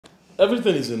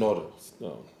Everything is in order.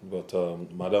 No, but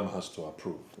Madam has to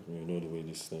approve. You know the way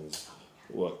these things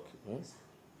work. Right?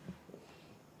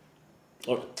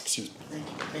 Oh, excuse me.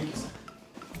 Thank you, sir.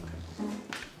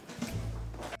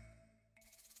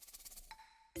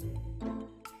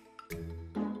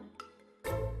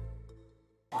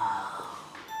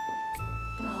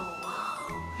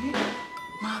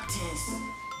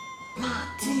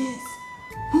 Martins,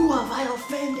 who have I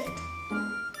offended?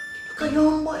 Look at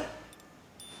your boy.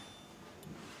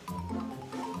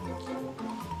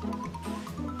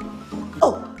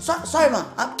 Oh, sorry, ma.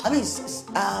 Sir,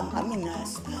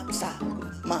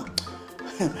 ma.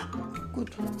 Good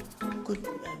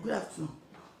afternoon.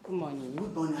 Good morning.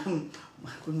 Good morning.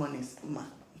 Good morning, ma.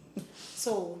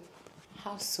 So,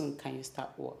 how soon can you start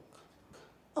work?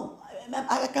 Oh,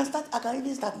 I can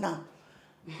even start now.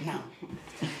 Now.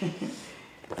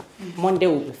 Monday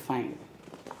will be fine.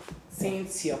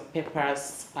 Since your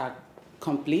papers are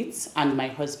complete and my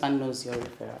husband knows your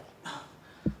referral.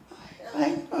 All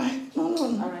right. No.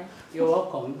 All right. You're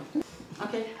welcome.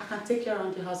 Okay, I can take you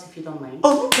around the house if you don't mind.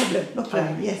 Oh, no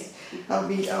problem. Yes, I'll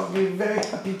be very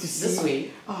happy to see. This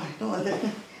way. Oh, no,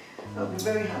 I'll be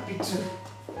very happy to.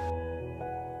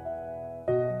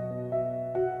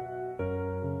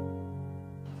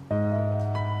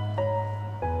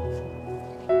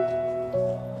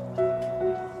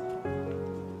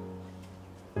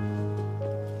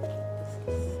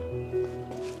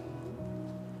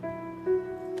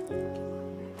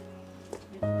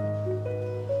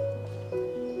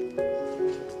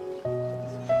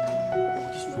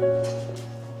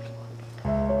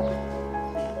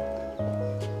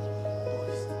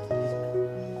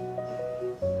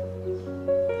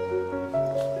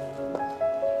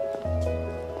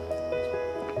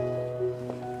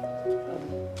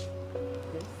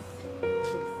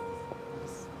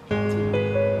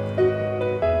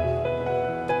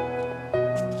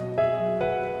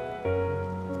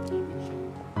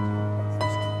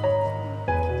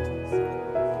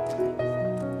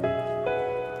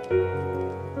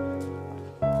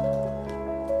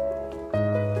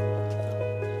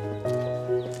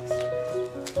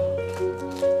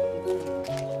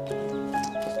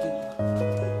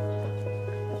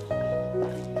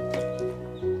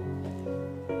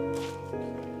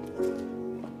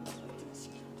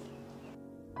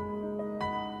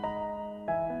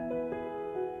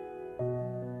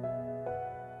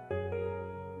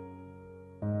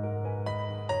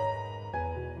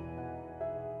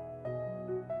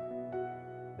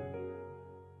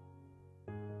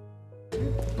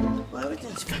 Well,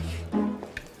 everything's fine.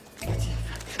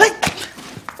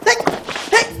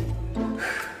 Hey!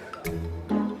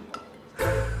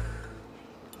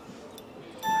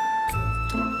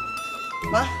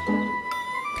 Ma?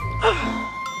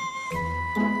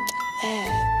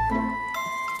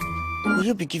 Will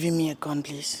you be giving me a gun,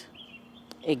 please?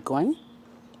 A gun?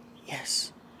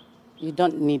 Yes. You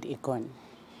don't need a gun.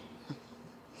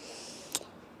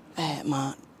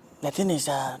 Ma, the thing is,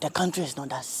 the country is not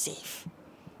that safe.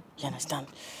 You understand?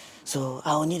 So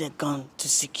I will need a gun to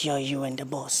secure you and the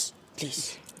boss,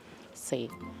 please. Say,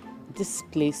 this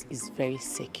place is very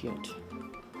secured.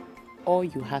 All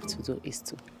you have to do is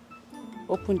to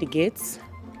open the gates,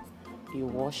 you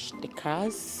wash the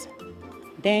cars,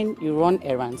 then you run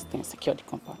errands, then secure the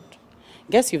compound.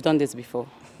 Guess you've done this before,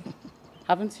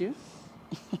 haven't you?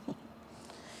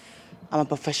 I'm a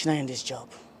professional in this job.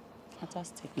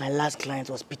 Fantastic. My last client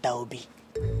was Peter Obi.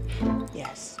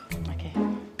 Yes. Okay.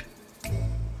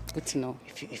 Good to know.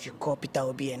 If you call Peter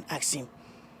Obi and ask him,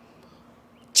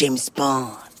 James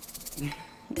Bond.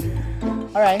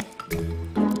 All right.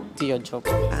 Do your job.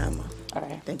 All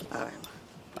right. Thank you. All right.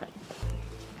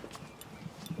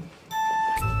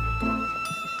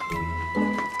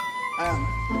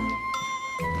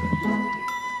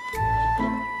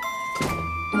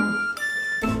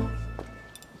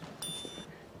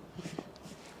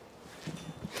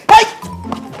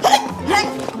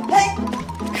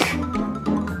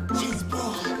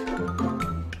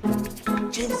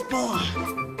 James Bond.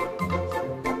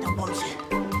 The bombshell.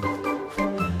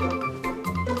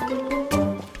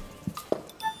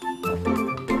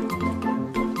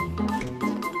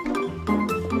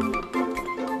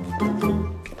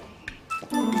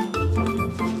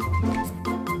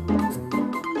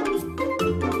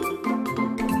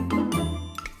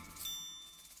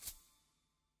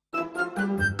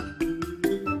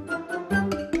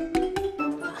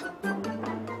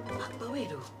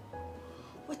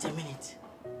 Wait a minute.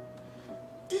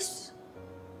 This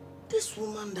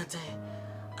woman that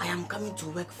I am coming to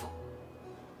work for,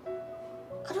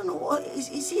 I don't know,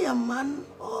 is he a man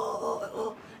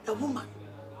or a woman?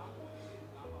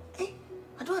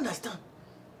 I don't understand.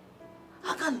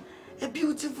 How can a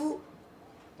beautiful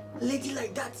lady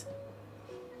like that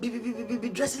be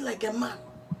dressing like a man?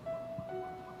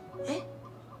 Eh?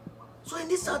 So in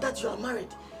this house that you are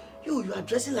married, you are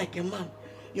dressing like a man.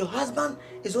 Your husband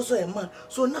is also a man.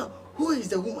 So now, who is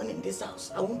the woman in this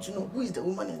house? I want to know who is the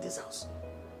woman in this house.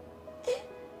 Eh?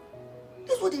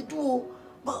 That's what they do.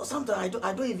 But sometimes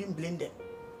I don't even blame them.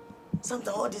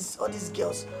 Sometimes all these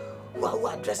girls who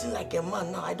are dressing like a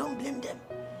man now, I don't blame them.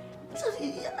 So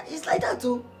it's like that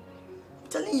too. I'm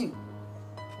telling you.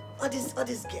 All these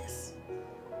girls.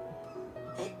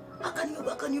 Eh? How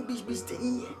can you be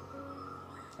staying here?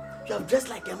 You have dressed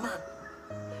like a man.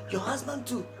 Your husband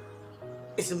too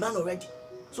is a man already.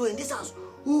 So in this house,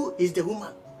 who is the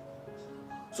woman?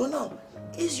 So now,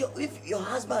 if your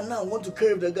husband now want to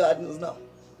curve the gardens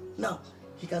now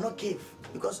he cannot cave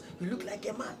because you look like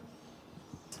a man.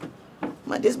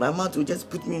 My mouth will just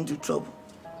put me into trouble.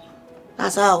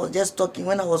 That's how I was just talking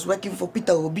when I was working for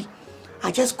Peter Obi.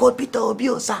 I just called Peter Obi,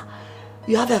 oh sir,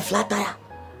 you have a flat tire.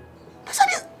 That's how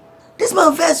this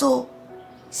man first, oh,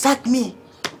 sack me.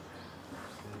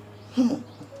 Let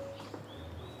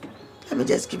me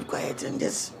just keep quiet and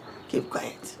just keep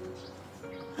quiet.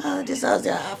 This house,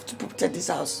 I have to protect this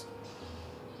house.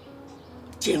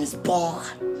 James Bond.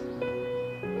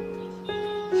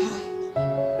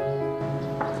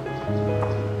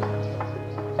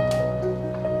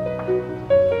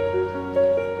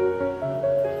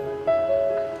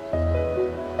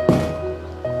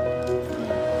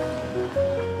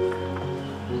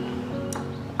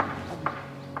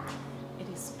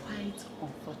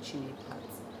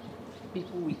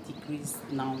 People with degrees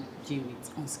now deal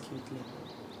with unskilled labor.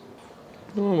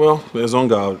 Oh, well, there's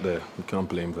hunger out there. You can't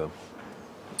blame them.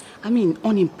 I mean,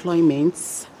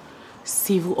 unemployment,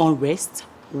 civil unrest,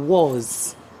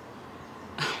 wars.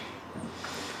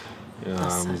 Yeah,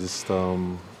 I'm just,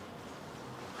 well,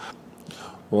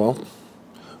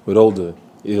 with all the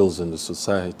ills in the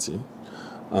society,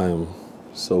 I'm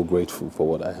so grateful for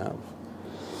what I have.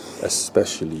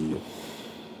 Especially you.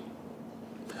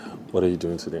 What are you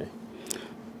doing today?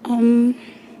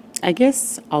 I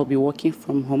guess I'll be working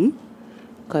from home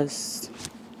because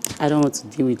I don't want to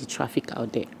deal with the traffic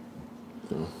out there.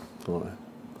 Oh, all right.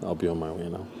 I'll be on my way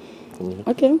now.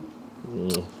 Okay.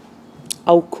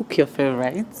 I'll cook your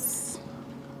favorites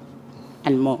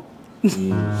and more.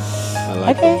 I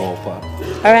like the more part.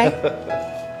 All right.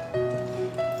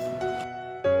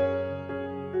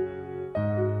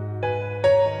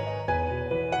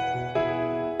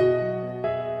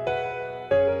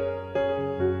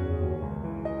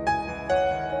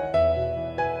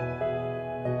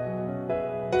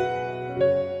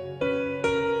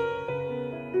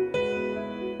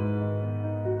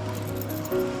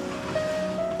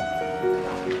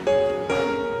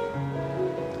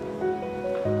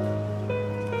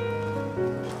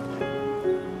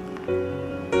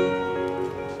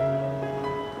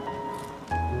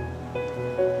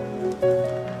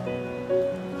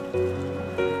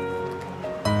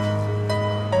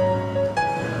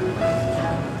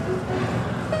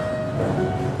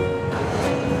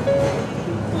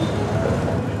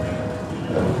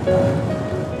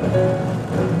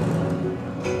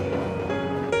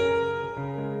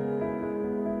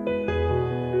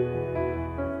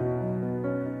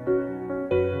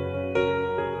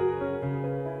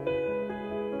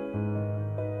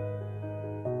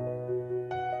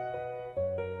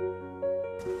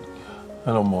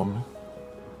 Hello, Mom.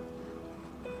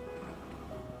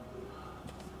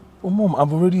 Oh, Mom,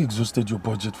 I've already exhausted your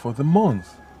budget for the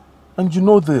month. And you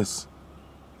know this.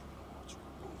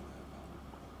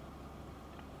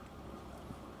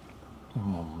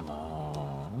 Mom,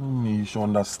 now. You should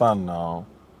understand now.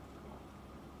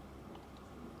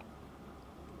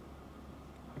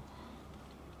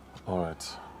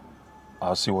 Alright.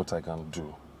 I'll see what I can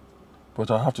do. But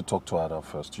I have to talk to Ada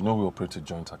first. You know we operate a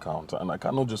joint account and I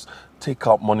cannot just take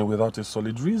out money without a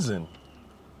solid reason.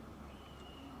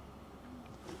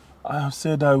 I have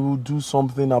said I will do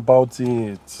something about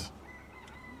it.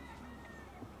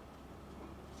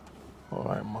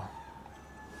 Alright, Ma.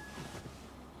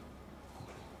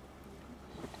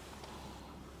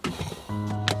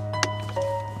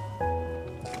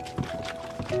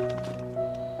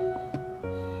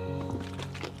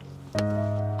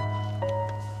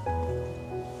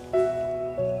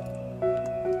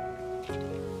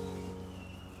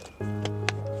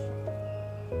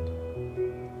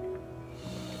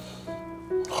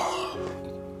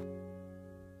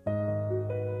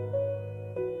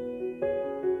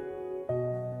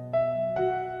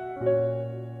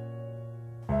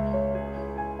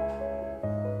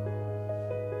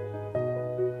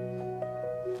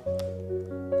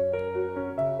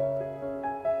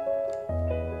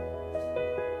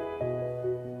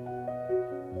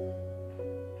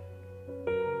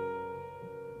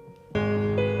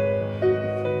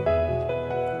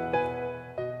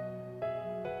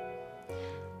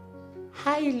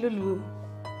 Hi, Lulu.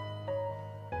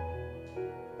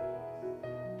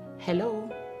 Hello?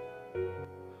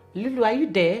 Lulu, are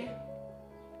you there?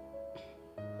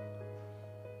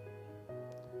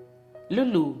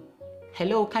 Lulu,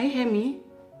 hello, can you hear me?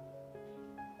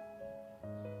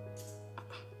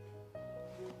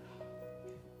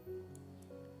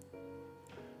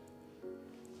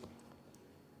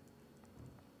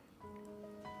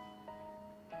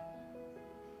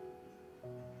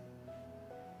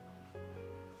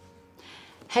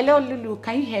 Hello, Lulu,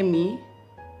 can you hear me?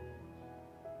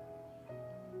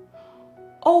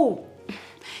 Oh,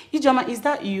 Ijoma, is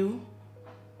that you?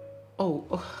 Oh,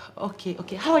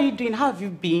 okay. How are you doing? How have you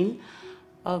been?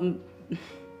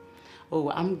 Oh,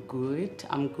 I'm good.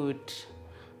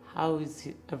 How is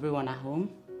everyone at home?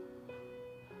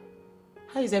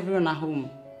 How is everyone at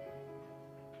home?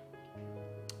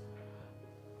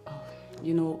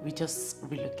 You know, we just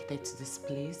relocated to this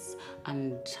place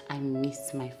and I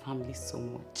miss my family so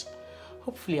much.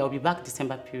 Hopefully, I'll be back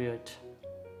December period.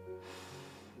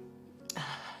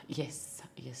 Yes.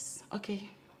 Okay.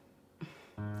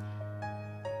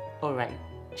 All right.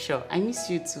 Sure. I miss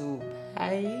you too.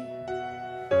 Bye.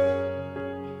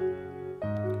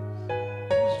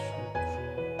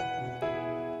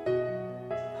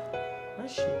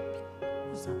 What's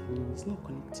happening? It's not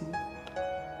connecting.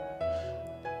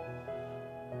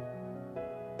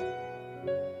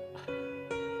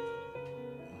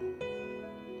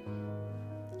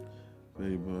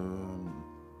 Babe,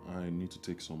 I need to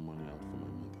take some money out for my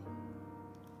mother.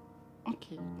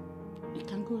 Okay. You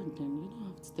can go and then. You don't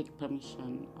have to take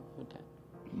permission for that.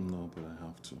 No, but I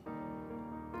have to.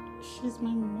 She's my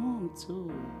mom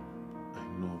too. I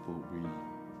know, but we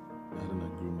had an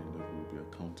agreement that we'll be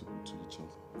accountable to each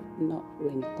other. Not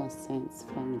when it concerns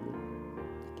family.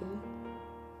 Okay?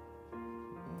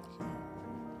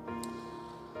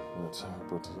 That's how I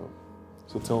brought it up.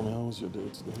 So tell me, how was your day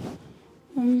today?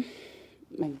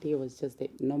 My day was just a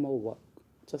normal work.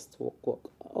 Just work.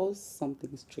 Or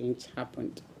something strange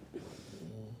happened.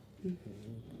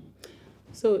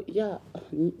 So, yeah,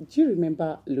 do you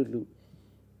remember Lulu?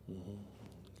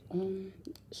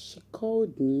 She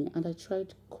called me and I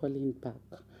tried calling back.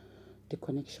 The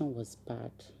connection was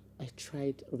bad. I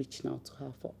tried reaching out to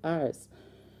her for hours.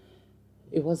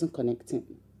 It wasn't connecting.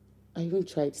 I even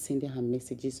tried sending her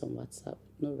messages on WhatsApp.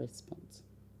 No response.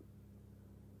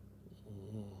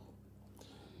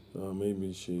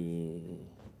 Maybe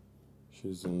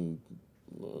she's in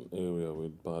an area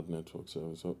with bad network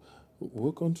service. So,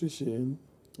 what country is she in?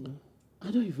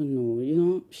 I don't even know. You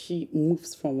know, she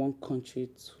moves from one country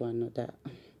to another.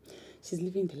 She's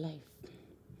living the life.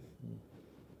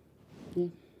 Yeah.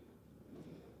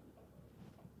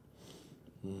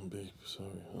 Babe,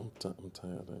 sorry. I'm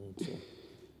tired. I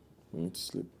need to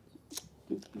sleep.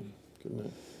 Okay. Good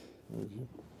night. Love you.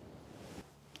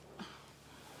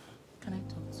 Can I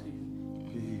talk to you?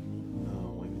 Babe,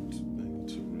 no, I need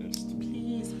to rest.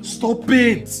 Please. Stop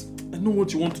it! I know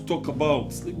what you want to talk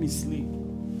about. Let me sleep.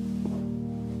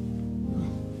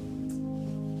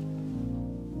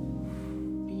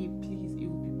 Babe, please, it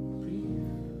will be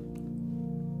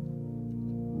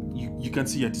brief. You can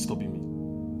see you're disturbing me.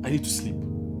 I need to sleep.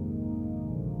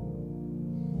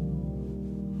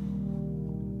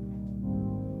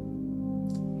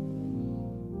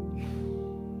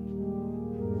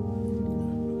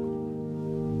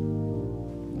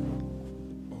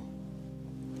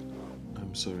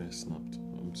 I'm sorry I snapped.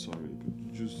 I'm sorry.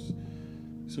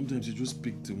 Sometimes you just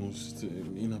pick the most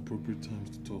inappropriate times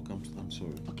to talk. I'm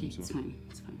sorry. Okay, I'm sorry.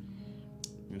 it's fine.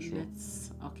 You sure?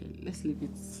 Let's leave it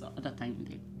other time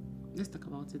then. Let's talk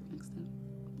about it next time.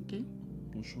 Okay?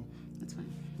 You sure? That's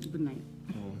fine. Good night.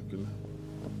 Oh, good night.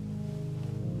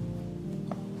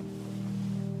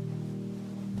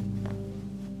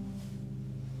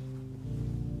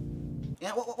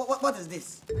 Yeah, what is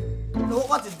this? No,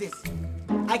 what is this?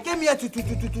 I came here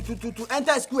to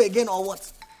enter school again or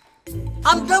what?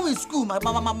 I'm done with school, my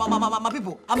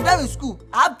people. I'm done with school.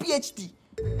 I have PhD,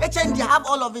 HND, I have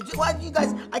all of it. Why do you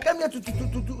guys? I came here to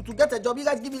get a job. You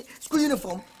guys give me school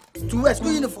uniform to wear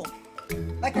school uniform,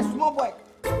 like a small boy,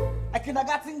 a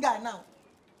kindergarten guy now.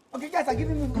 Okay, guys are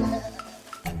giving me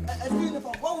a school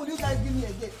uniform. What will you guys give me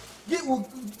again? Give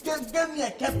me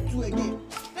a cap too again.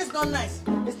 It's not nice.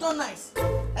 It's not nice.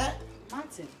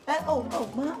 Martin. Ma.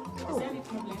 Is there any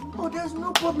problem? Oh, there's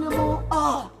no problem.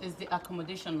 Is the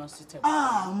accommodation not suitable?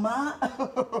 Ma.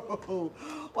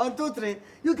 1, 2, 3.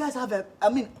 You guys have a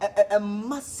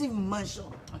massive mansion.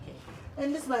 Okay.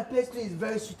 And this my place too is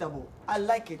very suitable. I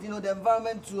like it. You know, the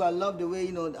environment too. I love the way,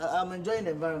 you know, I'm enjoying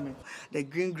the environment. The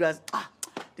green grass.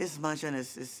 This mansion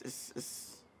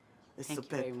is It's Thank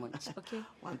superb. you very much. Okay.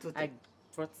 1, 2, 3. I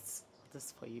brought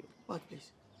this for you. What,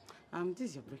 please? This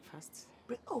is your breakfast.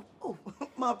 Oh,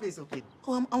 ma, please, okay.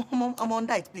 Oh, I'm on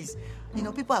diet, please. You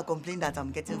know, people are complaining that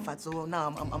I'm getting fat, so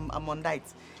now I'm on diet.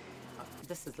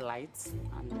 This is light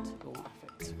and it won't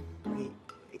affect you. Okay,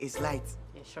 it's light.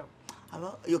 Yeah, sure.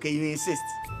 Okay, you insist.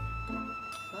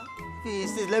 Huh? If you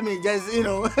insist, let me just, you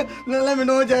know, let me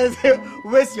know, just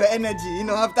waste your energy, you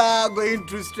know, after going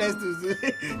through stress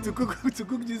to cook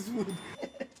this food.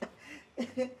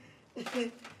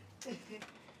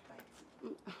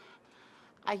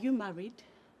 Are you married?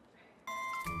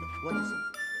 What is it?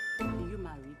 Are you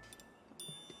married?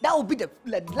 That will be the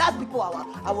last people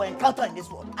I will encounter in this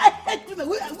world. I hate women.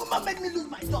 Women make me lose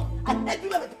my job. I hate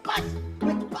women with passion.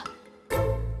 With passion.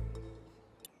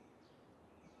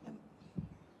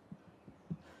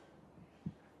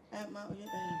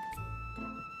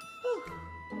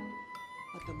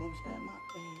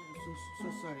 So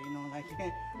sorry, you know, like,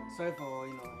 sorry for,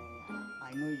 you know,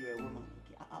 I know you're a woman.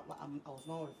 Okay, I was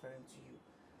not referring to you.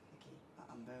 Okay,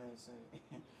 I'm very sorry.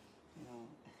 You know,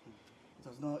 it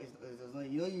was not.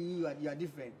 You know, you are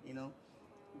different. You know,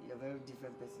 you're a very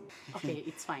different person. Okay,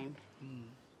 it's fine.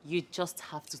 You just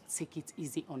have to take it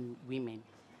easy on women.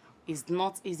 It's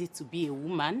not easy to be a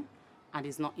woman, and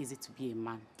it's not easy to be a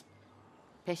man.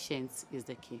 Patience is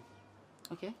the key.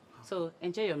 Okay? So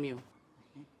enjoy your meal.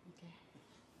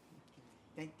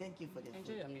 Okay. Thank you for the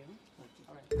Enjoy your meal. Okay.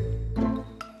 All right.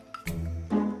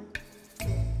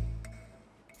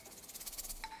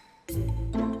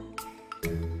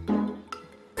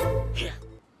 Here.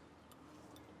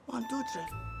 1, 2, 3.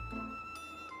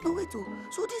 No, wait.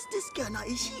 So this girl now,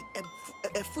 is she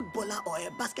a footballer or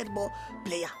a basketball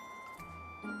player?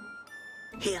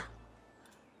 Here.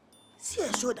 See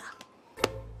her shoulder.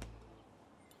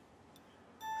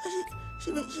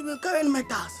 She been carrying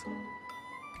metals.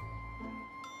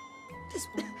 This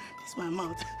my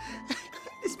mouth.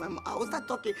 This my mouth. I will start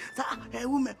talking. Say, hey,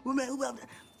 woman.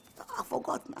 I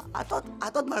forgot now. I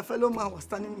thought my fellow man was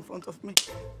standing in front of me.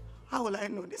 How will I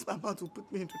know? This my mouth will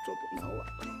put me into trouble now.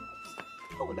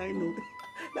 How will I know?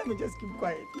 Let me just keep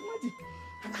quiet. Imagine.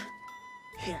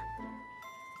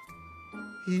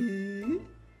 Here.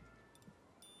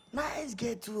 Nice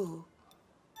girl too.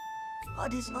 All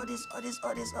these girls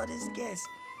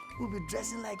will be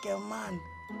dressing like a man.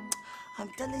 I'm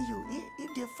telling you,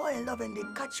 if they fall in love and they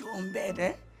catch you on bed,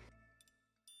 eh?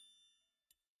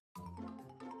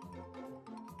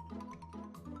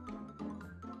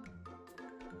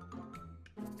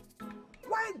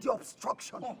 Why the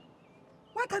obstruction?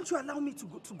 Why can't you allow me to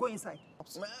go inside?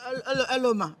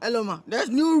 Hello, ma. There's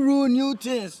new rule, new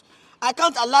things. I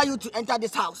can't allow you to enter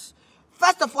this house.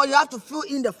 First of all, you have to fill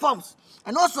in the forms.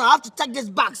 And also, I have to check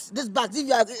these bags. If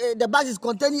the bag is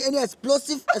containing any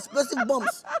explosive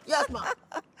bombs. Yes, ma'am.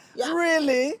 Yeah.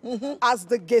 Really? As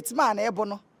the gate man, eh,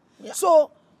 Bono? Yeah. So,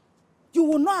 you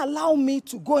will not allow me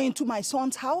to go into my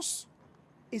son's house?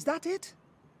 Is that it?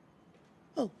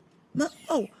 I'm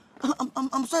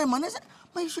sorry, man.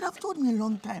 You should have told me a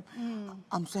long time.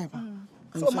 I'm sorry, man.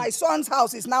 So my son's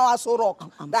house is now Aso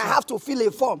Rock. That I have to fill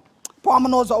a form.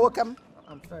 Pomanos are welcome.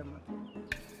 I'm sorry, man.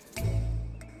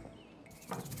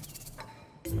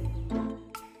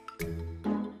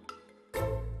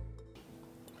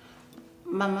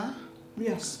 Mama?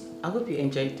 Yes. I hope you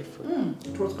enjoyed the food.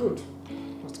 It was good.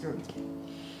 It was good.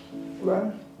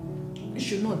 Well, you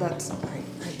should know that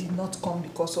I did not come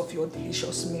because of your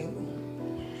delicious meal.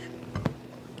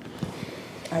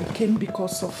 I came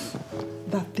because of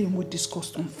that thing we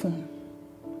discussed on phone.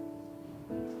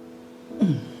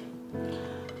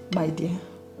 My dear,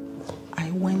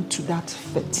 I went to that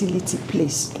fertility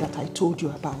place that I told you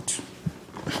about.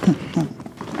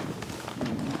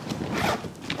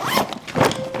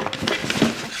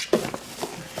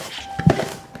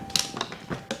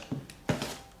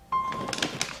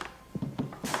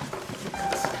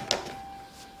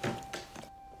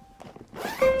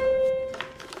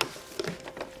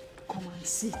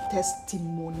 See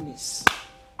testimonies.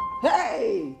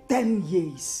 Hey, 10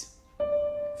 years,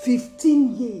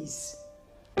 15 years.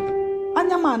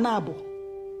 Anyama Anabo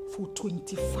for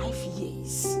 25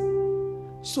 years.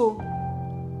 So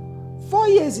 4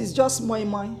 years is just moi.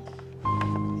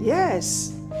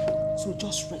 Yes. So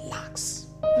just relax.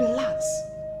 Relax.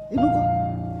 You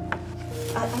know,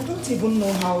 I don't even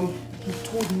know how you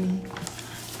told me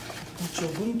that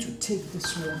you're going to take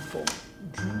this one for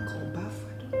drink or bath.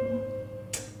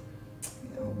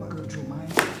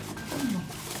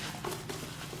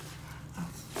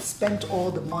 I've spent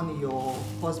all the money your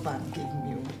husband gave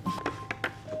me.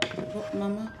 But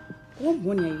Mama, what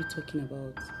money are you talking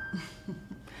about?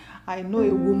 I know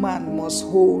a woman must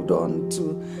hold on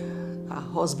to her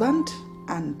husband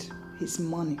and his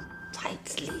money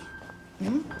tightly.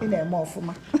 In a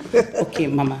morphoma. Okay,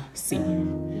 Mama, see.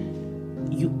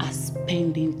 You are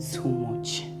spending too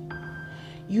much.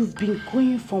 You've been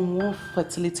going from one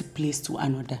fertility place to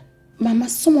another. Mama,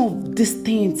 some of these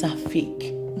things are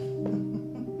fake.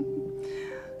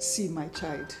 See, my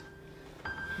child,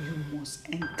 you must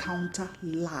encounter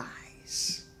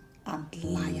lies and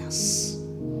liars.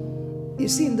 You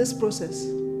see, in this process,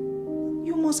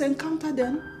 you must encounter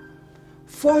them.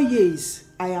 4 years,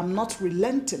 I am not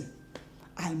relenting.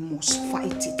 I must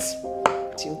fight it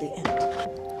till the end.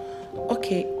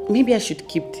 Okay, maybe I should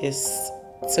keep this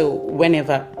till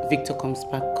whenever Victor comes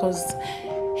back, because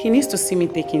he needs to see me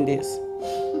taking this.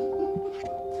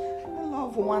 I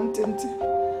love wanting to.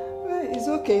 Well, it's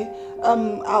okay.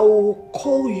 I will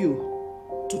call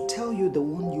you to tell you the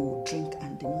one you will drink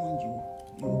and the one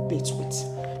you bathe with.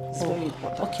 It's very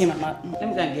important. Okay, Mama. Let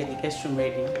me go and get the guest room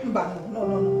ready. No.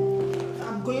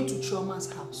 I'm going to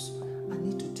Chioma's house. I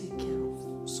need to take care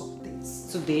of some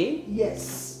things. Today?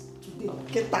 Yes, today.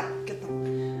 Get that.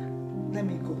 Let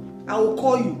me go. I will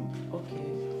call you. Okay.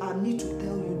 I need to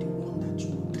tell you the one that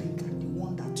you will drink and the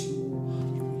one that you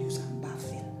will use and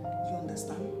bath in. You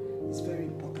understand? It's very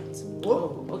important.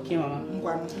 Oh, okay, Mama.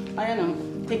 I know.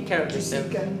 Take care of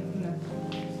yourself.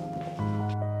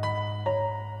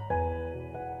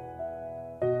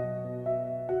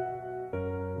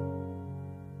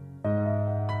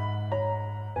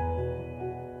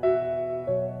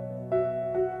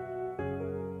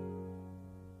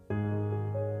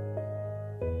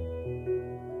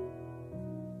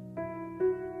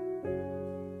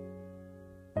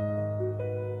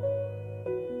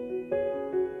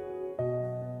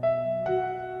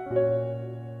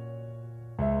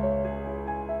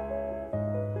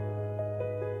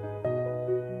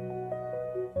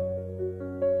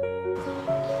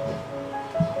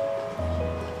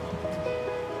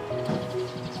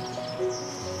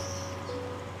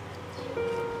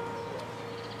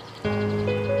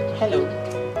 Hello.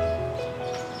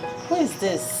 Who is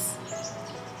this?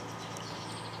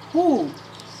 Who?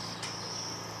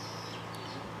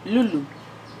 Lulu.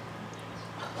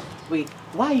 Wait,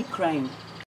 why are you crying?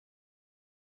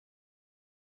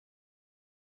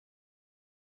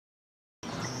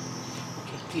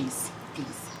 Okay, please.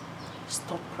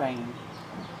 Stop crying.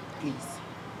 Please.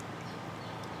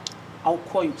 I'll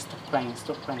call you. Stop crying.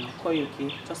 I'll call you,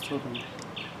 okay? Just hold on.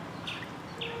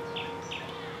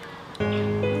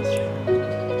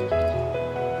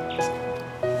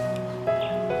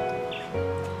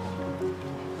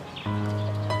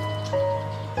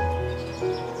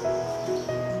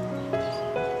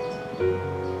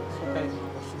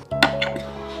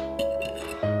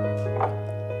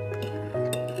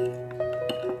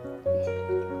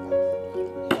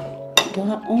 But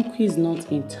her uncle is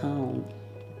not in town.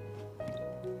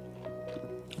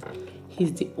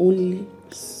 He's the only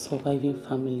surviving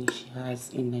family she has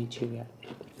in Nigeria.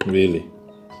 Really?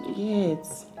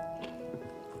 Yes.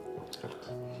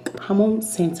 Her mom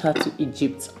sent her to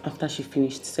Egypt after she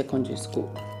finished secondary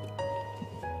school.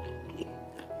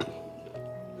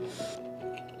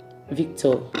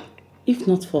 Victor, if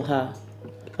not for her,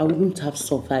 I wouldn't have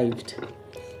survived.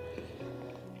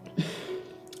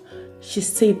 She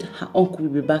said her uncle will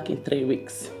be back in 3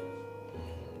 weeks.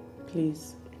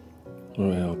 Please.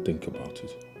 Alright, I'll think about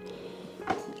it.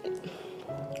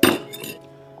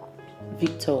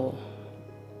 Victor,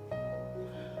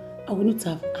 I wouldn't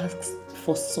have asked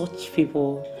for such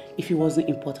favor if it wasn't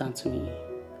important to me.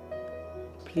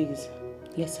 Please,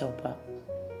 let's help her.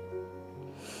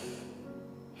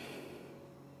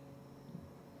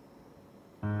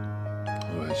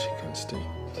 Alright, she can stay.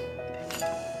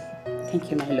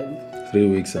 Thank you, my love. 3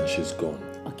 weeks and she's gone.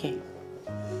 Okay.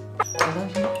 I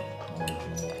love you.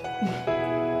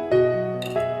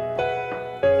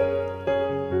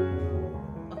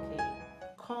 Okay,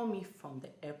 call me from the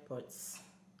airports.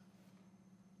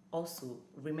 Also,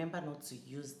 remember not to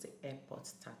use the airport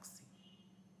taxi.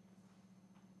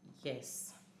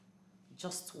 Yes,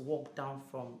 just walk down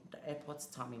from the airport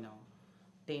terminal.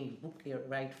 Then book a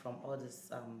ride from all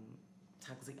these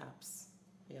taxi apps.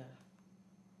 Yeah.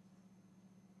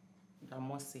 They're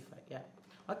more safer, yeah.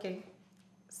 Okay,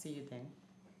 see you then.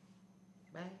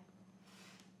 Bye.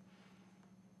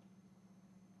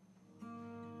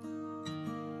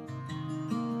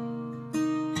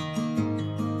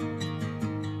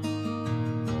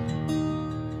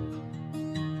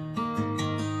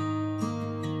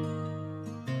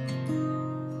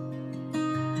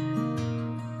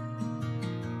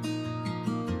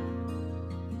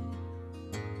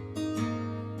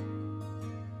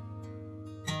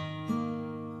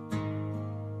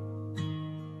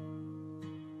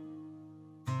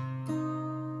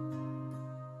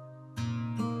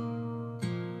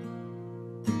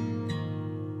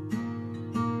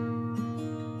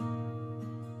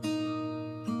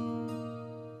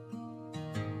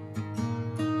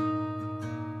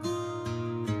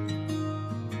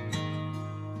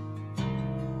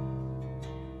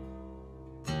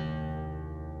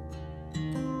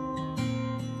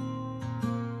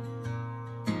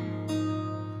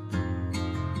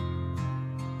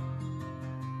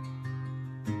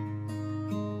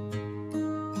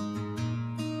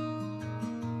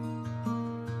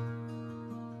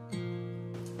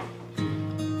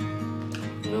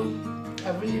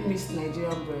 I've really missed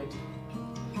Nigerian bread.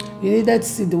 You needed to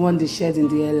see the one they shared in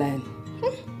the airline.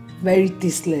 Very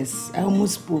tasteless. I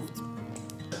almost pooped.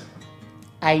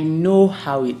 I know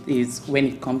how it is when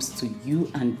it comes to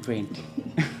you and bread.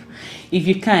 If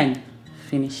you can,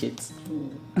 finish it.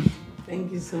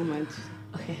 Thank you so much.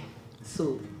 Okay,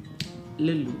 so,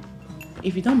 Lulu,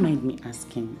 if you don't mind me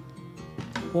asking,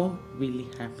 what really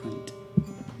happened?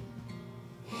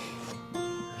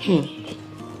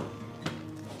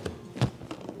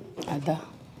 Ada,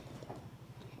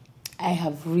 I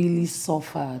have really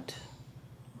suffered.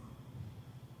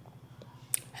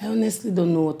 I honestly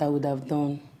don't know what I would have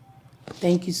done.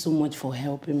 Thank you so much for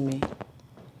helping me.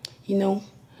 You know,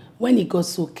 when it got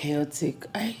so chaotic,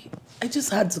 I just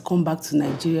had to come back to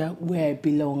Nigeria where I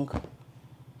belong.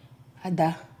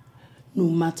 Ada, no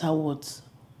matter what,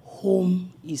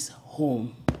 home is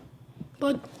home.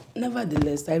 But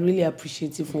nevertheless, I really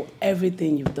appreciate you for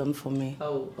everything you've done for me.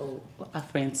 What are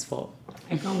friends for?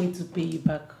 I can't wait to pay you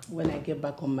back when I get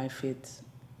back on my feet.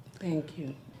 Thank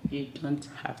you. You don't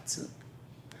have to.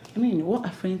 I mean, what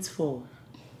are friends for?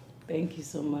 Thank you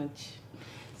so much.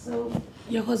 So,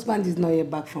 your husband is not yet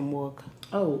back from work?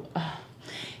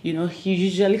 You know, he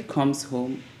usually comes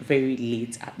home very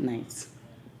late at night.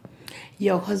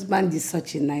 Your husband is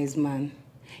such a nice man.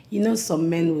 You know, some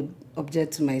men would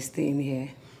object to my staying here.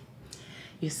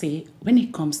 You see, when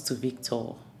it comes to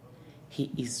Victor,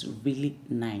 he is really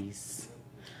nice.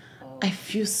 I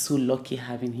feel so lucky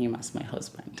having him as my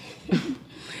husband.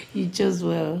 You chose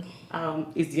well.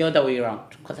 It's the other way around,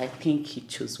 because I think he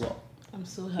chose well. I'm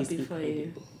so happy for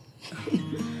you.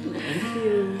 Thank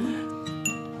you.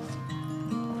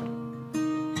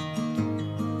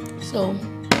 So,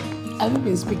 have you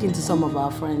been speaking to some of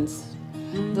our friends?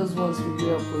 Those ones we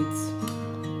grew up with?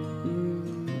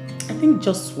 I think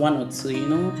just one or two, you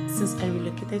know. Since I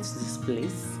relocated to this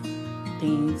place,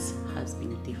 things has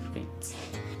been different.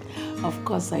 Of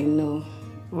course I know,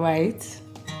 right?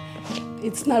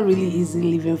 It's not really easy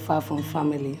living far from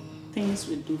family. Things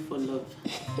we do for love.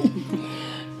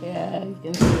 Yeah, you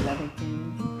can say that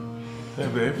again. Hey,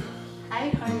 babe. Hi,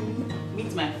 honey.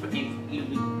 Meet my friend,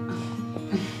 Lulu.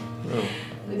 Oh.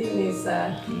 Good evening,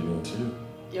 sir. Good evening to you.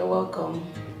 You're welcome.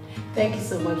 Thank you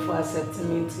so much for accepting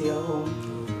me into your home.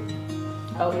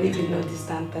 I'll leave in no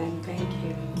distant time. Thank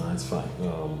you. No, it's fine.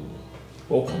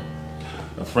 Welcome.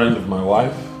 A friend of my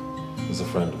wife is a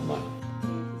friend of mine.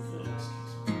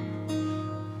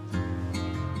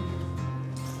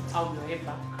 I'll be right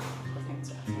back.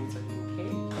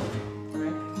 Okay?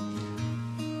 Alright.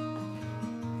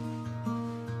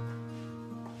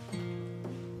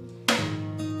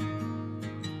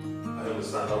 I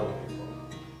understand how.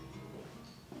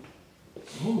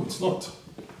 No, it's not.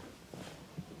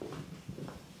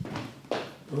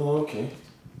 Oh, okay.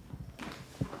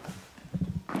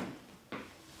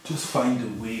 Just find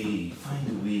a way.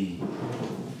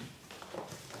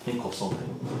 Think of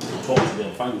something. Talk to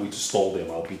them, find a way to stall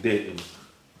them. I'll be there in...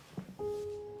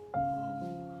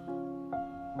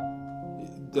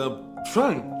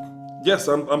 fine. Yes,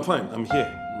 I'm fine. I'm here.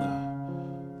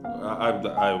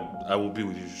 I will be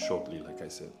with you shortly, like I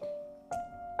said.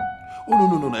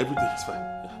 Oh, no. Everything is fine.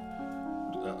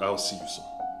 Yeah. I'll see you soon.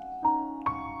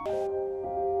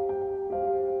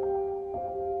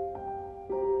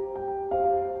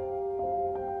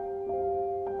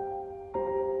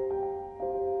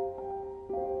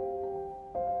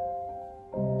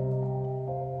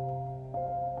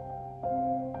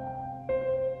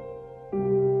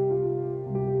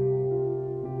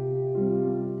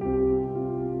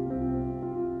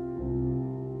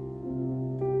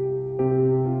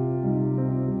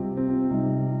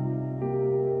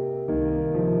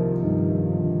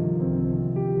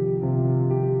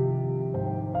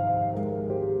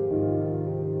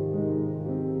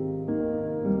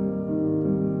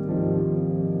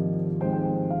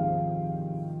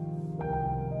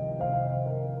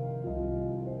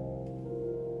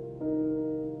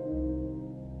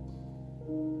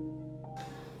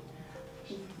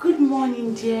 Good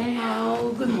morning, dear.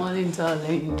 Oh, good morning,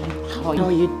 darling. How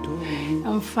are you doing?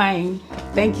 I'm fine.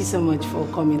 Thank you so much for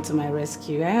coming to my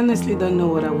rescue. I honestly don't know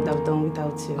what I would have done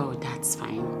without you. Oh, that's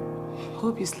fine.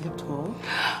 Hope you slept well.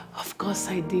 Of course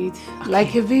I did. Okay.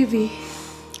 Like a baby.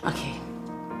 Okay.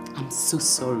 I'm so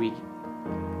sorry.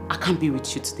 I can't be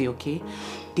with you today, okay?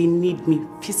 They need me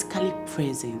physically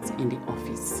present in the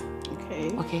office.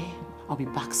 Okay. Okay? I'll be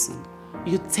back soon.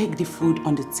 You take the food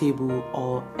on the table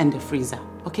or in the freezer,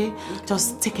 okay?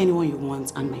 Just take anyone you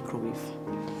want and microwave.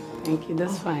 Thank you,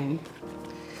 that's fine.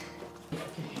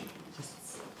 Okay,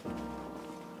 just...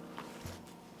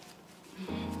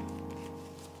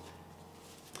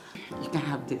 You can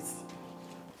have this.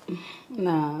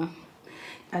 Nah.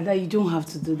 Ada, you don't have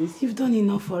to do this. You've done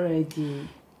enough already.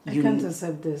 I can't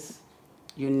accept this.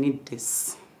 You need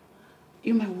this.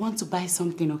 You might want to buy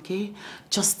something, okay?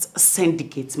 Just send the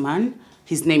gate man.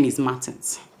 His name is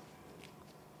Martins.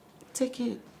 Take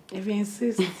it. If you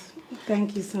insist.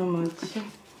 Thank you so much. Okay.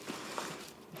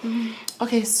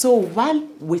 Okay, so while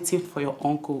waiting for your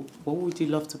uncle, what would you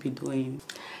love to be doing?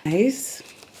 Nice.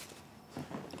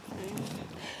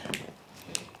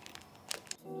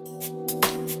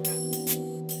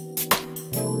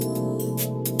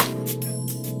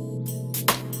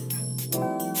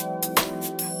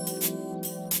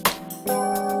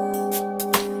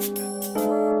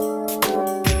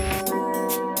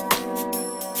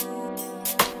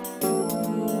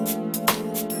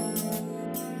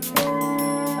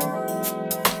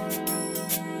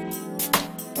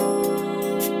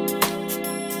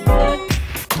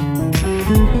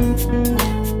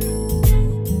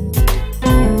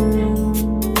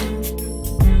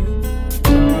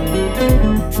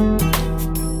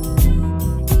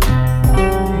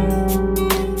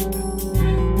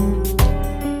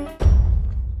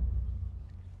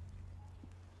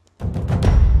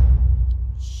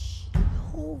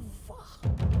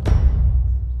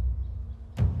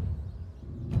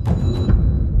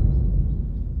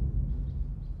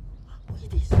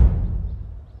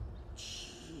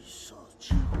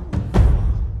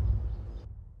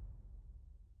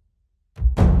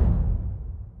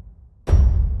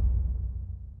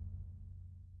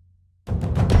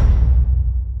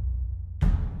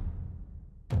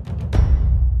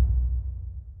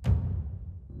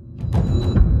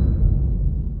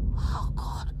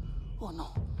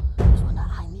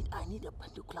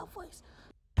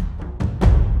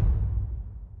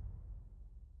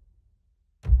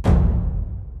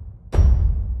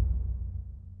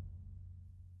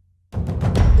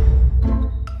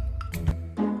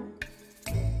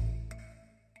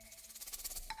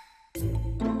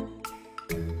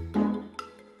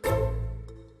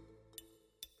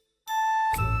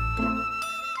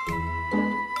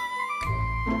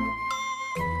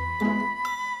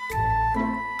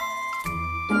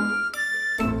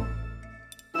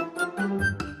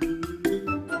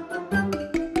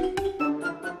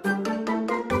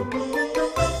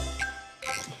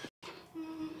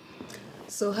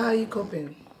 So how are you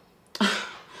coping?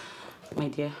 My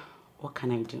dear, what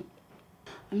can I do?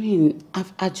 I mean,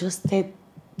 I've adjusted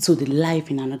to the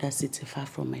life in another city far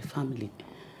from my family.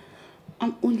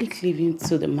 I'm only cleaving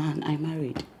to the man I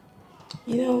married.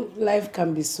 You know, life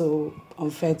can be so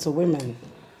unfair to women.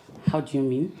 How do you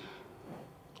mean?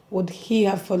 Would he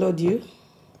have followed you?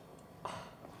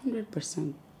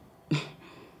 100%.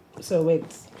 So wait,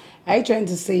 are you trying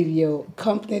to say if your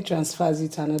company transfers you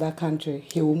to another country,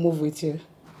 he will move with you?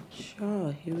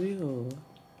 Sure, he will.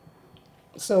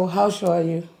 So how sure are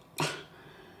you?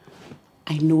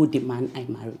 I know the man I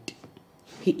married.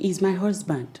 He is my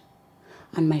husband.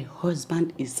 And my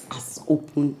husband is as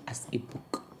open as a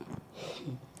book.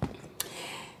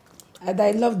 And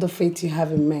I love the faith you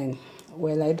have in men.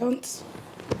 Well, I don't.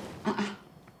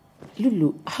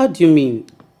 Lulu, how do you mean?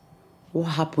 What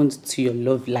happened to your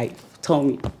love life? Tell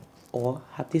me. Or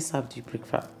have they served you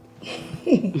breakfast?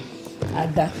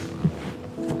 Ada,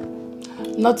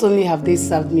 not only have they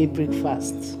served me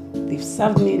breakfast, they've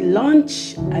served me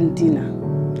lunch and dinner.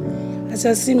 As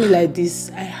you see me like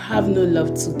this, I have no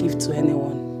love to give to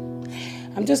anyone.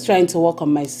 I'm just trying to work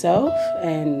on myself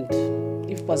and,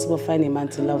 if possible, find a man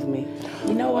to love me.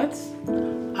 You know what?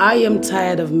 I am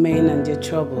tired of men and their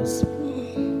troubles.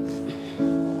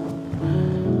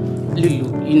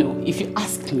 Lulu, you know, if you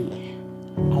ask me,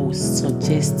 I would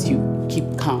suggest you keep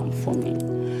calm for me.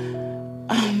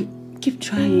 Keep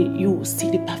trying, you will see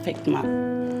the perfect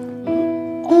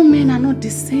man. All men are not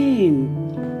the same.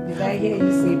 Did I hear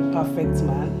you say perfect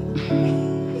man?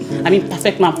 I mean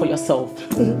perfect man for yourself.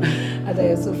 Ada,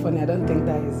 you're so funny. I don't think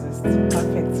that exists.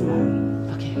 Perfect man.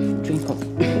 Okay, drink up.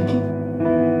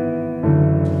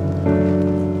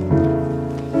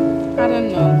 I don't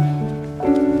know.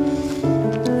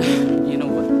 You know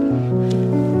what?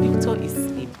 Victor is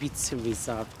a bit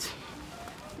reserved.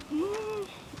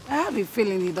 I have a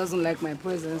feeling he doesn't like my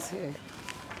presence here.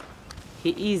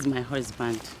 He is my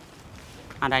husband,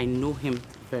 and I know him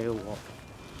very well.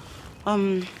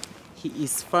 He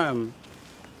is firm.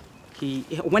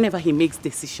 Whenever he makes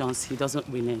decisions, he doesn't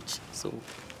renege. So,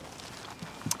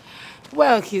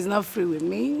 well, he's not free with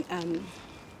me, and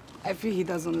I feel he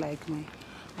doesn't like me.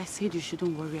 I said you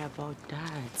shouldn't worry about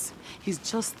that. He's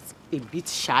just a bit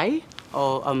shy,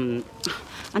 or and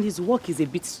his work is a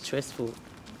bit stressful.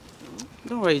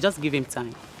 Don't worry, just give him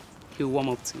time. He'll warm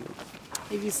up to you.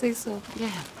 If you say so. Yeah.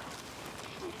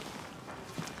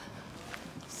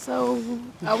 So,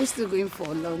 are we still going for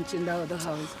lunch in the other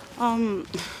house?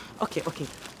 Okay,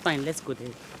 fine, let's go there.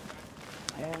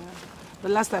 Yeah. The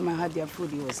last time I had their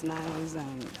food, it was nice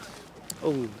and...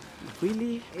 Oh,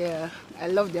 really? Yeah, I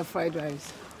love their fried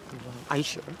rice. Wow. Are you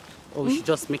sure? Or we should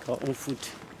just make our own food?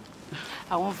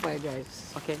 I want fried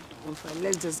rice. Okay.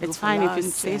 Let's just go It's for fine if you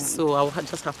lunch say and... so. I'll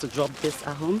just have to drop this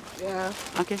at home. Yeah.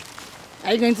 Okay.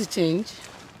 Are you going to change?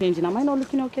 Changing? Am I not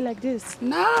looking okay like this?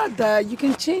 Nada, you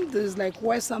can change this, like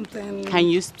wear something... Can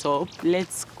you stop?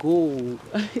 Let's go.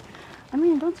 I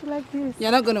mean, don't you like this?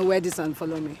 You're not going to wear this and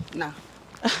follow me. Nah.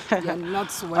 You're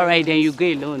not wearing All right, then this. you go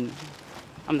alone.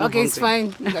 I'm not okay, hungry. it's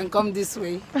fine. You can come this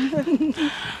way.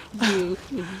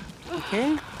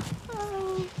 Okay.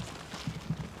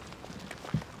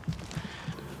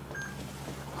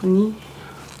 Honey,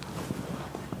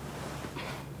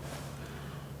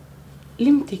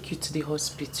 let me take you to the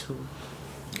hospital.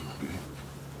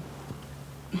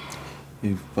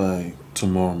 If by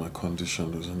tomorrow my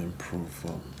condition doesn't improve,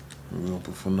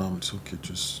 but for now it's okay.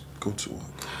 Just go to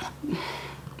work.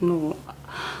 No,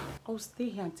 I'll stay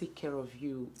here and take care of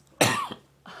you.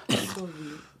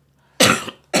 Sorry.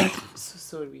 So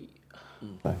sorry.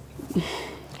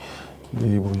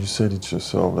 Well, you said it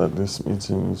yourself that this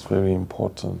meeting is very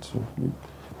important. So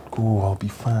go, I'll be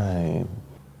fine.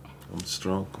 I'm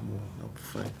strong. Come on, I'll be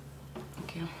fine.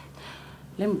 Okay.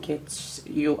 Let me get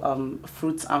you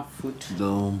fruits and food.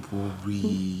 Don't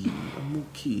worry. I'm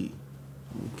okay.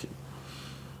 Okay.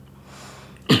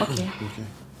 Okay.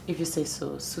 If you say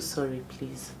so, sorry,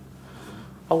 please.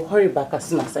 I'll hurry back as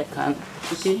soon as I can.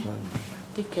 Okay?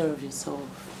 Take care of yourself.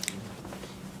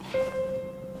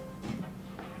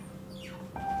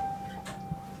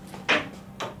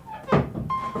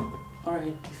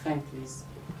 Alright, be fine, please.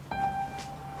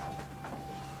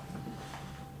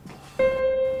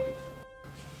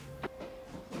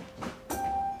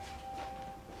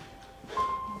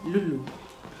 Lulu.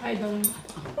 Hi, darling.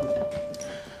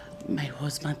 My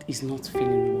husband is not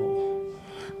feeling well.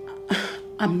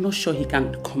 I'm not sure he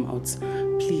can come out.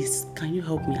 Please, can you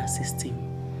help me assist him?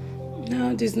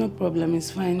 No, there's no problem.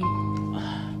 It's fine.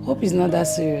 Hope it's not that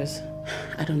serious.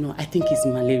 I don't know. I think it's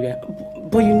malaria.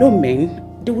 But you know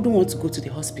men, they wouldn't want to go to the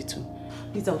hospital.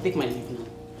 Please, I'll take my leave now.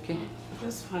 Okay?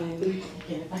 That's fine.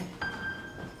 Yeah, bye.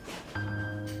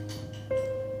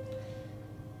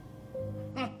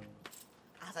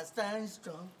 As I stand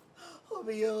strong, hope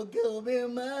you'll go be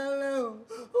my love.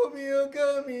 Hope you'll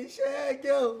go me shake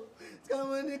you.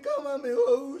 Come on, me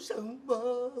ocean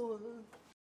forward.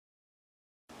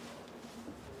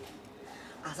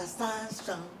 As I stand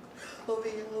strong, hope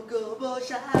you'll go be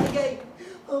shake.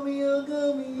 Hope you'll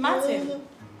go me. Martin.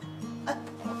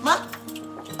 Ma?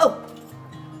 Oh,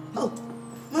 Ma? Oh.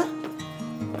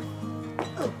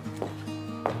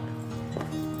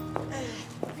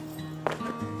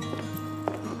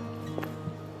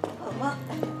 Oh, Ma.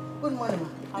 Good morning, Ma.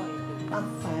 How are you doing? I'm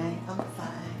fine.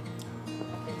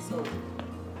 So,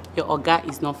 your Oga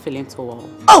is not feeling too well.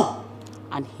 Oh!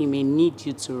 And he may need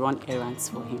you to run errands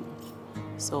for him.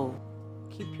 So,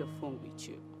 keep your phone with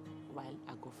you while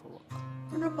I go for work.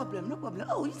 No problem.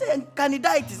 Oh, you say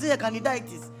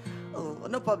candiditis. Oh,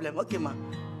 no problem. Okay, ma.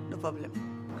 No problem.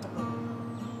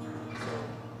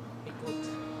 Be good.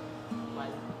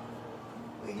 While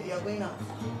You're going out.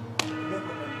 No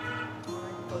problem.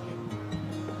 Okay.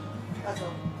 That's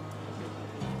all.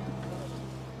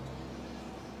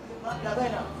 Ma, you're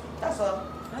going out. That's all.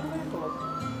 I'm going for work.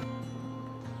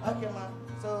 Okay, ma.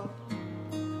 So,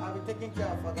 I'll be taking care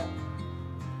of that.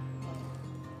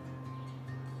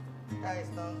 That is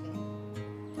done.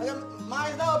 Okay, ma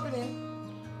is not opening.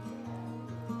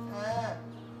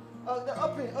 Oh, the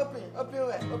open where? Open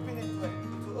it where?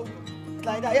 To open.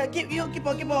 Like that. Yeah, keep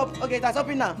on. Okay, that's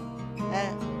open now.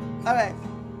 All right.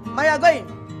 Ma, you're going.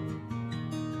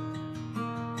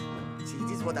 See,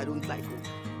 this is what I don't like.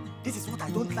 This is what I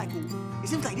don't like. It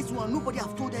seems like this one, nobody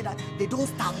have told her that they don't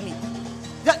stab me.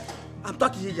 Yeah, I'm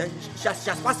talking, she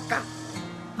has passed car.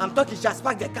 I'm talking, she has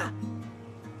parked the car.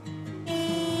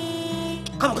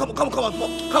 Come on.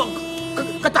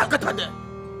 Get out there.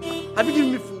 Have you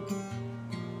given me food?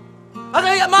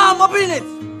 Okay, yeah, ma, I'm opening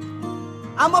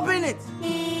it.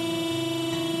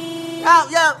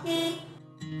 Yeah.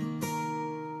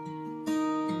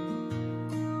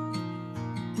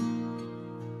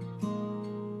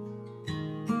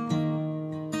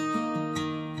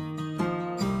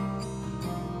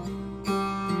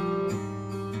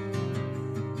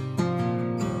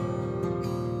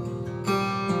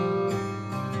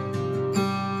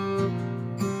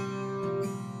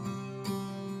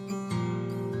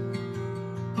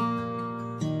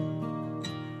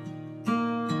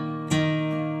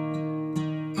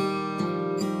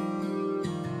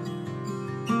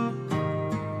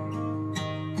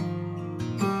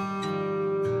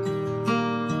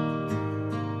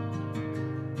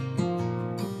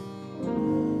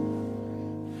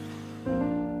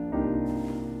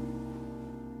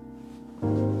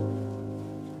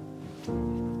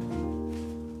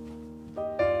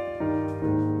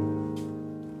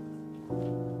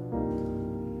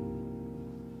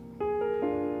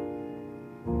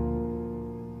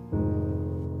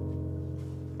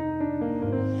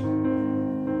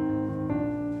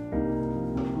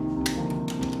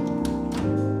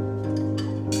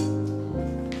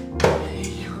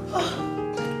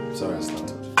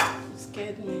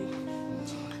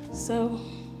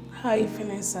 How are you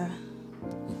feeling, sir?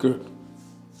 Good.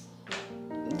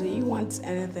 Do you want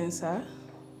anything, sir?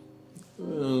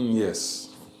 Yes.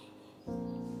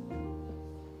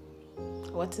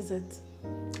 What is it?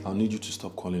 I'll need you to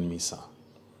stop calling me sir.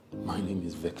 My name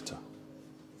is Victor.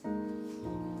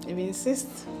 If you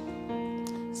insist.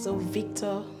 So,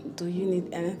 Victor, do you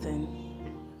need anything?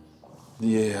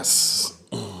 Yes.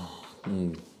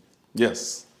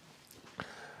 Yes.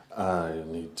 I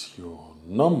need your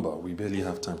number. We barely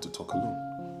have time to talk alone.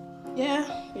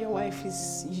 Yeah, your wife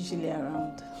is usually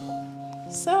around.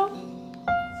 So,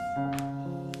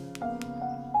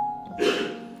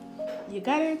 you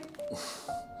got it?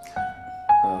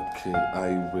 Okay,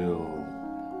 I will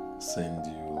send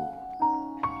you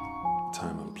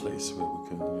time and place where we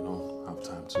can, have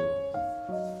time to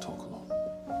talk alone.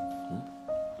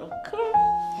 Okay.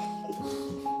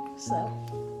 So.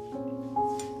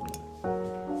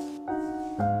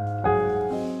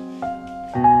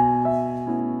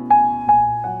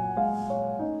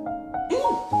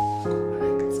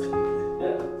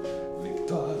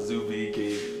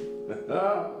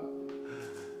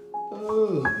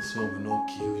 This one will not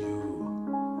kill you.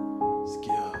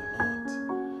 Scare or not.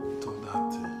 Told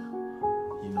that,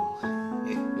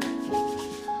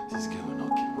 this girl will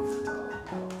not kill us at all.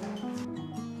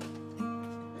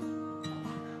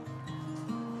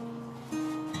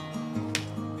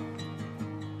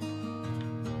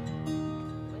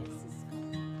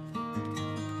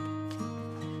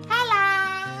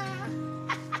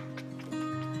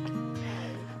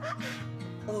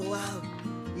 Oh wow,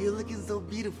 you're looking so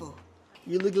beautiful.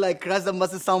 You look like Crash and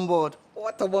Master Soundboard.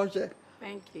 What a bombshell.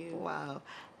 Thank you. Wow.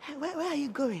 Hey, where are you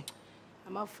going?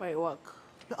 I'm out for a walk.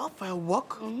 You're out for a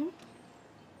walk? Mm-hmm.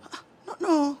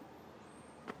 No.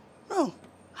 I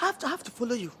have to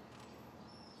follow you.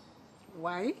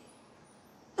 Why?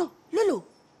 No, Lulu.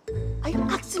 Are you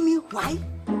asking me why?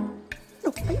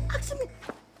 No, are you asking me?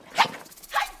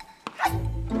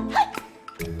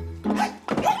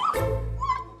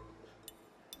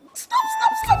 Stop!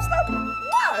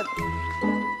 What?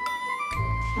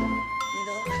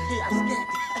 You're scared.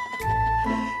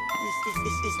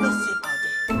 It's not safe out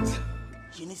there.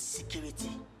 You need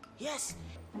security. Yes.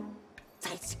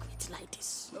 Tight security like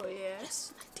this. Oh, yeah?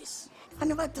 Yes, like this. I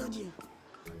never told you.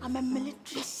 I'm a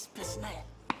military personnel.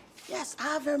 Yes, I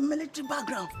have a military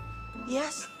background.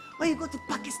 Yes. When you go to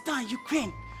Pakistan,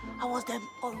 Ukraine, I was the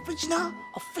original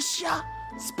official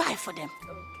spy for them.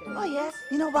 Okay. Oh, yes.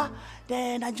 You know what?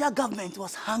 The Nigerian government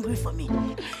was hungry for me.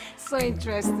 So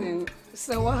interesting.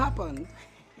 So what happened?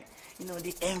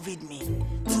 They envied me.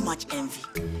 Too much envy.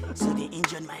 So they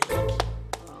injured my leg.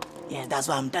 Oh. Yeah, that's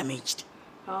why I'm damaged.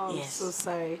 Oh, yes. I'm so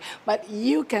sorry. But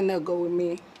you cannot go with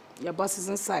me. Your boss is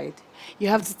inside. You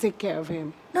have to take care of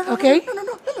him. No, okay?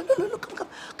 No,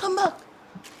 come back.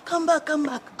 Come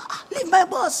back. Leave my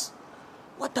boss.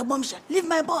 What a bombshell. Leave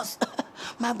my boss.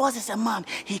 My boss is a man.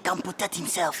 He can protect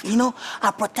himself.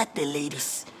 I protect the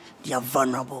ladies. They are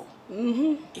vulnerable.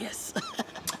 Mm-hmm. Yes.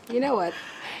 You know what?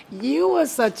 You were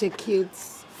such a cute,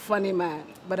 funny man.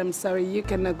 But I'm sorry, you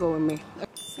cannot go with me.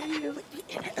 See you. Wait.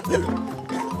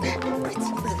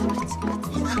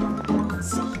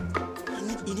 See,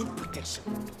 you need protection.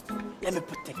 Let me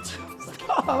protect you.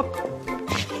 Oh.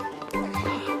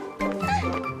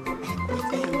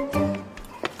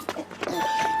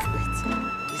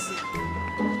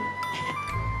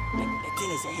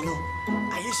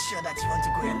 Are you sure that you want to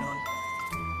go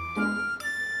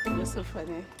alone? You're so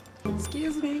funny.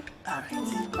 Excuse me. All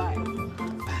right. Bye.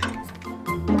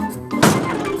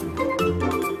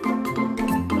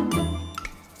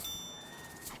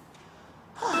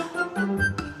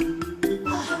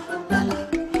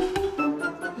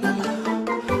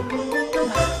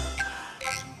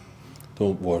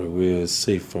 Don't worry, we're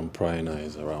safe from prying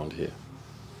eyes around here.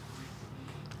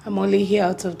 I'm only here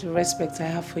out of the respect I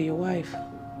have for your wife.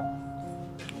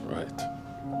 Right.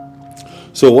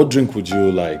 So what drink would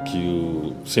you like?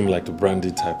 You seem like the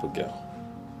brandy type of girl.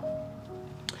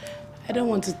 I don't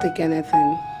want to take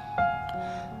anything.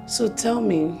 So tell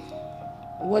me,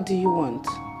 what do you want?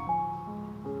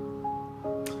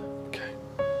 Okay.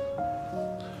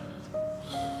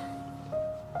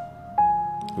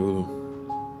 Lulu,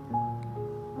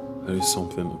 there is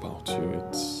something about you.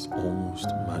 It's almost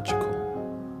magical.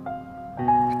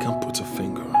 I can't put a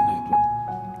finger on it.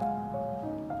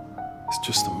 It's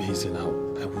just amazing how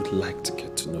I would like to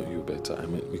get to know you better. I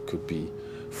mean, we could be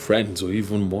friends or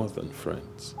even more than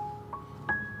friends.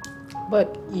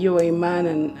 But you're a man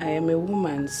and I am a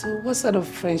woman, so what sort of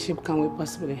friendship can we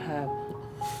possibly have?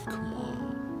 Come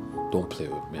on, don't play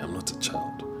with me. I'm not a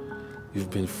child.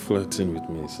 You've been flirting with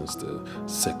me since the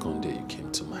second day you came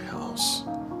to my house.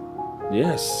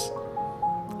 Yes,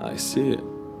 I see it.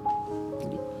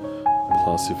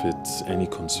 Plus, if it's any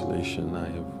consolation, I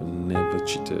have never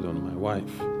cheated on my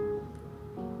wife.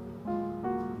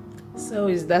 So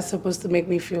is that supposed to make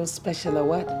me feel special or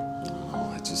what?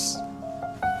 No,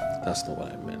 that's not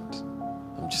what I meant.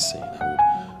 I'm just saying I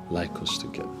would like us to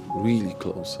get really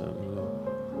close and, you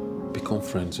know, become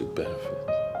friends with benefit.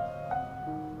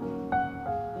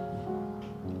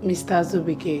 Mr.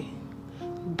 Azubike,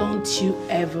 don't you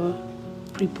ever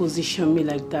preposition me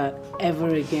like that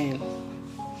ever again.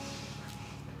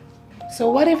 So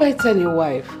what if I tell your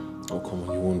wife? Oh, come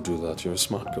on, you won't do that. You're a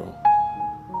smart girl.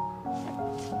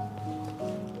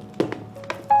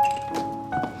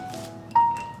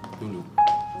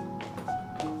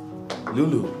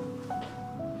 Lulu.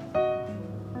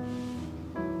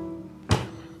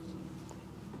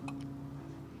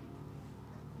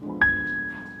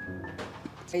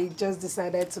 I just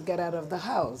decided to get out of the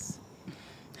house.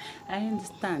 I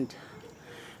understand.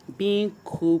 Being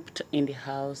cooped in the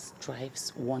house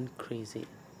drives one crazy.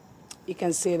 You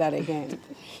can say that again.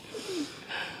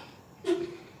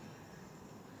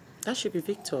 That should be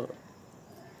Victor.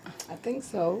 I think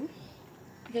so.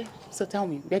 Okay, so tell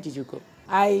me, where did you go?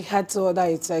 I had to order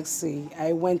a taxi.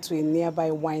 I went to a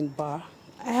nearby wine bar.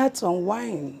 I had to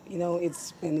unwind. You know,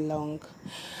 it's been long.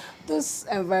 This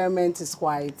environment is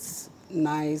quite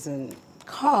nice and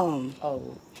calm.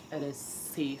 Oh, it is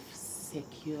safe,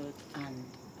 secured, and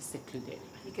secluded.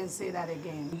 You can say that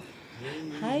again.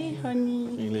 Hi,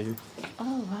 honey. Hey, lady.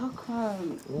 Oh,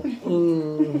 welcome.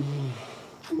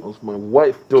 How's my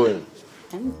wife doing?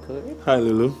 I'm good. Hi,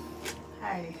 Lulu.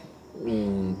 Hi.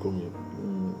 Come here.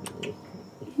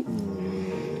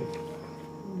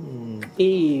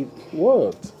 Babe,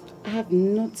 What? I have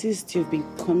noticed you've been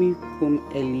coming home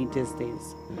early these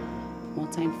days. More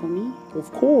time for me?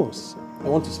 Of course. I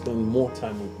want to spend more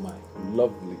time with my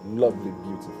lovely, lovely,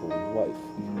 beautiful wife.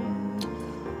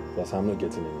 Plus, I'm not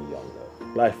getting any younger.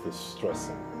 Life is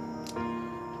stressing.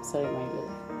 Sorry, my love.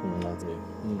 That's it.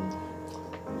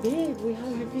 Babe, we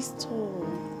have a visitor.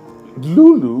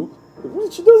 Lulu?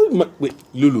 She doesn't wait,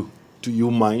 Lulu, do you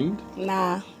mind?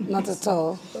 Nah, not at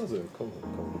all. Doesn't. Come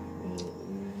on.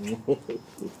 I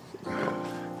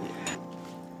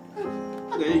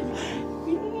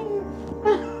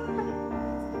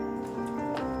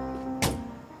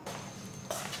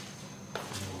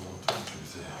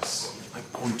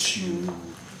want you.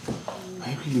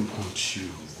 I really want you.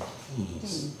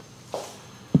 Please.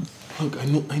 Look, I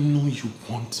know you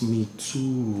want me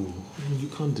too. You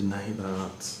can't deny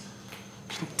that.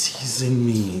 Stop teasing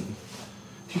me.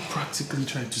 You practically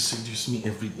try to seduce me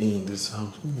every day in this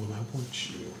house. Come on, I want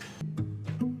you.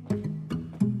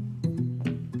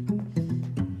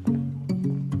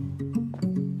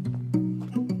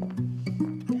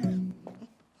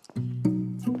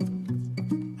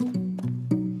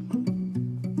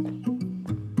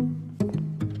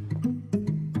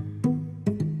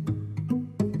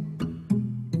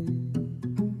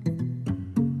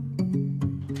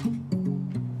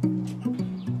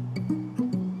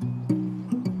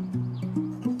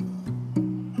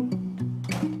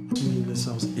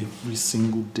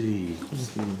 Single day.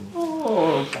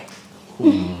 Oh, I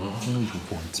know you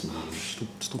want me.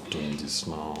 Stop doing this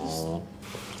now.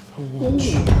 I want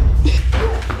you.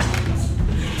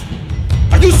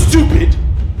 Are you stupid?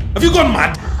 Have you gone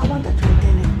mad? I wanted to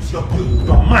return it.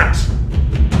 You're mad.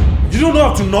 You don't know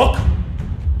how to knock?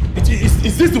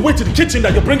 Is this the way to the kitchen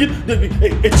that you're bringing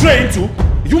a tray into?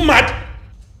 Are you mad?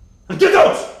 And get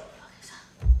out!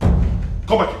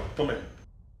 Come back.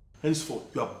 Henceforth,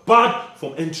 you are barred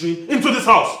from entering into this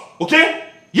house,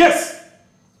 okay? Yes!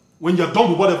 When you're done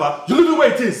with whatever, you leave it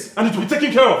where it is, and it will be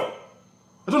taken care of.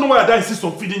 I don't know why Ada insists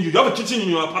on feeding you. You have a kitchen in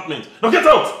your apartment. Now get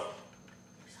out!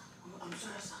 I'm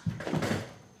sorry, sir.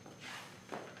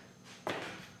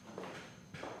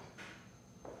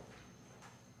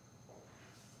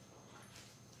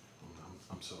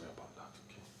 I'm sorry about that,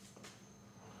 okay?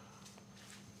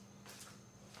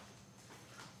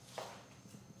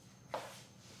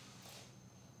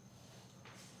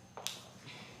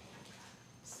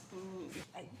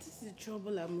 This is the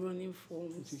trouble I'm running from.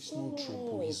 It's no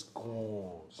trouble. He's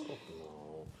gone. Stop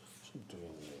now. Stop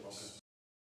doing this.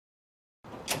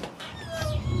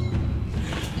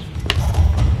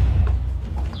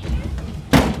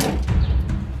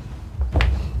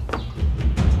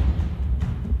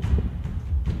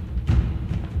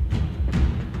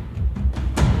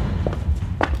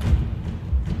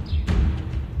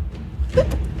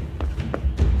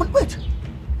 Wait.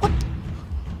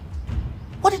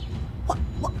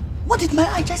 What did my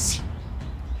eye just see?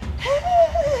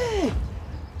 Hey!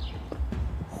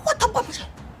 What about me?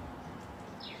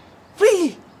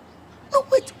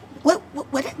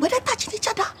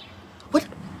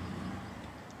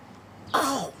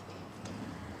 Oh,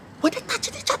 were they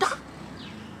touching each other?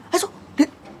 I saw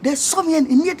they saw me and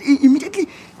immediately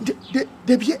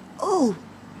they began. Oh,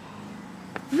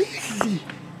 really?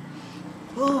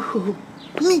 Oh,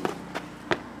 me,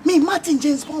 Martin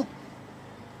James Bond.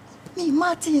 Me,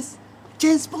 Martins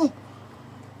James Bond.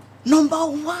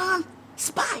 #1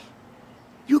 spy.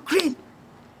 Ukraine.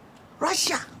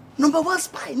 Russia. #1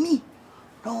 spy. Me.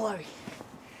 Don't worry.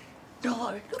 Don't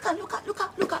worry. Look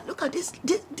at this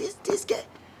girl.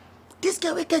 This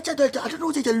girl we catch her. I don't know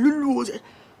what Lulu.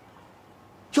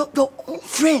 Your own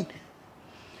friend.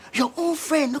 Your own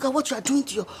friend. Look at what you are doing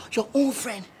to your own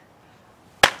friend.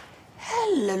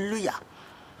 Hallelujah.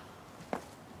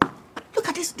 Look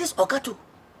at this Ogato.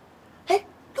 Hey,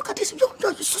 look at this. Yo,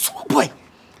 small boy.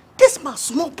 This man,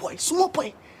 small boy.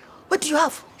 What do you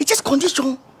have? It's just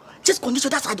condition. That's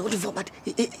why I don't know. But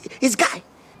it's guy.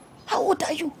 How old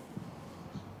are you?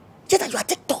 Just that you are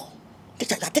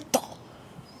TikTok.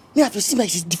 Me, have you seen my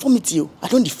deformity? I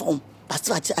don't deform. I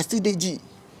still DG.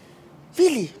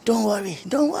 Really? Don't worry.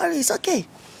 It's okay.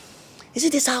 You see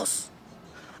this house?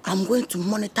 I'm going to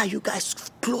monitor you guys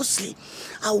closely.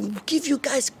 I will give you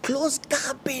guys close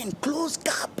cabin.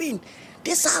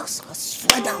 This house, I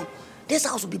swear down, this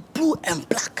house will be blue and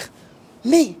black.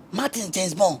 Me, Martin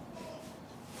James Bond.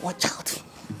 Watch out.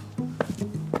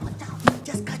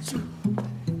 Just catch you.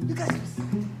 You guys.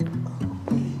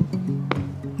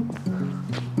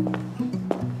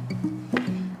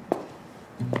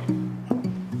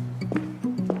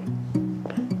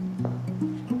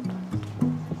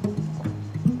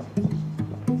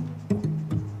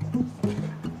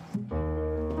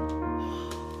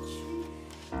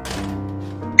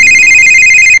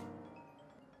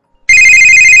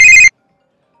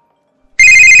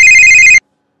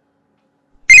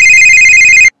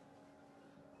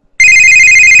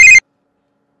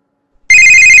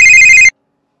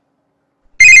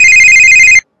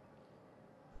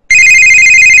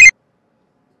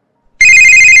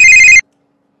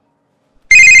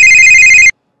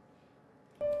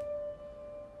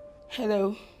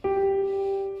 Hello.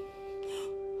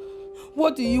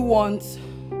 What do you want?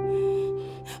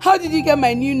 How did you get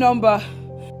my new number?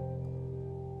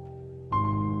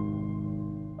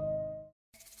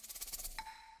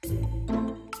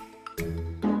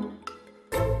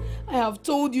 I have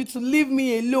told you to leave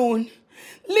me alone.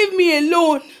 Leave me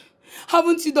alone.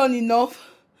 Haven't you done enough?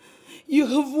 You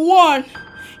have won.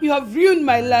 You have ruined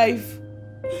my life.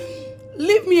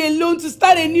 Leave me alone to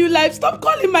start a new life. Stop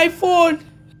calling my phone.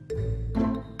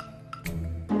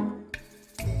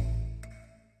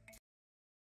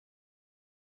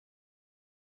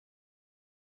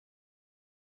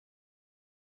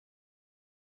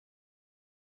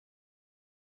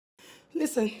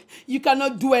 Listen, you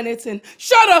cannot do anything.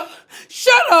 Shut up!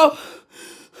 Shut up!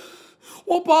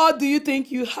 What power do you think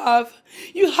you have?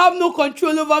 You have no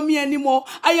control over me anymore.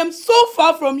 I am so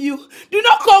far from you. Do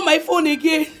not call my phone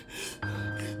again.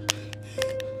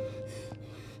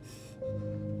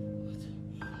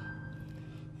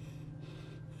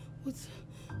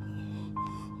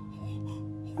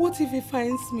 What if he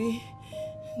finds me?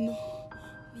 No.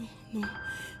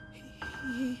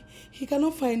 He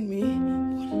cannot find me.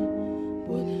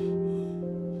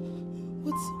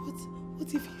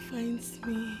 What if he finds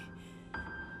me?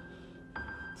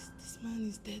 This man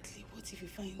is deadly. What if he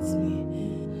finds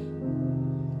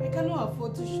me? I cannot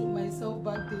afford to show myself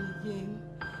back there again.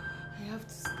 I have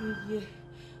to stay here.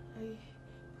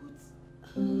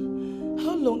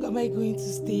 How long am I going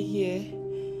to stay here?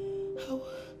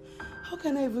 How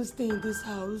can I even stay in this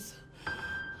house?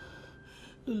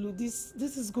 Lulu, this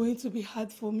is going to be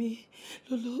hard for me.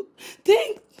 Lulu,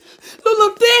 think!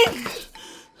 Lulu, think!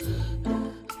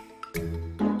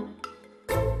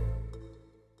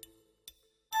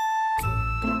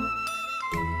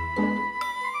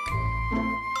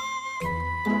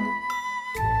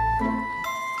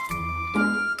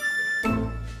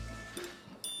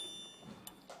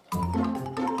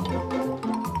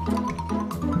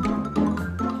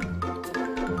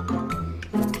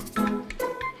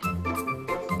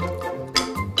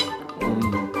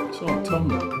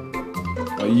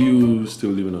 Are you still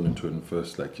living on the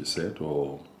 21st like you said,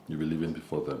 or you will be leaving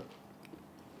before then?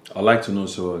 I'd like to know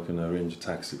so I can arrange a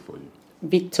taxi for you.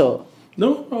 Victor.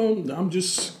 No, I'm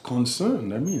just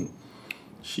concerned. I mean,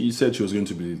 she said she was going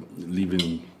to be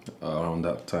leaving around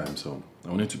that time, so I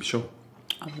wanted to be sure.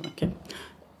 Oh, okay.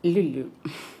 Lulu,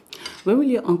 when will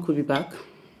your uncle be back?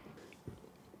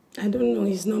 I don't know.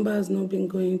 His number has not been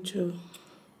going through.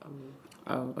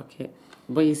 Oh, okay.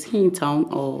 But is he in town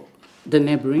or the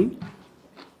neighboring?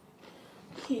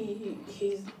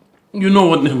 You know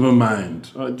what? Never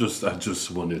mind. I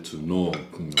just wanted to know,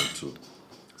 to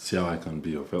see how I can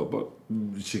be of help. But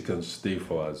she can stay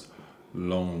for as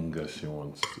long as she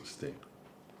wants to stay.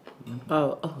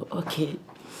 Oh, okay.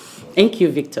 Thank you,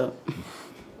 Victor.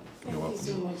 You're welcome. Thank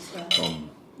you so much, sir.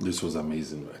 This was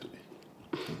amazing, by the way.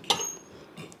 Thank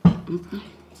you.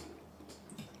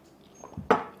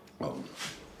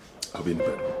 I'll be in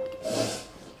bed.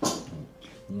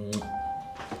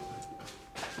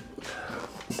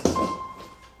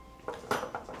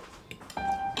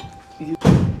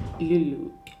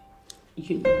 Lulu,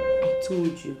 I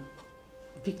told you,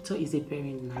 Victor is a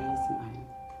very nice man.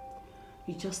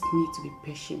 You just need to be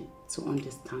patient to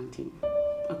understand him,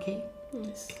 okay?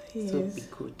 Yes, So be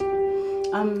good.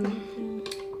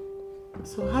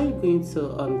 So how are you going to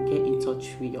get in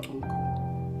touch with your uncle?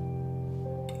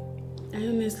 I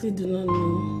honestly do not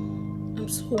know. I'm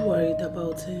so worried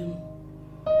about him.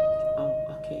 Oh,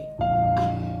 okay.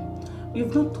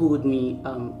 You've not told me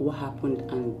what happened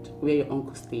and where your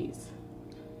uncle stays.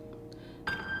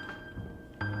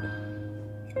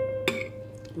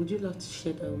 Would you like to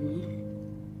share that with me?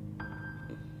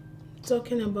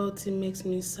 Talking about it makes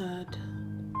me sad.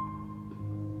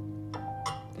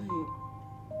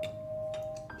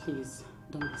 Please,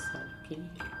 don't be sad, okay?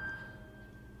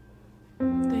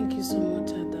 Thank you so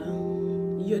much, Ada.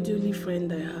 You're the only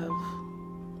friend I have.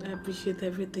 I appreciate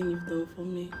everything you've done for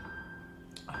me.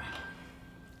 Alright,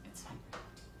 it's fine.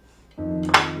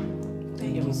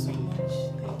 Thank you so much.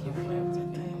 Thank you for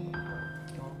everything.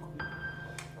 You're welcome.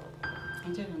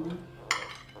 Enjoy the night.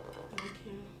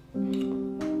 Thank you.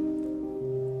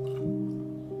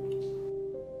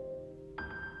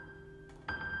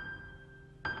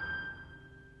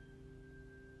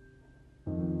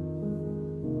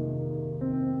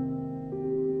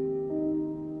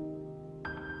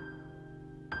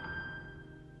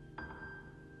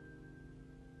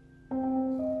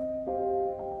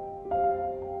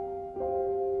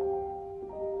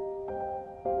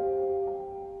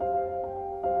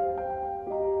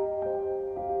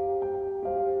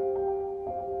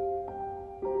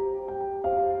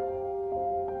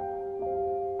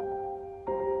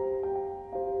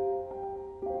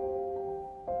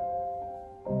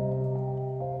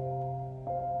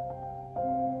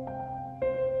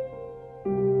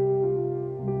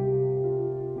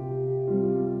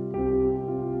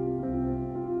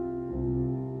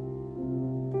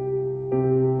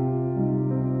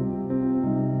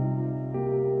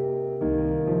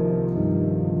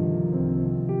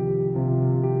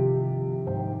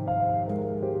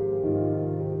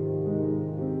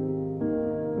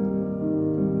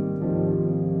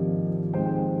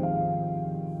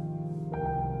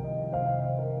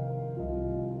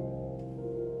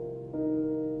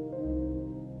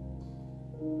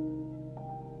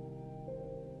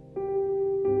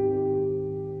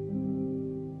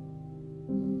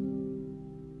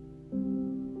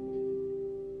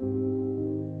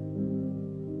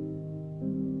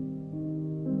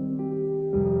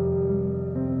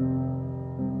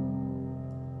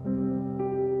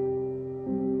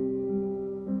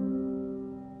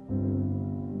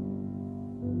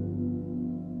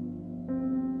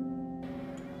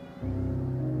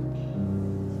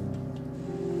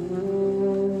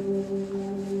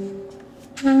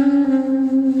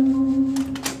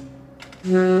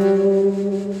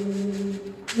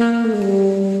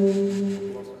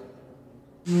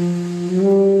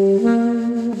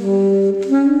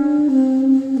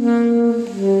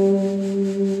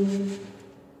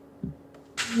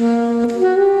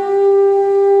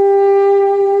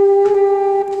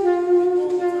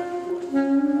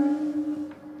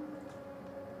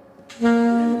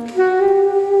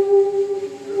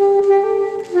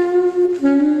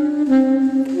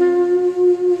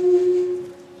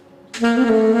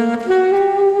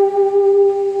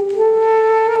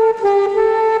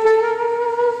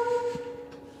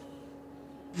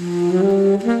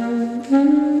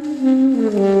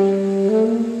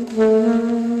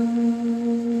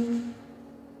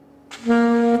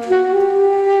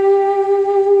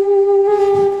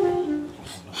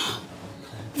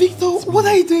 What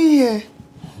are you doing here?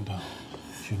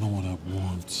 You know what I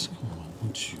want. Come on, I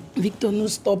want you. Victor, no,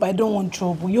 stop. I don't want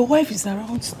trouble. Your wife is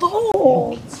around.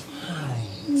 Stop. It's fine.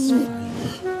 It's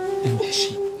fine. And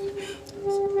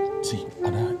see,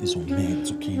 Ada is on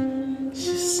meds, okay?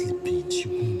 She's sleeping. She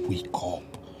won't wake up.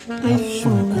 Have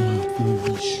fun. I'm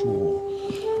very sure.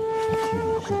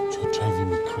 You're driving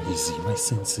me crazy. My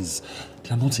senses,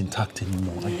 they're not intact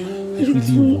anymore. I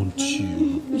really want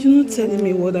you. You're not telling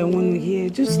me what I want to hear.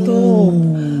 Just stop.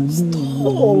 Stop.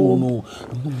 No.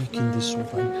 I'm not making this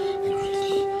up. I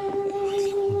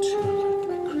really want you.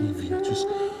 I crave you. I just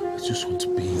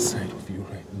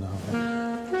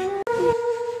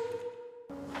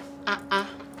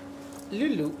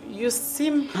Lulu, you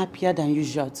seem happier than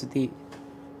usual today.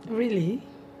 Really?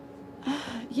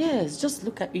 Yes, just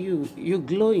look at you. You're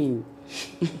glowing.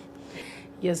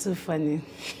 You're so funny.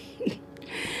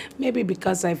 Maybe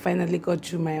because I finally got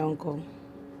through my uncle.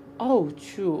 Oh,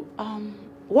 true.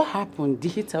 What happened?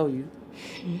 Did he tell you?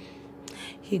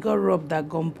 He got robbed at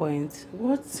gunpoint.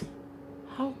 What?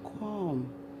 How come?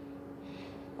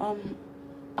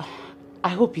 I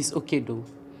hope he's okay though.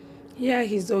 Yeah,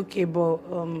 he's okay, but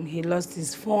he lost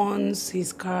his phones,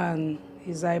 his car, and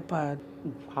his iPad.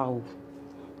 Wow.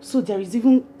 So there is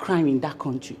even crime in that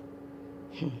country?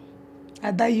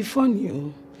 Ada, you funny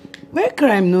you. Where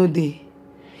crime no dey?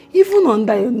 Even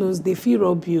under your nose, they feel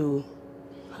rob you.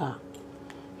 Ha.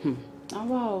 Oh,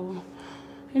 wow.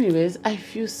 Anyways, I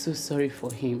feel so sorry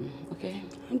for him, okay?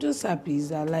 I'm just happy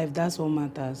he's alive. That's what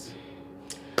matters.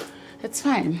 It's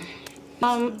fine.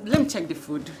 Let me check the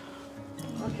food.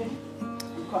 Okay. I'm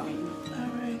coming. All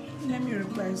right. Let me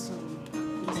reply some.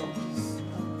 I'll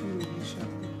be really sharp.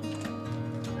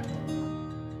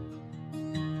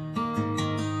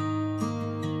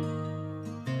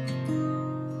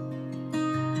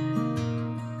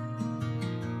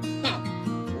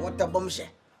 What a bombshell.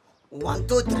 1,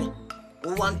 2, 3.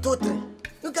 1, 2, 3.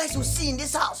 You guys will see in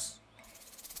this house.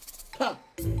 Huh.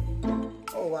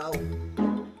 Oh, wow.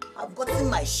 I've gotten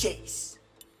my shades.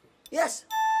 Yes,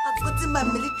 I've gotten my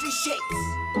military shades.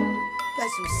 You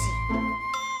guys will see.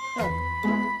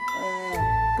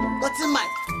 Gotten my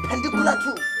pendicular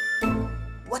too.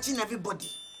 Watching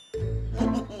everybody.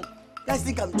 You guys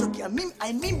think I'm joking?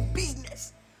 I mean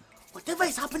business. Whatever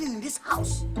is happening in this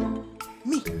house,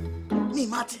 me,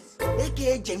 Martins,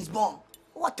 aka James Bond,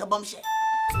 what a bombshell.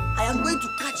 I am going to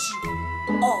catch you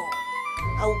all.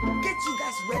 I will get you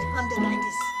guys red-handed like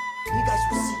this. You guys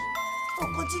will see. Oh,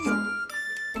 continue.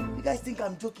 You guys think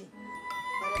I'm joking?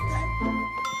 By the time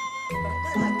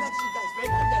I catch you guys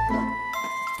red-handed,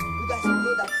 you guys will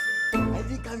know that I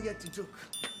didn't come here to joke.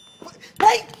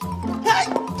 Hey! Gang.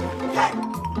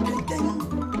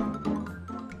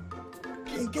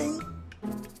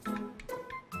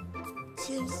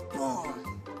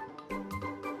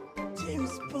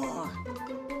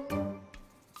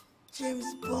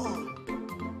 James Bond.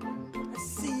 I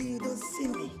see you, you don't see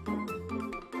me.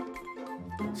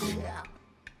 Yeah.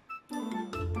 I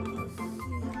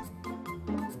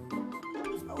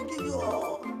will give you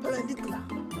all perpendicular.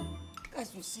 Guys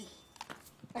will see.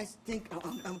 Guys think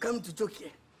I'm coming to joke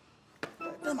here. By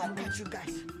the time I catch you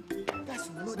guys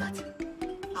will know that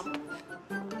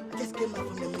I just came out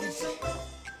from the military.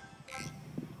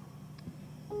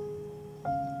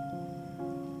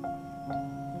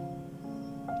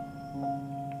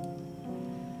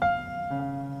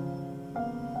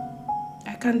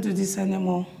 I can't do this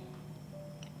anymore.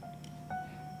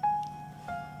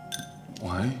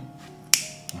 Why?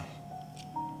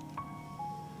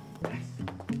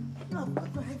 No, I've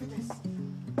got my evidence.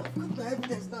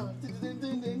 Now.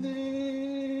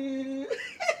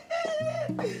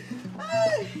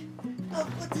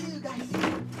 I've got you guys.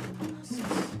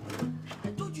 I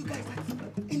told you guys that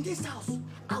in this house,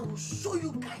 I will show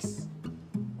you guys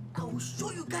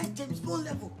James Bond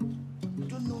level. You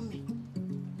don't know me.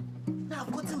 Now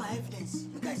I've gotten my evidence.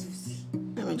 You guys will see.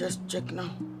 Let me just check now.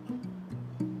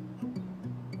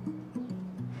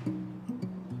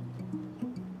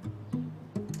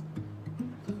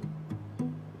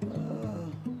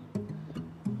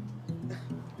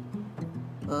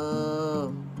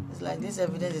 It's like this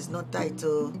evidence is not tight,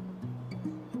 oh.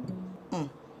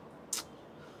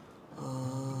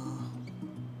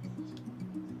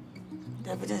 The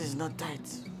evidence is not tight.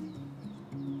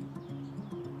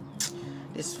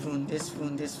 This phone,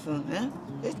 eh?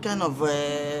 What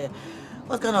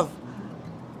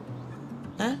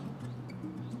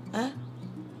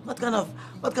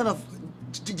kind of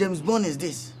James Bond is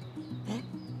this? Eh?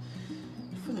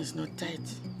 The phone is not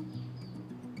tight.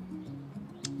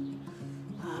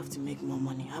 I have to make more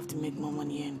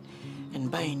money.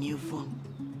 And buy a new phone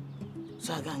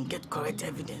so I can get correct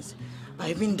evidence. But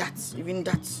even that safe.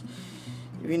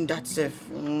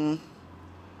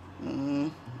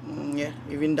 Yeah,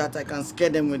 even that I can scare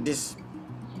them with this.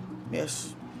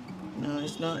 Yes. No,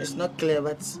 it's not clear,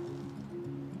 but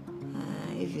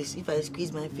if I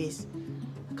squeeze my face,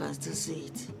 I can still see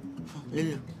it.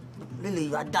 Lulu,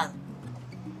 you are done.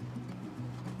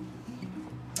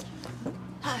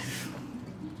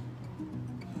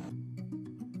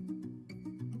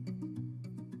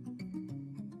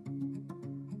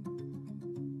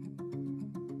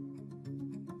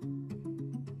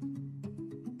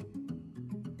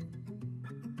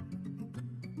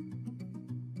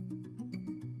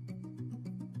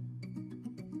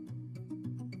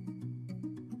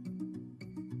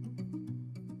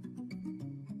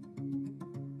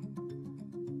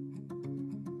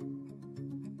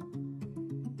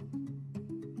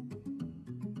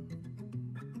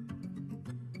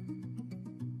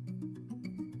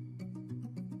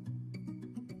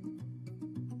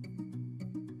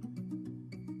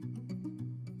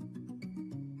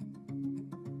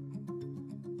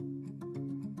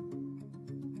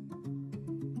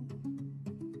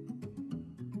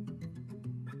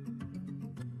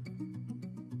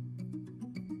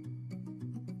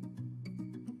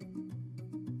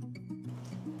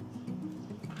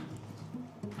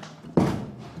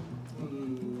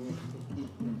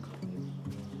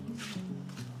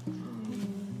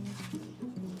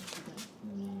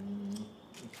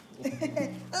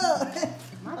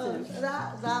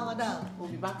 We'll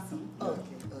be back soon.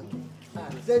 Okay.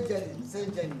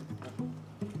 Same journey.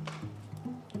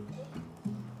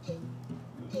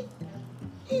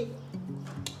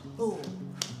 Oh,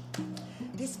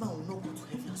 this man will not go to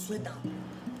heaven, I swear down.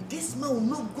 This man will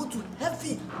not go to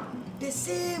heaven. The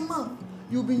same man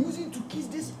you've been using to kiss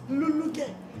this Lulu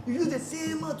girl, you use the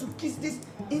same man to kiss this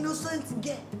innocent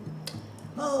girl.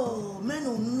 Oh, men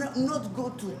will not go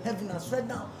to heaven, I swear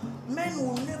down. Men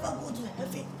will never go to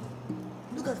heaven.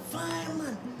 Look at fine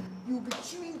man. You'll be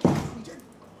chewing girls.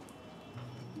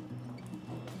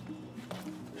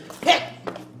 Hey!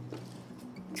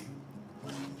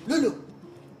 Lulu!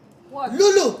 What?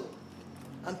 Lulu!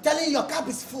 I'm telling you, your cup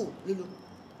is full, Lulu.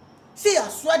 See, I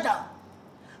swear down.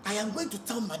 I am going to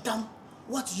tell Madame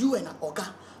what you and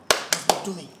Oga have been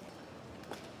doing.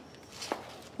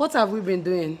 What have we been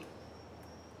doing?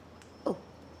 Oh,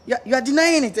 you are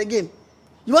denying it again.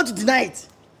 You want to deny it?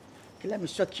 Okay, let me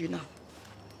shock you now.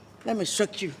 Let me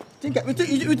shock you. You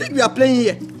think we are playing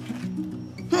here?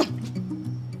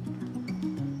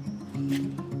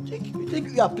 You think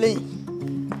we are playing?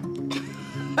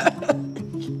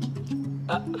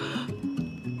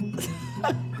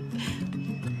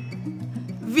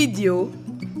 Video?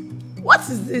 What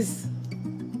is this?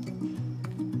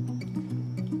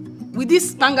 With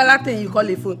this Bangala thing you call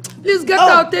a phone. Please get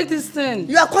out, take this thing.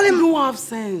 You are calling me. You don't have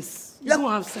sense. You don't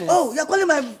have sense. Oh, you are calling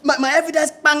my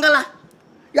evidence Bangala.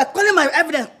 You are calling my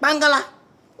evidence Bangala.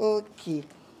 Okay.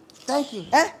 Thank you.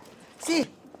 See,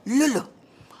 Lulu,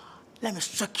 let me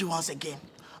shock you once again.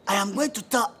 I am going to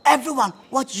tell everyone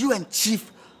what you and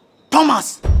Chief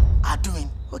Thomas are doing.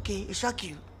 Okay, it shock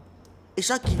you. It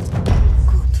shock you.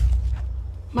 Good.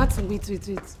 Martin, wait.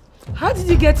 How did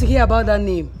you get to hear about that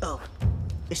name? Oh,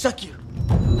 it shock you.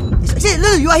 See,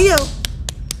 Lulu, you are here.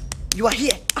 You are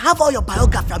here. I have all your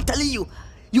biography. I'm telling you.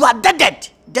 You are dead.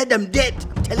 I'm dead.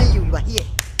 I'm telling you, you are here.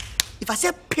 If I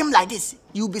say pim like this,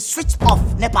 you'll be switched off,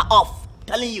 NEPA off. I'm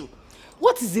telling you.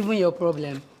 What is even your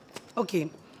problem? Okay,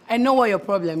 I know what your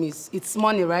problem is. It's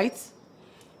money, right?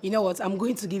 You know what? I'm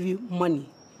going to give you money.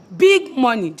 Big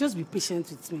money. Just be patient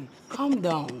with me. Calm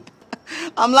down.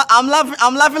 I'm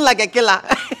laughing like a killer.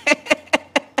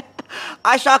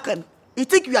 I shocking. You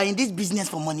think we are in this business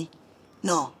for money?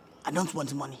 No, I don't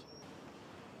want money.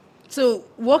 So,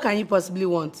 what can you possibly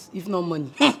want, if not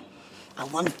money? I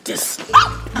want this.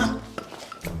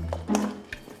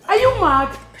 Are you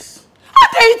mad?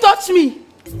 How dare you touch me?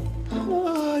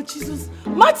 Oh, Jesus.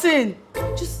 Martin,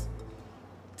 just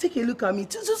take a look at me.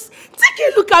 Just take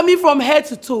a look at me from head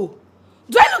to toe.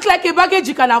 Do I look like a baggage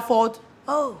you can afford?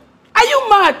 Oh. Are you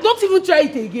mad? Don't even try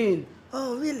it again.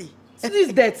 Oh, really? See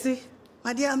this dirty.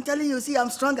 My dear, I'm telling you, see, I'm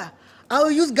stronger. I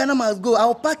will use Ghana must go.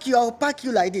 I'll pack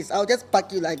you like this. I'll just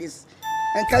pack you like this.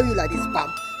 And carry you like this, bam.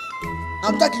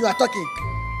 I'm talking, you are talking.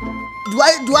 Do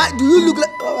you look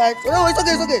like... Alright, no, it's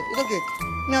okay.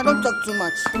 No, don't talk too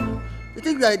much. You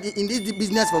think you are in this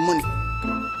business for money?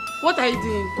 What are you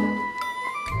doing?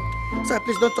 Sir,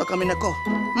 please don't talk, I'm in a call.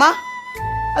 Ma?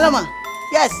 Hello, ma?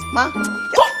 Yes, ma?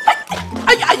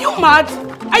 Are you mad?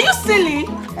 Are you silly?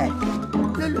 Hey,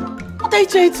 Lulu. What are you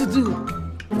trying to do?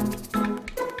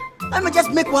 Let me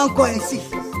just make one call and see.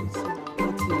 I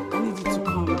need you to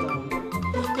calm down.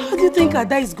 How do you think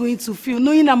Ada is going to feel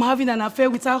knowing I'm having an affair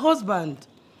with her husband?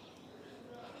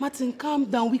 Martin, calm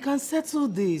down. We can settle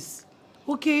this.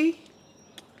 Okay?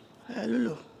 Hey,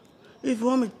 Lulu, if you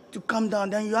want me to calm down,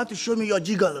 then you have to show me your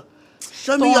jiggle.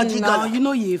 Show me your jiggle. Now. You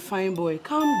know you're a fine boy.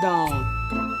 Calm down.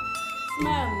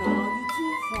 Smile now.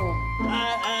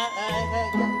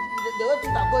 You're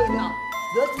too fun.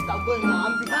 The way things are going now.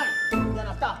 I'm behind. You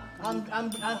understand?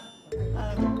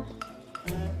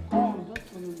 Come,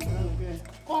 just follow me.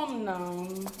 Come now.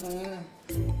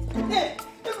 Hey,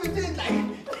 if you do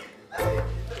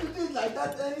it like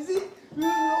that, you see,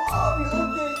 you'll all be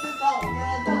okay in this house.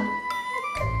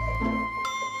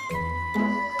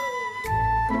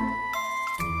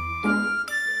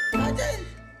 You understand?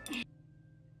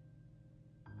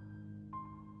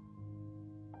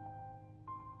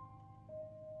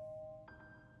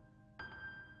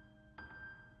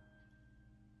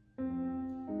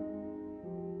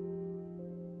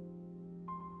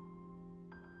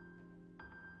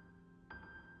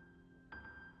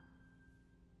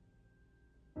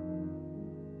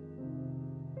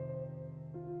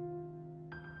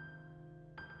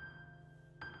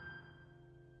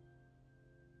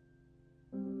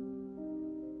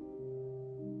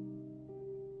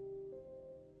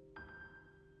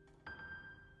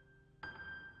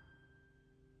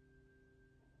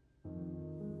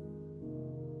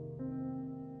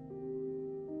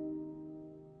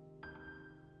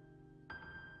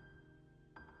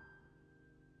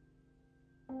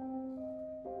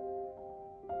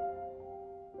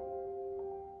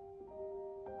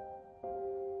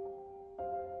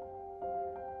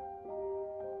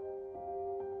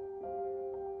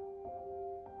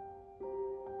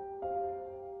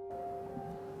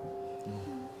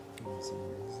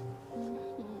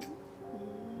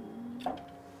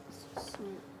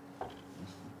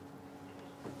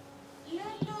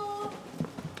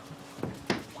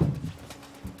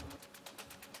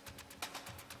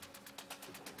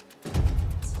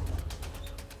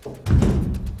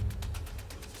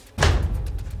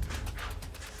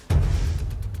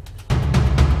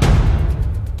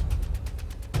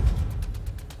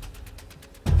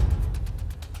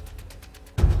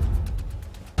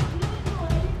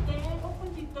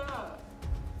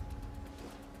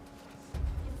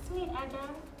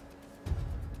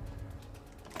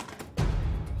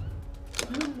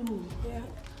 Lulu, yeah.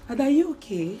 And are you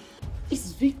okay?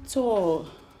 It's Victor.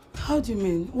 How do you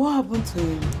mean? What happened to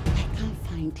him? I can't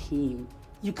find him.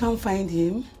 You can't find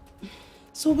him?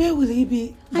 So where will he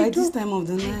be by this time of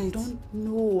the night?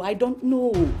 I don't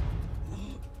know.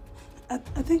 I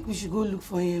think we should go look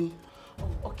for him.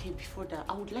 Oh, okay, before that,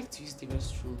 I would like to use the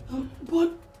restroom.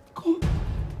 But come.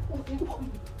 Okay.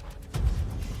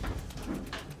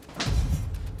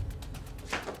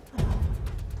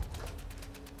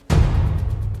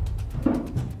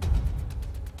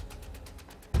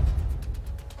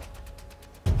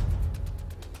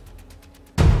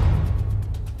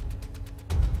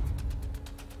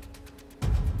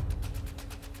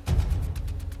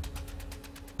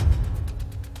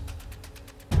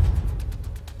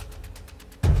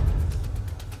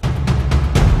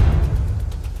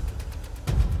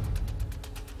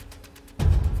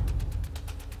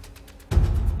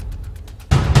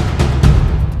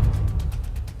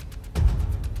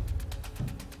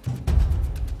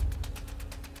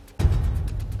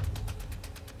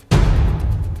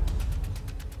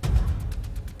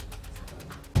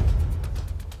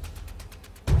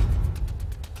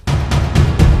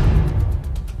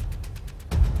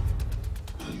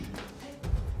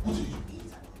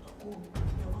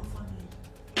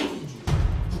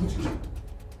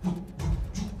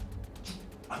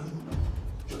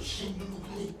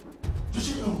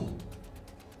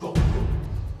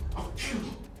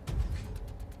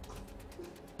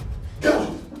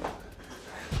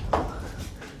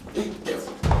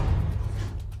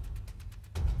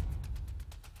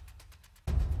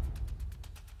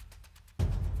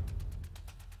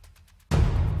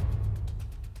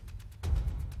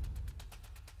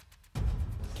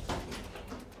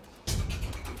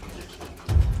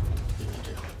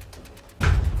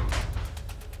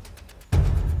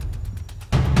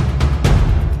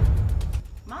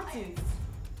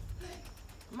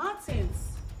 Martins.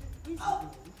 Oh.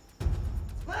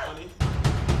 Honey.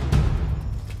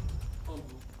 Honey.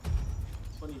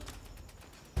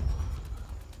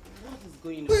 What is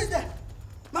going on? Who is that?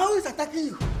 Man, who is attacking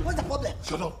you? What's the problem?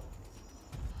 Shut up.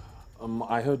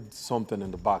 I heard something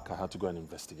in the back. I had to go and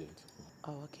investigate.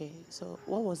 Oh, okay. So,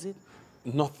 what was it?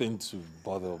 Nothing to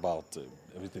bother about.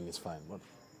 Everything is fine. What?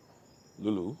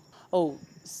 Lulu? Oh,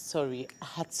 sorry. I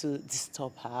had to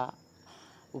disturb her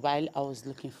while I was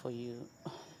looking for you.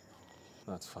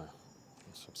 That's fine.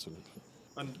 That's absolutely.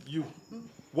 And you?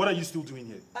 What are you still doing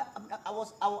here?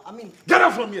 I mean... Get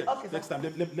out from here! Okay, next time,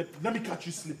 let me catch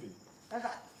you sleeping. Okay.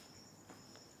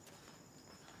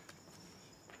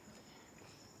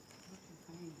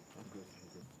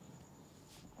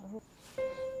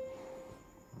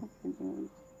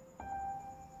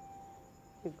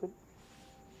 You're good.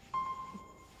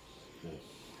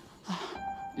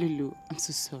 Lulu, I'm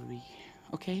so sorry.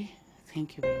 Okay?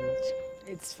 Thank you very much.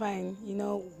 It's fine. You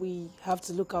know, we have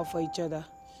to look out for each other.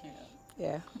 Sure.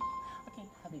 Yeah. Okay,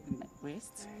 have a good night.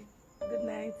 Rest. Good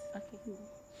night. Okay, good.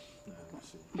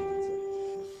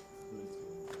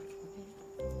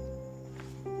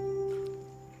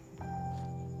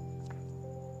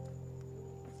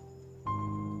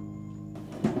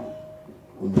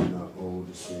 Women are all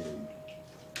the same,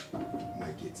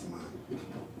 my gate man.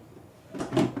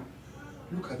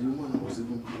 Look at the woman I was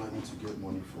even planning to get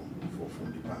money from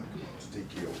the bank to take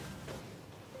care of.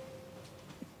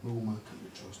 No woman can be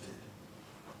trusted.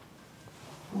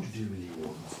 Who do they really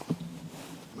want?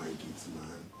 My gate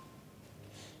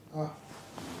man.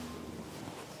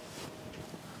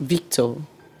 Victor.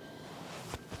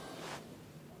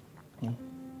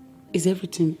 Is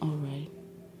everything all right?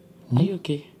 Are you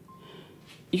okay?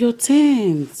 You're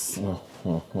tense. Come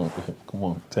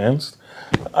on, tense?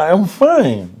 I am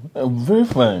fine. I'm very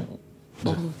fine.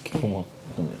 Okay. Come on,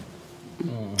 come here.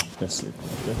 Let's sleep,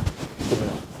 okay? Come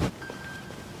here.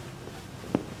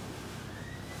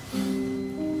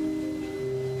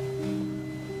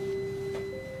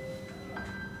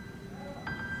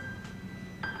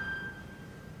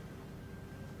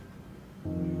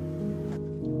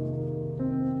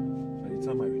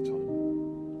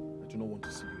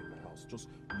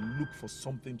 For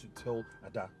something to tell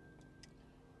Ada.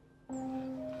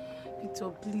 Victor,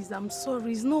 please, I'm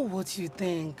sorry. It's not what you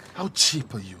think. How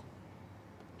cheap are you?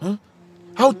 Huh?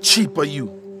 How cheap are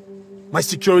you? My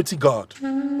security guard.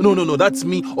 No, that's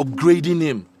me upgrading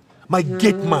him. My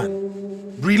gate man.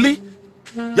 Really?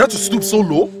 You have to stoop so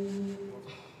low?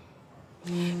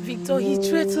 Victor, he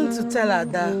threatened to tell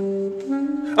Ada.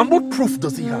 And what proof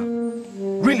does he have?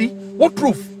 Really? What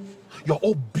proof? You're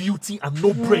all beauty and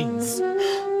no brains.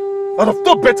 I'd have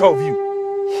thought better of you.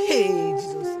 Hey,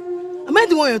 Jesus. Am I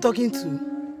the one you're talking to?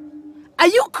 Are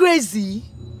you crazy?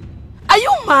 Are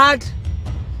you mad?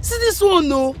 See this one,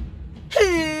 no?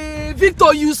 Hey,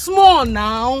 Victor, you small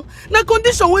now. Na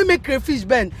condition wey make crayfish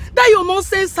bend. That your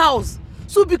nonsense house.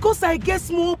 So because I get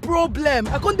small problem,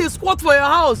 I can't dey squat for your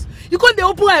house. You can't dey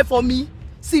open eye for me.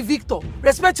 See, Victor,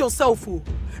 respect yourself, oh.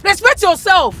 Respect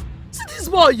yourself. See this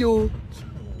boy, yo.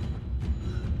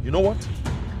 You know what?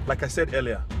 Like I said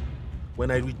earlier, when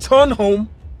I return home,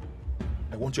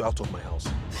 I want you out of my house.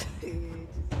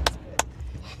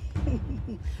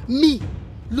 Me,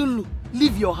 Lulu,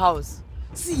 leave your house.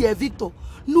 See here, Victor,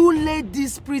 no let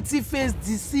this pretty face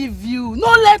deceive you.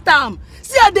 No let am.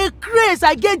 See how they craze.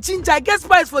 I get ginger, I get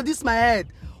spice for this my head.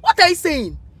 What are you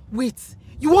saying? Wait,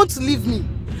 you want to leave me?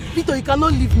 Victor, you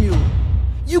cannot leave me.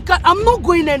 You can. I'm not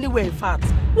going anywhere, in fact.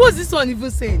 What's this one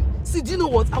even saying? See, do you know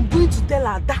what? I'm going to tell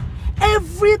her that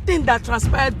everything that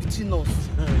transpired between us.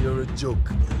 You're a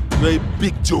joke. You're a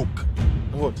big joke.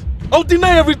 What? I'll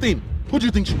deny everything. Who do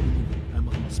you think she will believe? I'm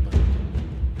a husband.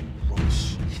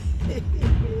 Rubbish.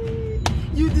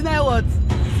 You deny what?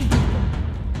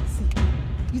 See,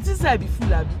 you think I be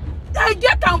fool, Abi? I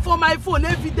get them for my phone,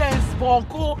 evidence,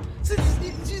 Bonko. See,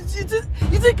 you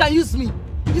think you can use me?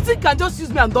 You think you can just use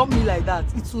me and dump me like that?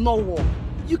 It will not work.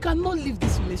 You cannot leave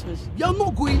this relationship. You're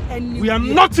not going anywhere. We are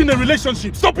not in a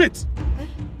relationship. Stop it!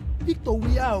 Victor,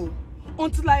 we are.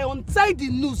 Until I untie the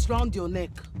noose round your neck.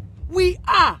 We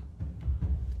are.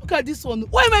 Look at this one.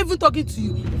 Why am I even talking to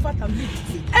you? In fact, I'm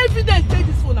leaving. Every day I take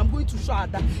this phone, I'm going to show her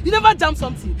that. You never jam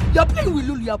something. You're playing with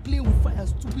Lulu, you're playing with fire,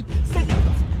 stupid.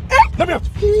 Let me out.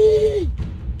 Hey,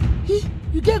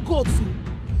 you get God too.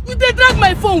 You dey drag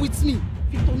my phone with me.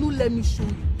 Victor, no let me show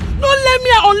you. No let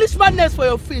me unleash madness for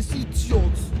your face, you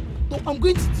idiot. No, I'm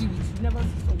going to deal with you. Never see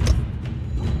something.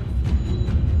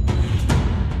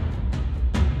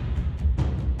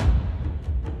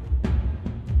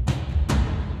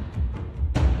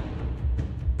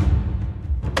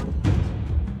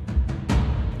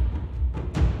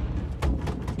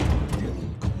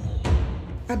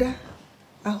 Ada,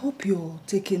 I hope you're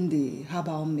taking the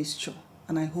herbal mixture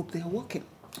and I hope they're working.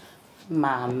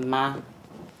 Mama,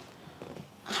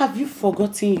 have you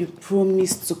forgotten you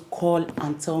promised to call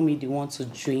and tell me they want to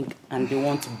drink and they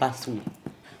want to bath me?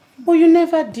 But you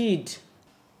never did.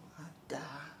 Ada.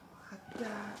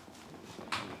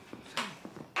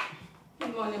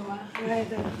 Good morning, ma.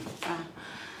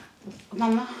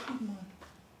 Mama,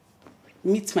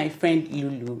 meet my friend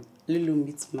Lulu. Lulu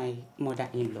meets my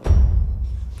mother-in-law.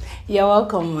 You're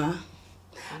welcome, ma.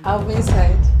 I'll be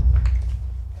inside.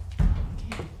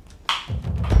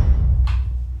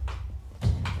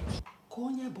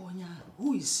 Konya Bonya,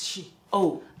 who is she?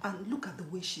 Oh. And look at the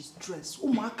way she's dressed.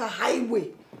 Umaka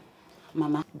highway.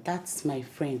 Mama, that's my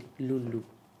friend Lulu.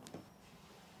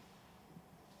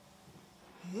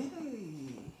 Hey.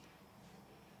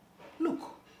 Look.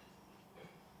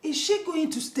 Is she going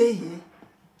to stay here?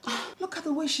 Look at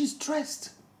the way she's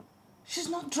dressed. She's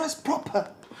not dressed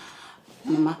proper.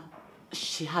 Mama,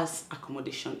 she has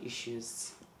accommodation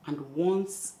issues. And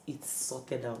once it's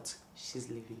sorted out, she's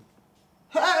leaving.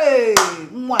 Hey,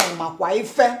 my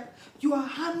wife, you're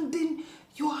handing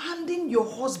your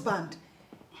husband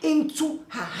into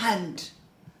her hand.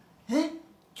 Eh?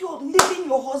 You're leaving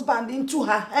your husband into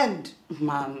her hand.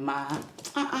 Mama,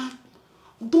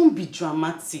 don't be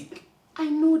dramatic. I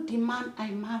know the man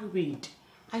I married.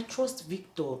 I trust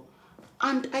Victor.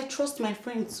 And I trust my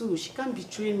friend too. She can't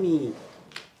betray me.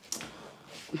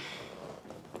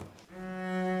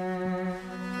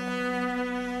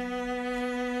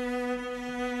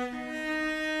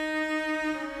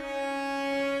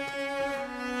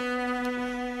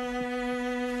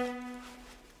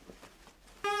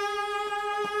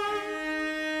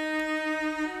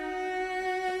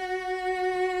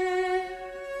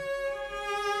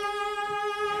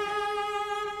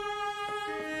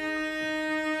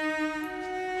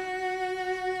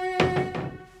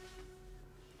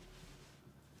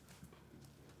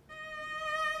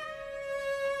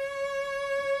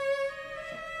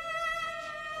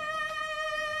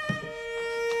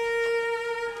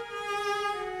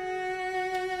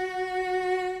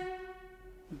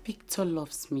 Victor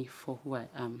loves me for who I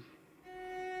am.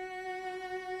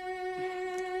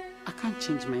 I can't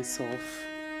change myself.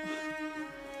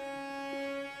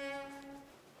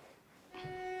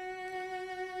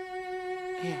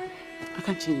 Yeah, I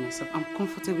can't change myself. I'm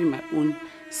comfortable in my own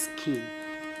skin.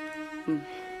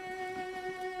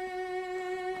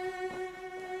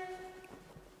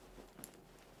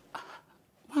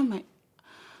 Why am I?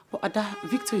 But Ada,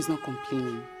 Victor is not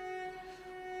complaining.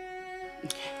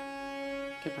 Okay.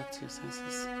 Get back to your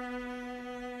senses.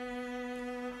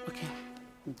 Okay.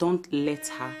 Don't let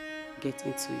her get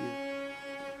into you.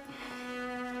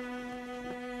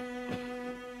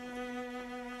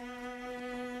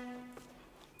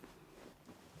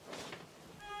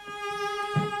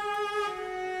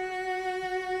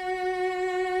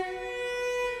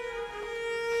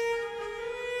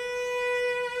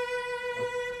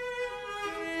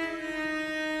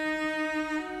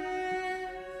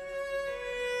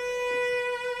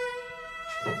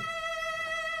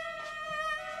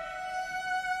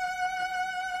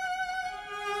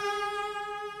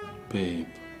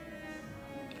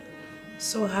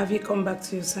 So have you come back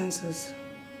to your senses?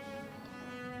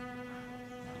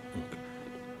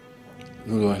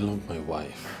 No, I love my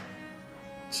wife.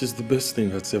 She's the best thing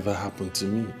that's ever happened to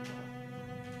me.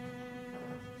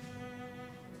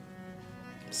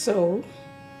 So?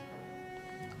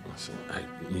 Listen, I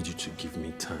need you to give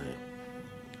me time.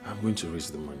 I'm going to raise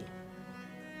the money.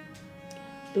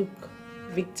 Look,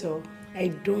 Victor, I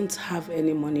don't have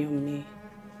any money on me.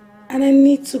 And I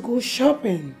need to go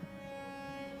shopping.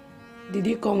 Did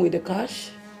you come with the cash?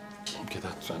 Okay,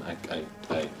 that's fine.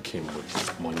 I came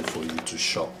with money for you to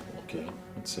shop, okay?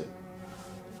 That's it.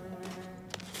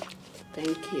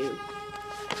 Thank you.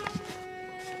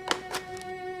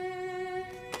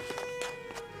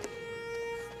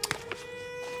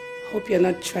 Hope you're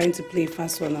not trying to play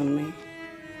fast one on me.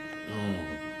 No,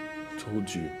 I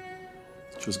told you.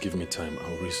 Just give me time.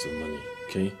 I'll raise the money,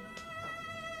 okay?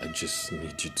 I just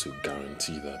need you to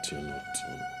guarantee that you're not,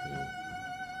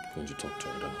 going to talk to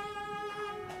her down.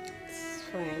 It's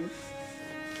fine.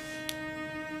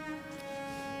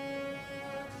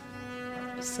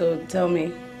 So tell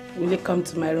me, will you come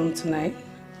to my room tonight?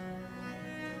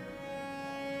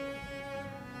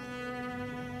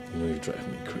 You know you drive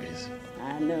me crazy.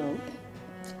 I know.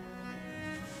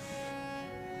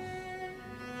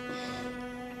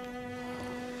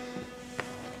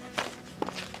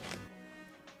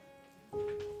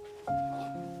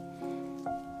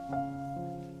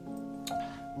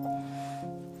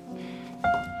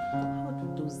 How do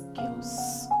those girls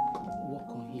walk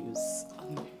on heels?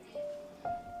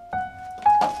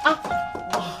 I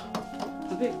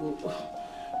beg you, before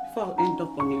I end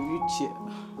up on a wheelchair.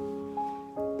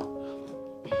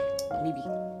 Maybe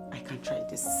I can try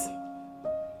this.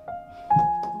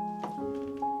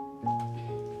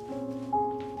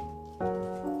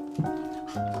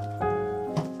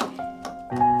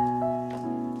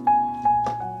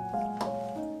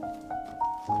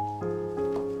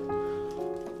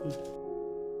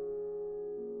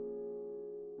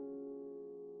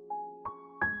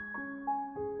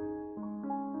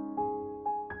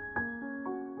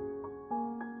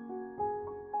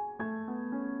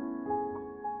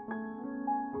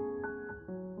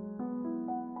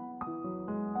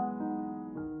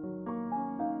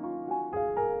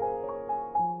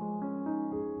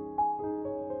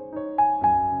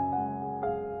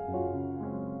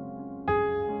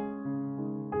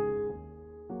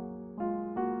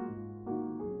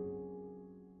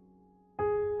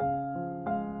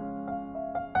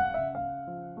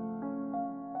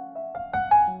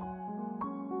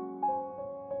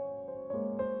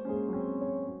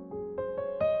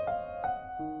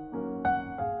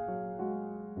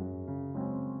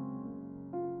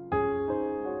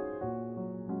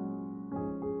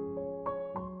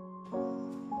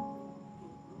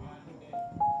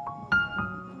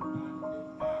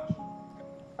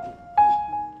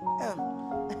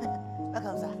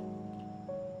 Welcome, sir.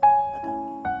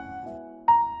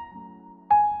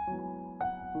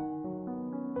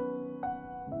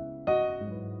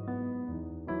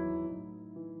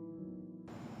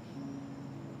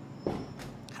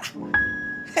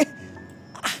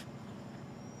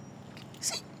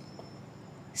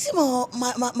 See my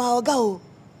oga o.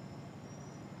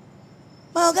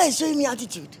 My oga is showing me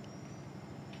attitude.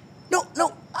 No.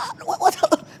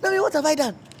 What have I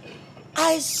done?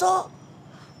 I saw.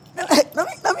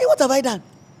 Nami, what have I done?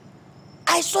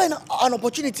 I saw an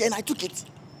opportunity and I took it.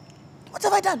 What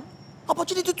have I done?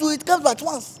 Opportunity to it comes but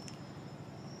once.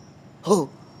 Oh,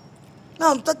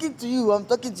 now I'm talking to you.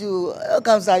 How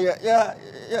come, sir?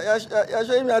 You're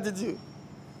showing me attitude.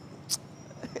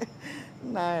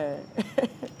 Nah.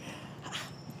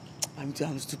 I'm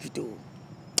stupid though.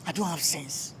 I don't have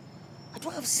sense.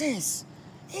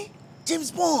 Eh?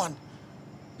 James Bond,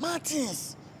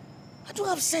 Martins. I don't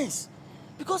have sense.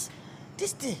 Because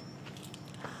this thing,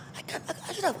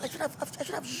 I should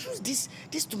have used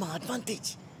this to my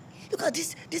advantage. Look at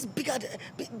this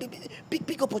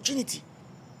big opportunity.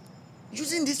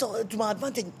 Using this to my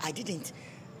advantage, I didn't.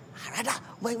 I rather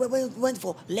went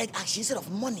for leg action instead of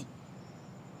money.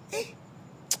 Eh?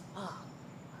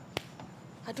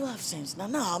 I don't have sense. Now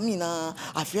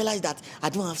I've realized that I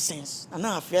don't have sense. And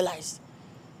now I've realized.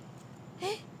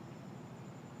 Eh?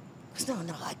 Because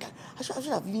now I should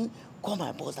have even called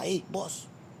my boss. Like, hey, boss,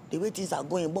 the way things are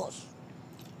going, boss.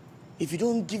 If you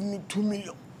don't give me 2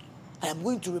 million, I am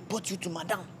going to report you to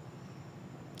madam.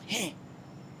 Hey,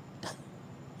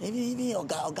 even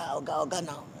Oga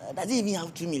now, doesn't even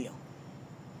have 2 million.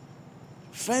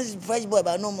 Fresh boy,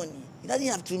 but no money. He doesn't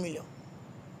have 2 million.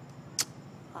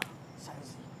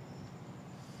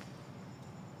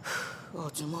 Oh,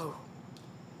 tomorrow.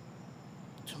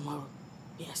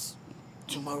 Yes,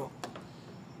 tomorrow.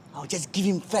 I'll just give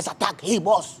him first attack. Hey,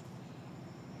 boss,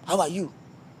 how are you?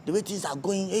 The way things are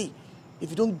going, hey,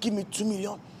 if you don't give me 2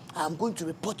 million, I'm going to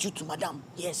report you to madam.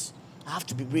 Yes, I have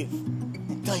to be brave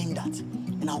and tell him that.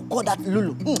 And I'll call that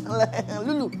Lulu.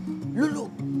 Lulu.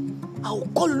 I'll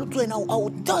call Lulu too and I will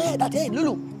tell her that, hey,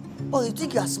 Lulu, oh, you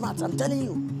think you are smart? I'm telling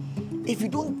you. If you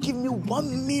don't give me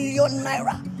 1 million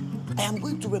naira, I am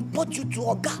going to report you to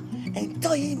Oga and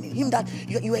tell him that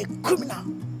you are a criminal.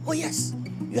 Oh yes,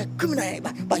 you are a criminal,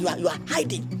 but you are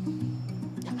hiding.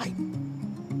 You are hiding.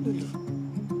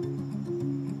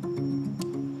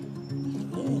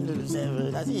 Lulu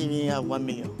said, does he even have 1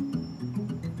 million?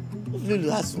 If Lulu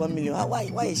has 1 million,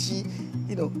 why is she,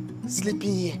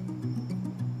 sleeping here?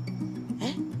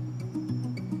 Eh?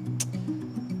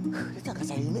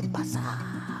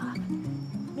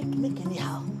 Make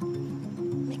anyhow.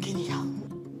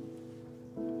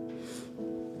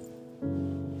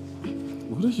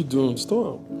 What are you doing?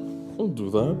 Stop. Don't do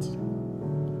that.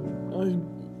 I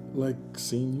like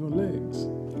seeing your legs.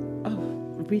 Oh,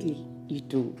 really? You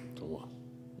do? Come on.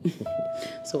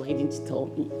 So why didn't you tell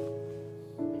me?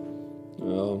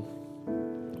 Well,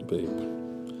 babe,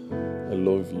 I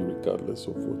love you regardless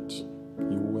of what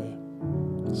you wear.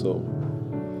 So,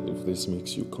 if this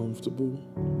makes you comfortable,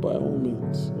 by all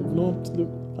means. If not, look,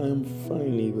 I am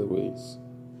fine either ways.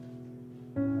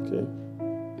 Okay?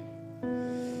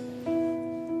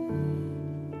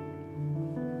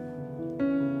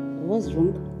 What's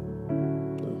wrong?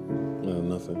 No,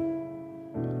 nothing.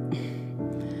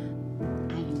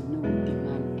 I know the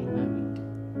man I married.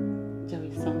 There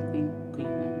is something going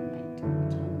on in my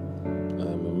mind.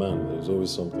 I'm a man. There's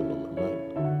always something on my mind.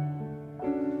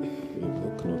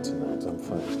 Look, not tonight. I'm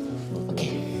fine.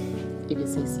 Okay, if you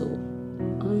say so.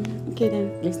 Okay then,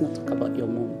 let's not talk about your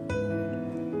mom.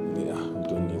 Yeah, we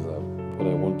don't need that. What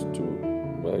I want to do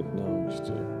right now is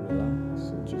to relax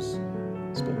and just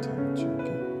spend time with you,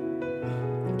 okay?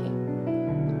 Okay.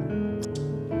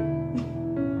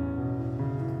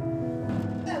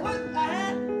 Hey, what? I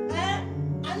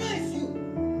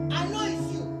know it's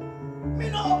you. Me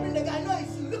not open the gate, I know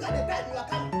it's you. Look at the time you are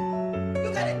coming.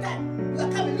 You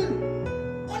are coming, Lulu.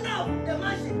 Oh no, the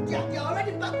mansion, they are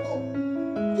already back home.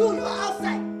 You are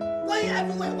outside, going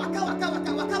everywhere. Waka,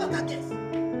 guess.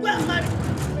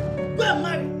 Go and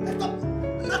marry. Stop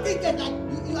knocking gate like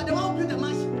you are the one who built the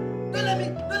mansion. Don't let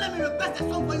me request a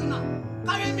song for you now.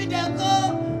 Carry me there, go.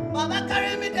 Baba,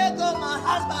 carry me there, go. My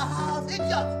house.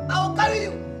 Idiot. I will carry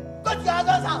you. Go to your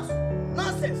husband's house.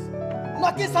 Nonsense.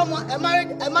 Knocking someone, a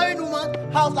married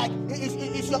woman house like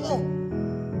it's your own.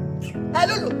 Hey,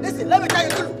 Lulu, listen, let me tell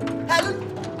you, Lulu. Hey, Lulu.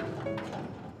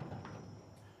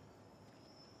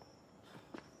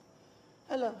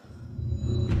 Hello.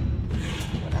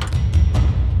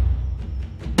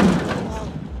 Wow.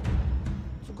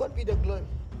 To God be the glory.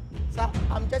 Sir,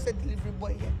 I'm just a delivery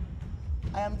boy here.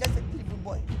 I am just a delivery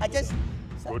boy. Sir,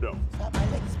 Go down. Sir, my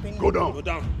leg is paining. Go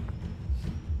down.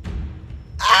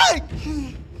 Hey!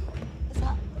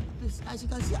 Sir, please, as you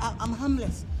can see, I'm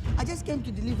harmless. I just came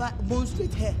to deliver bone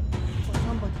straight hair for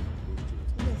somebody.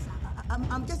 Yes,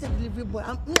 I'm just a delivery boy.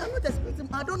 I'm not expecting.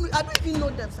 I don't even know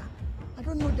them, sir. I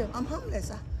don't know them. I'm harmless,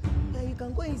 sir. Yeah, you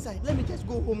can go inside. Let me just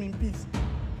go home in peace,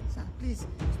 sir. Please.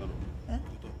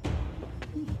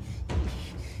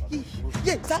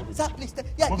 Yeah, sir, please.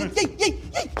 Yeah,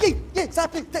 sir,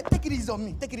 please. Take it easy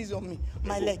on me.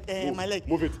 My leg.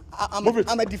 Move it.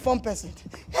 I'm a deformed person.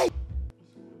 Hey.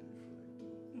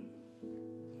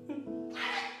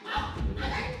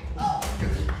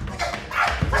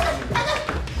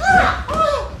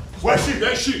 Where's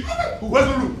she? Where's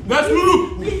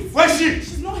Lulu? Please. Where's she?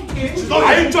 She's not here. She's not.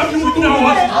 Are you joking with me now?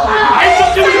 Where's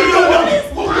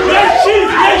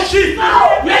she?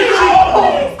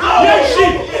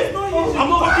 I'm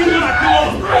not fucking you like you.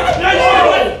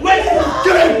 Where's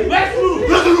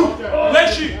Lulu?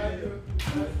 Where's she?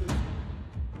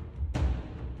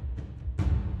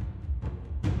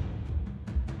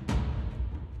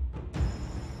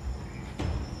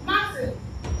 Martin!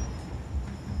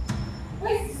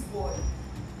 Where's this boy?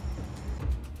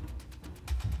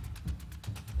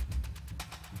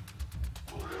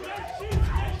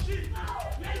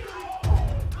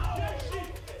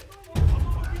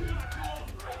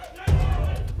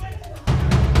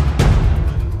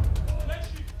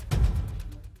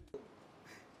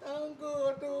 Thank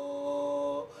God,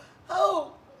 oh.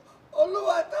 How?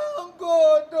 Oluwa, thank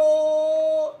God,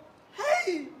 oh.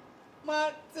 Hey,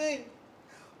 Martin,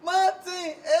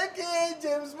 aka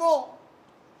James Moore.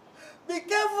 Be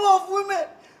careful of women.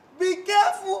 Be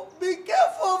careful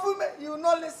of women. You will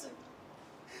not listen.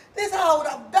 This is how I would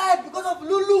have died because of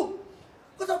Lulu.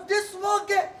 Because of this small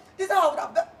girl. This is how I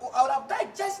would have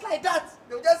died just like that.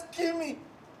 They will just kill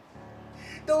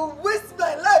They'll waste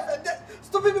my life and then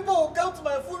stupid people will come to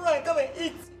my funeral and come and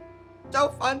eat. Chow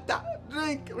Fanta,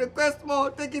 drink, request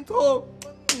more, take it home.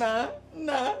 Nah.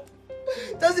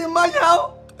 Just imagine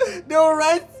how they will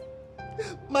write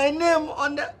my name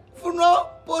on the funeral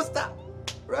poster.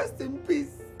 Rest in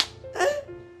peace.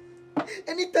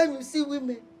 Anytime you see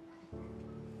women,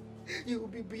 you will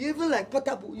be behaving like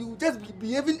Portable. You will just be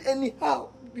behaving anyhow.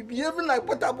 Be behaving like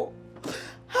Portable.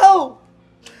 How?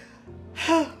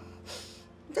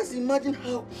 Just imagine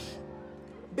how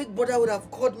Big Brother would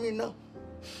have called me now.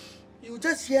 You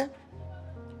just hear,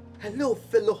 hello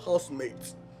fellow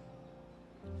housemates.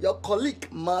 Your colleague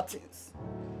Martins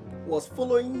was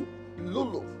following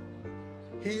Lulu.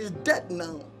 He is dead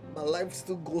now, but life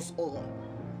still goes on.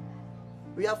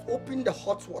 We have opened the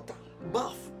hot water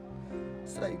bath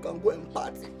so that you can go and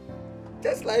party.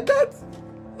 Just like that,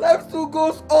 life still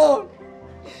goes on.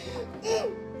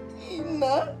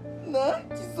 Jesus.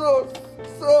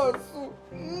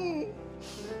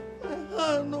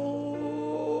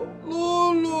 No,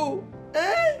 Lulu,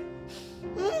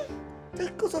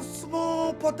 just because of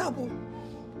small Portable,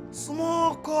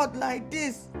 small cord like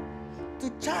this to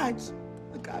charge.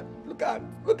 Look at.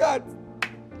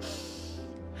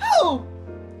 How?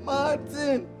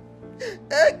 Martin,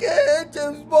 aka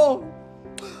James Bond.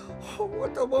 Oh,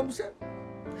 what a bombshell.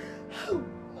 Oh,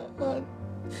 man.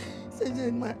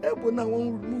 Say my elbow now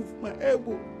won't remove. My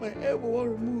elbow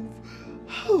won't remove.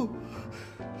 Oh.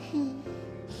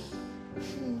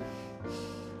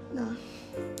 Now,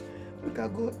 we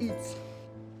can go eat.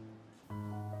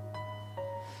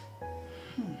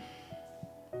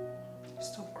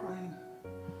 Stop crying.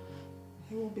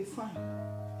 He will be fine.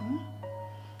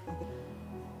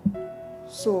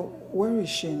 So, where is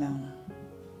she now?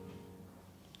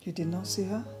 You did not see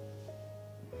her?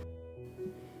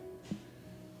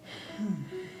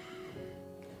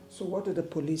 So what did the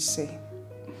police say?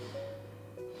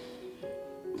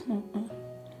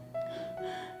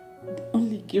 They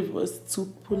only gave us 2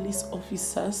 police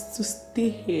officers to stay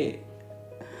here.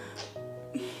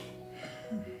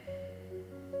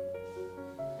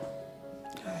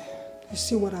 You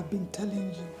see what I've been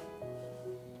telling you?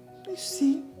 You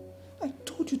see, I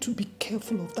told you to be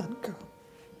careful of that girl.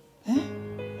 Eh?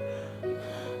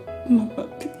 Mama,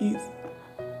 please.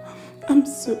 I'm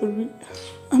sorry,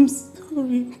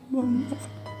 Mama.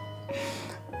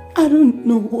 I don't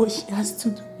know what she has to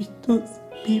do with those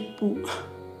people.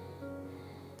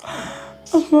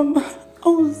 Oh, Mama, I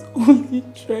was only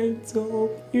trying to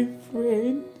help your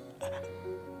friend.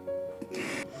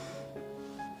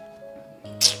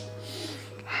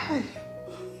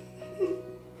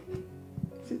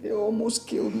 They almost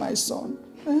killed my son.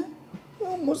 Eh? They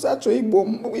almost actually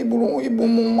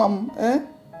mom. Eh?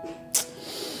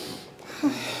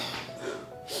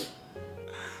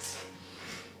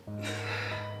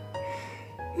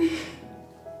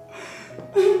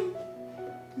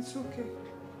 It's okay.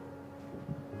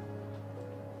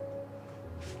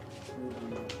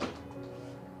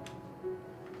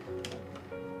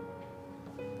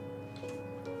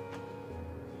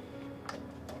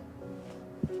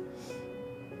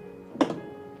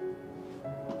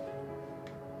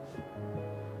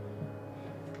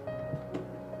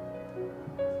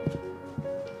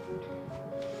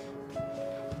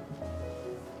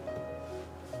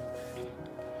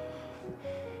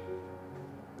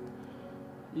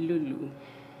 Lulu,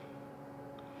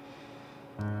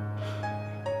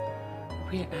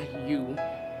 where are you?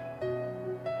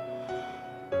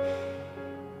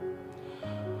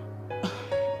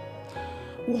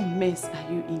 What mess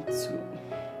are you into?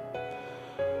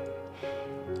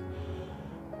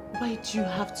 Why do you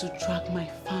have to drag my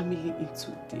family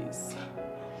into this?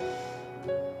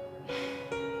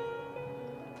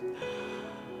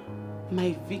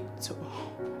 My Victor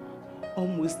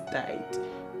almost died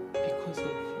because of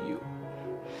you.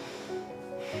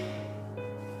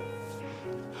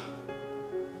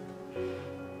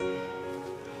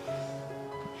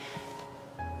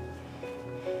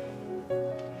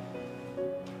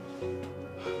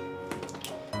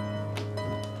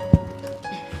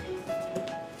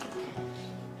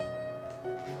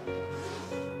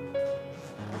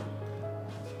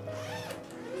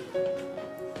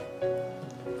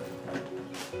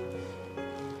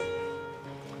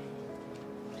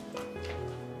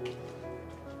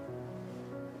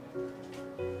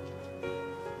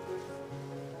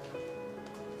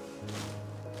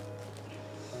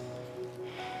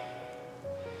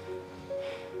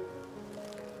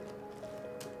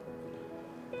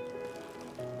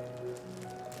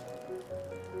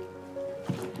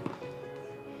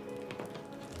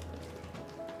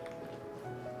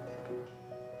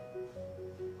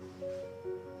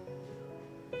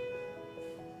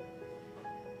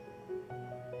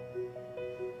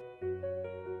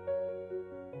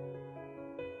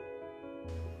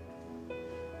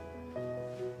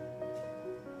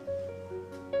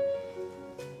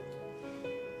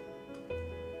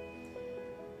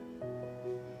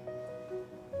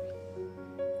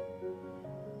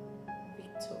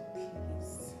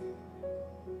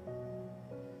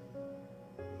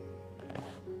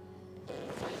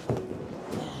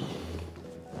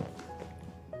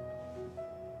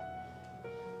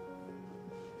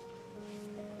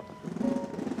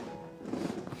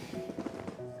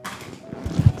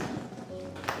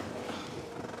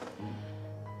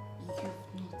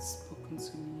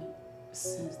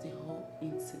 since the whole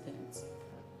incident.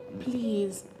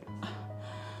 Please,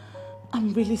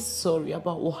 I'm really sorry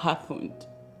about what happened.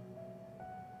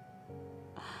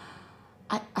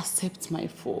 I accept my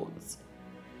faults.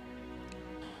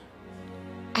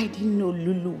 I didn't know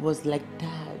Lulu was like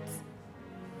that.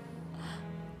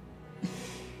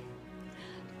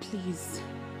 Please.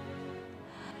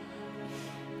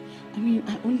 I mean,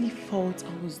 I only felt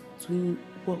I was doing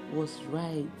what was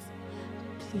right.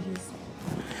 Please.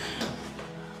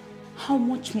 How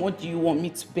much more do you want me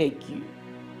to beg you?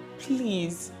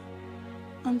 Please.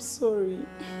 I'm sorry.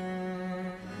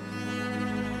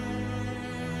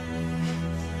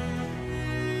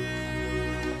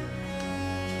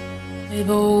 I've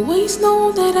always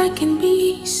known that I can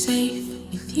be safe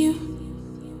with you.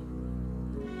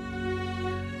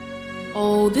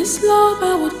 All this love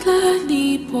I would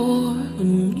gladly pour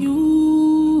on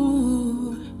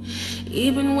you.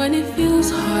 Even when it feels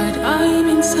hard, I'm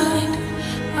inside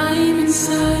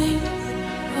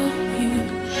of you.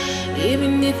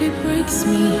 Even if it breaks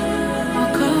me,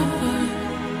 I'll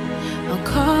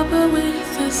cover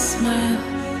with a smile.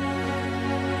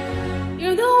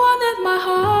 You're the one that my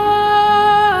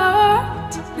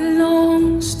heart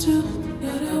belongs to.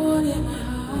 You're the one in my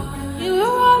heart. You're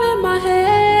all in my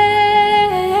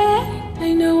head.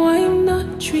 I know I am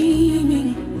not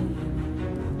dreaming.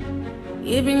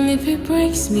 Even if it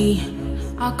breaks me,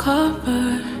 I'll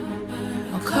cover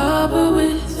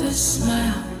with a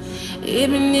smile.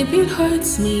 Even if it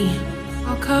hurts me,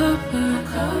 I'll cover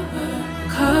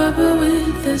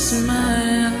with a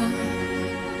smile.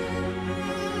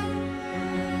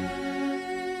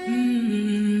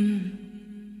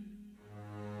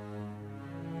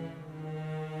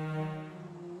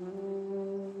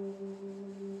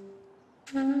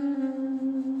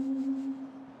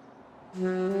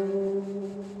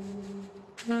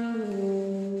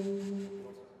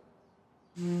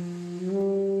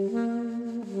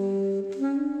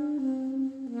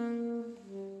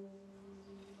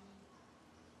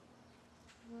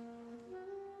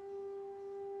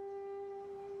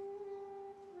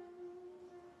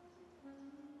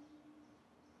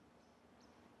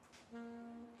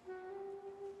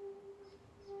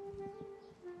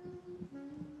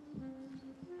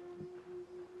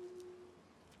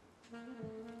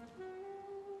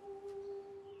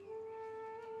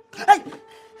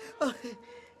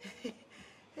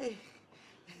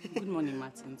 Good morning,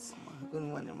 Martins. Good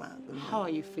morning, ma. Good morning. How are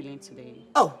you feeling today?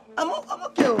 Oh, I'm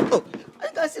okay. Oh, I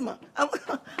can see, ma. I'm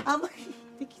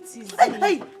Take it easy.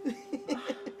 Hey.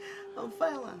 I'm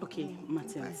fine, ma. Okay,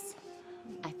 Martins.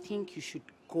 I think you should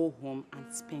go home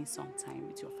and spend some time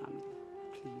with your family,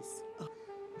 please. Oh,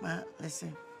 ma,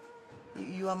 listen.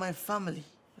 You are my family,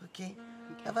 okay?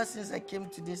 Ever since I came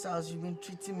to this house, you've been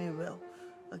treating me well.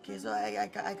 Okay, so I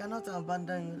cannot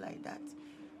abandon you like that.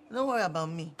 Don't worry about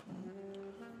me.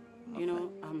 You know,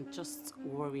 I'm just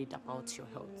worried about your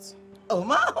health. Oh,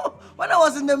 ma, when I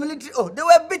was in the military, they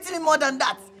were beating me more than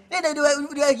that. They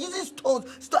were using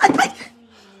stones. I'm fine.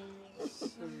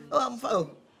 Oh,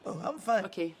 I'm fine.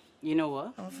 Okay, you know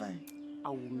what? I'm fine. I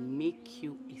will make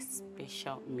you a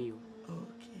special meal.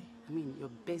 Okay. I mean, your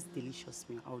best delicious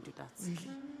meal. I will do that.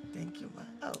 Really? Thank you, ma.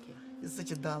 Oh, okay. You're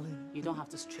such a darling. You don't have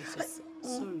to stress yourself.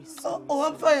 Sorry.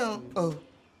 I'm fine. Oh,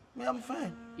 I'm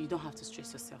fine. You don't have to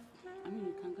stress yourself. I mean,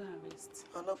 you can go and rest.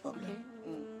 Oh, no problem. Okay?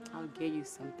 I'll get you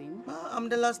something. I'm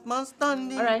the last man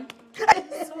standing. All right.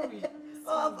 Sorry.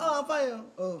 I'm fine.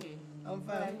 Oh, okay. I'm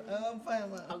fine. I'm fine,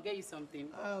 ma. I'll get you something.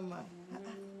 Oh, ma.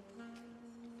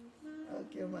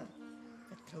 Okay, ma.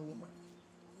 Better woman.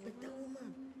 Better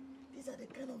woman. These are the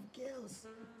kind of girls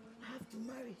I have to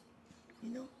marry. You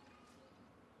know?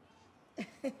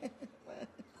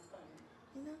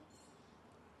 You know?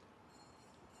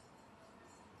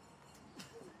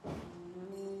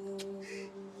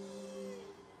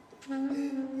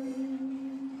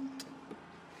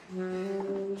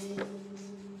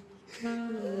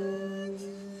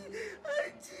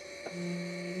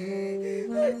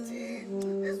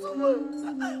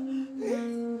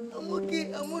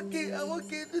 I'm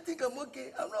okay. Do you think I'm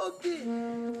okay? I'm not okay.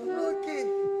 I'm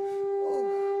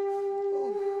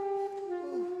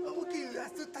okay. You are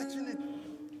still touching it.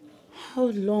 How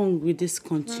long will this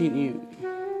continue?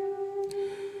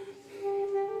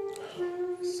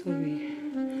 Sorry.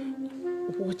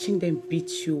 Watching them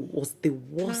beat you was the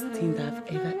worst thing that I've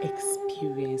ever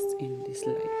experienced in this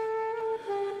life.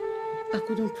 I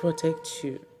couldn't protect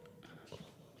you.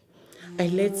 I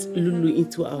let Lulu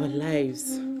into our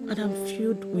lives, and I'm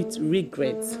filled with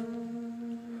regret.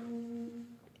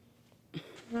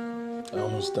 I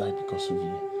almost died because of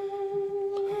you.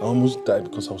 I almost died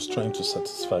because I was trying to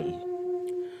satisfy you.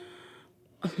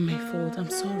 My fault. I'm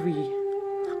sorry.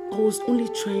 I was only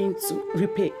trying to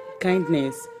repay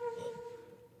kindness.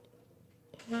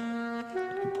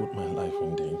 You put my life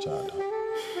in danger, Ada.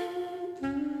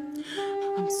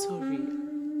 I'm sorry.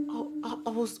 I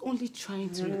was only trying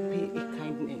to repay a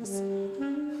kindness.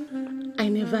 I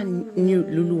never knew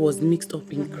Lulu was mixed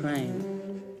up in crime.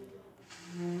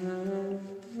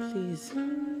 Please,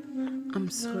 I'm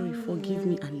sorry. Forgive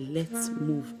me and let's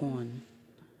move on.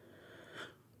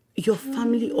 Your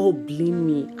family all blame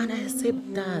me and I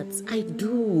accept that. I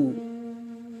do.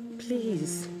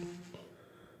 Please.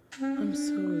 I'm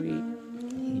sorry.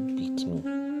 He beat me.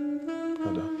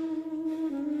 Ada.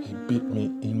 He beat me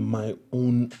in my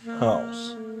own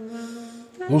house.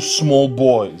 Those small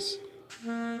boys.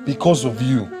 Because of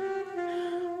you.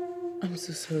 I'm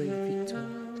so sorry, Victor.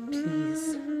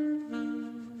 Please.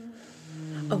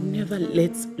 I'll never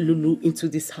let Lulu into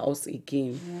this house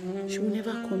again. She will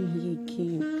never come here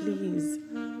again. Please.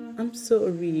 I'm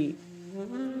sorry.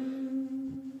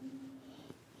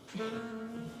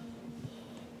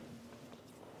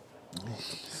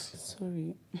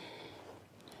 Sorry.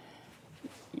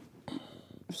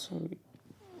 Sorry.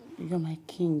 You're my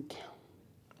king.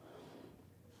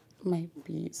 My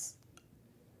peace.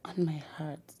 And my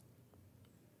heart.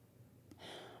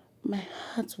 My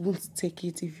heart won't take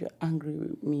it if you're angry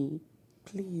with me.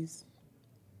 Please.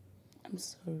 I'm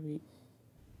sorry.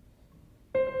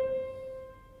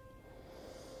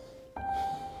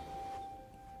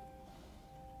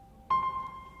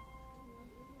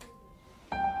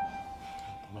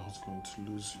 I was going to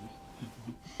lose you.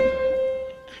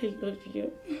 I love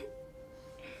you.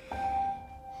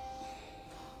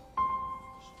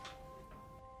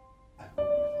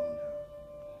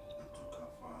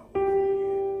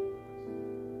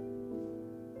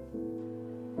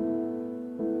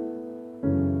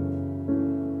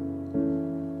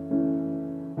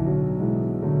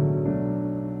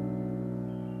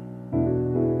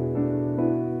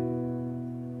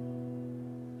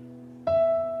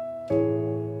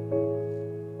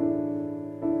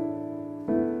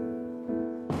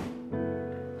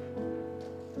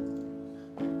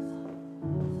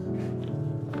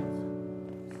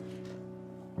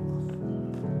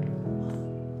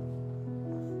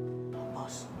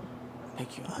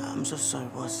 I'm so sorry,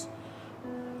 boss.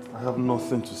 I have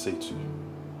nothing to say to you.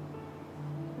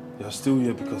 You're still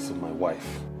here because of my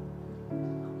wife.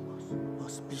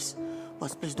 Boss, please.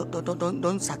 Boss, please,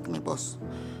 don't sack me, boss.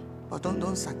 But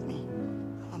don't sack me.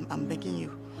 I'm begging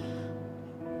you.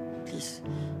 Please.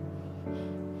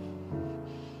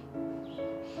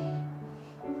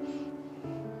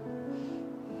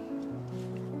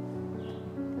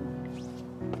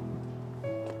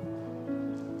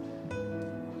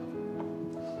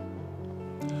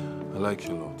 I like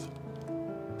you a lot.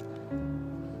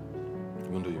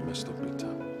 Even though you messed up big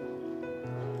time.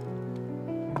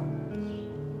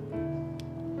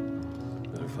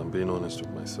 And if I'm being honest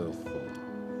with myself,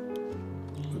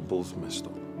 we both messed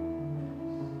up.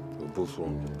 We're both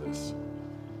wrong in this.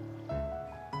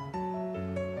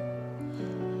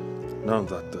 Now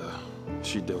that the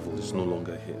she-devil is no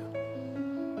longer here,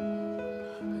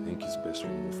 I think it's best we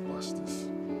move past this.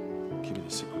 Keep it a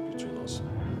secret between us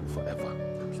forever.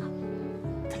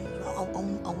 I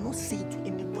will not say it to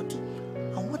anybody.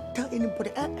 I will not tell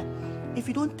anybody. If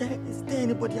you don't tell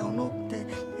anybody, I will not tell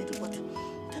anybody.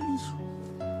 Tell me so.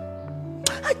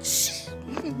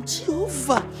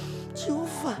 Jehovah.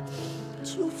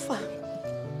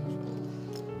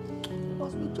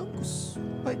 Boss,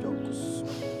 my jokes.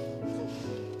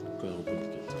 Go and open the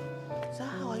gate. So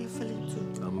how are you feeling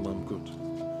too? I'm good.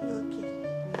 You okay?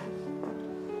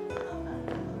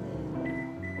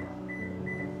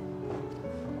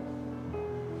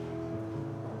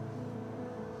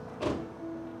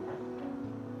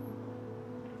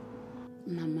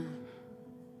 Mama,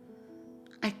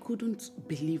 I couldn't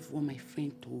believe what my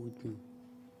friend told me.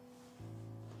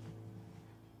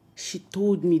 She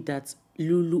told me that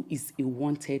Lulu is a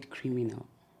wanted criminal,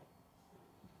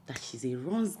 that she's a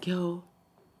runs girl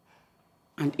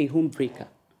and a homebreaker.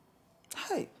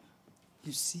 Hi,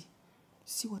 you see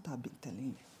what I've been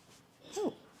telling you.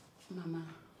 Oh. Mama,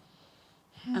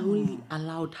 I only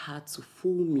allowed her to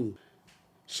fool me.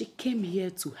 She came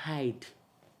here to hide.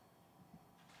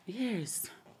 Yes.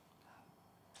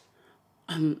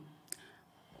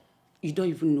 You don't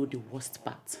even know the worst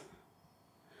part.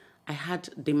 I heard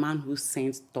the man who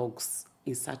sent dogs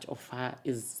in search of her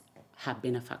is her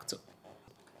benefactor.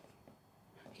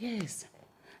 Yes.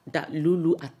 That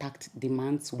Lulu attacked the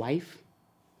man's wife.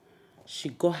 She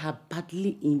got her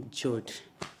badly injured.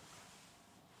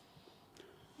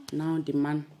 Now the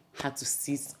man had to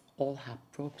seize all her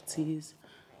properties,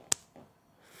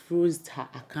 froze her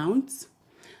account.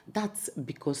 That's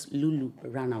because Lulu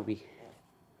ran away.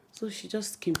 So she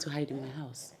just came to hide in my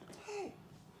house.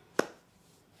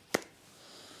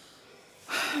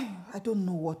 I don't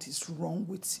know what is wrong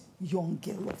with young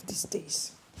girl of these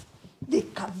days. They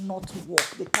cannot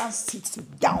walk. They can't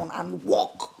sit down and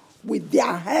walk with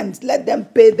their hands. Let them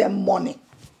pay them money.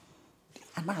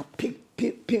 And now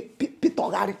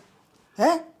pitogari.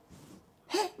 Eh?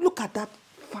 Hey, look at that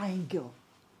fine girl.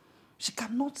 She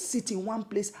cannot sit in one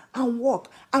place and work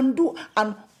and do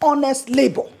an honest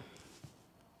labor.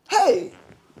 Hey!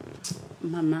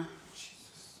 Mama,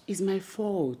 it's my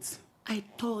fault. I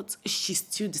thought she's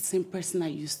still the same person I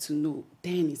used to know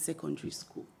then in secondary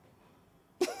school.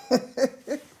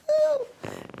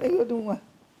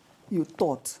 You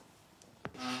thought.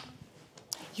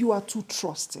 You are too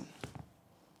trusting.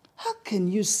 How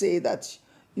can you say that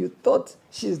you thought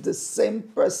she's the same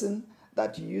person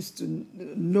that you used to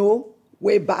know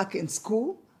way back in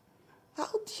school? How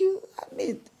do you,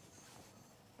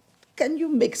 can you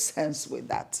make sense with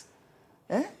that?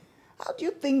 Eh? How do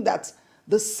you think that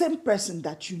the same person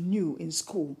that you knew in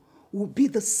school will be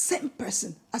the same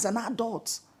person as an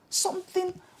adult?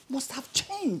 Something must have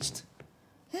changed.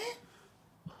 Eh?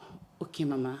 Okay,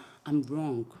 Mama, I'm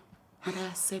wrong. And I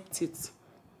accept it.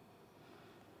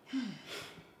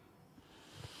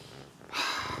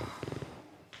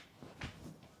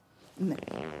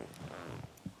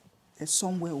 There's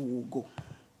somewhere we will go.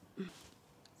 A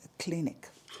clinic.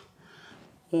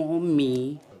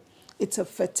 Mommy. It's a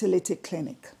fertility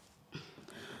clinic.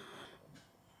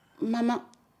 Mama,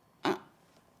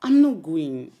 I'm not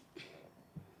going.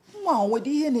 Wow, what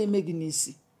do you mean?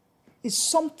 Is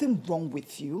something wrong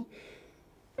with you?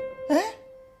 Eh?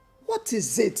 What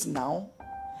is it now?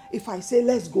 If I say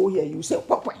let's go here, you say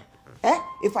quack quack. Eh?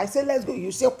 If I say let's go,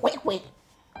 you say quack quack.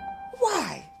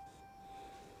 Why?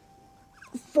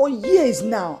 For years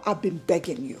now, I've been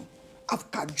begging you. I've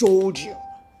cajoled you.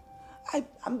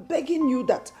 I'm begging you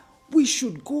that we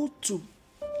should go to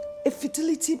a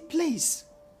fertility place.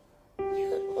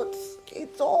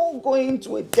 It's all going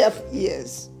to a deaf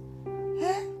ears.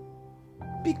 Eh?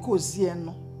 Because, you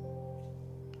know,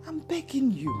 I'm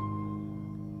begging you.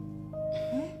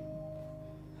 Eh?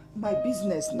 My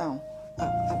business now,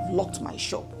 I've locked my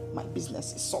shop. My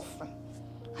business is suffering.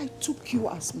 I took you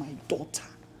as my daughter.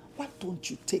 Why don't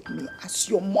you take me as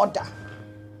your mother?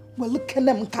 Well, look at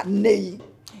them.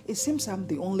 It seems I'm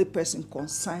the only person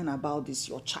concerned about this,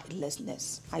 your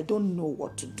childlessness. I don't know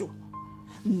what to do.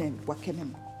 Are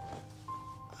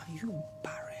you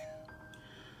barren?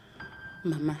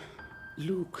 Mama,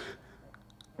 look,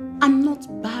 I'm not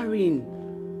barren.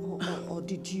 Or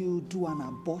did you do an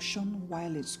abortion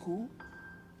while in school?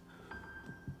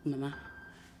 Mama,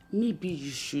 maybe you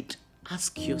should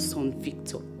ask your son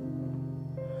Victor.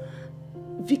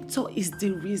 Victor is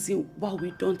the reason why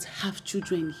we don't have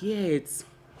children yet.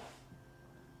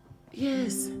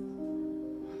 Yes.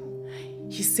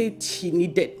 He said he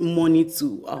needed money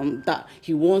to, that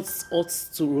he wants us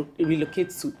to relocate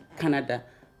to Canada.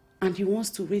 And he wants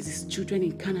to raise his children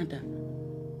in Canada.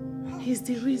 He's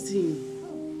the reason.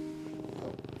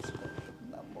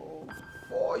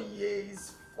 4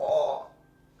 years, 4.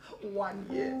 1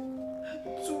 year,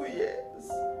 2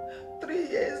 years, 3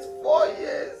 years, 4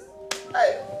 years.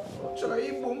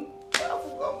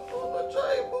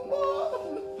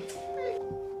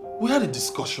 We had a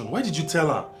discussion. Why did you tell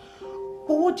her?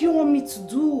 But what do you want me to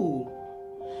do?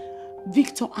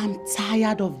 Victor, I'm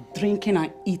tired of drinking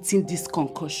and eating these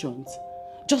concoctions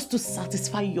just to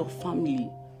satisfy your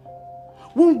family.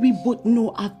 When we both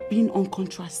know I've been on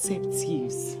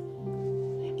contraceptives.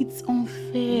 It's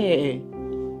unfair.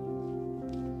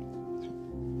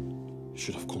 You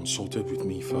should have consulted with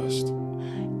me first.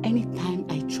 Anytime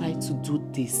I try to do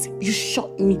this, you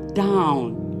shut me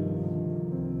down.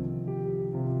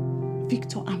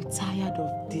 Victor, I'm tired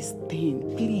of this thing.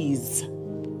 Please.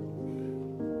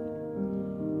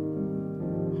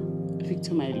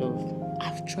 Victor, my love,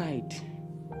 I've tried.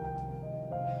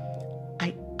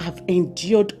 I've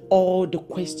endured all the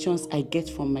questions I get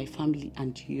from my family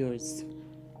and yours.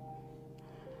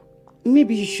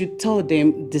 Maybe you should tell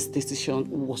them this decision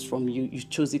was from you. You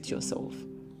chose it yourself.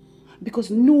 Because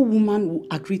no woman will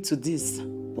agree to this.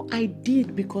 But I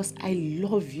did because I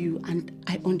love you and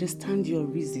I understand your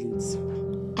reasons.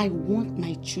 I want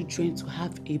my children to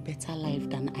have a better life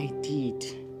than I did.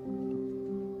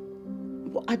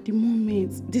 But at the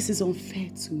moment, this is unfair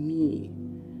to me.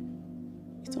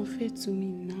 It's unfair to me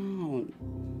now.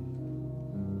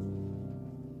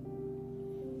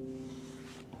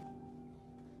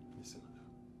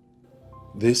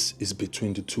 This is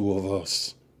between the two of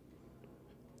us.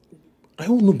 I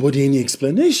owe nobody any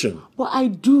explanation. But I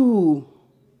do,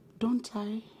 don't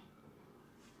I?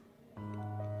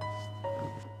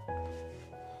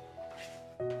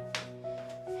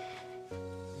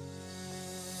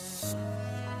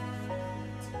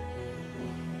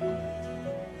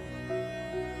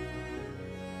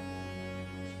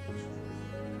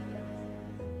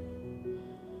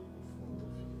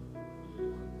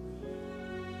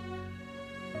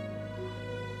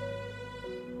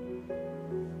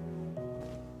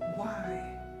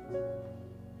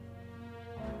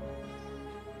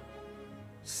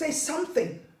 Say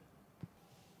something.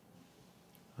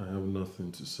 I have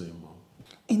nothing to say, Mom.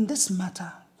 In this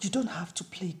matter, you don't have to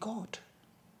play God.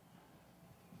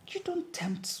 You don't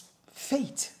tempt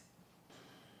fate.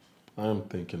 I am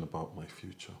thinking about my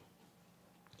future.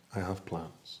 I have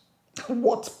plans.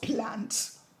 What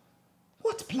plans?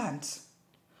 What plans?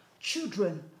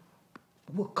 Children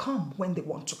will come when they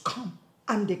want to come,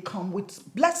 and they come with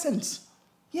blessings.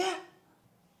 Yeah.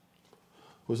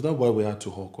 Was that why we had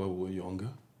to hawk while we were younger?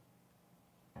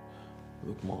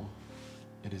 Look, Mom,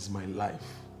 it is my life,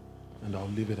 and I'll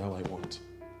live it how I want.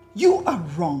 You are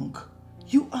wrong.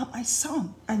 You are my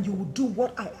son, and you will do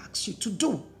what I ask you to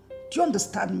do. Do you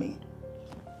understand me?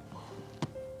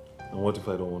 And what if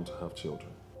I don't want to have children?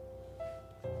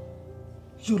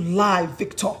 You lie,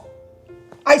 Victor.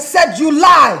 I said you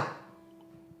lie.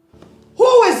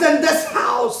 Who is in this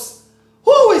house?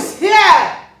 Who is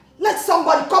here? Let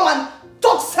somebody come and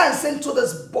talk sense into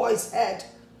this boy's head.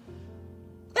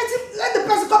 Let the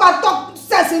person come and talk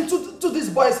sense into this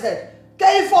boy's head.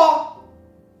 K4.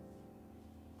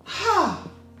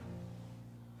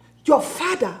 Your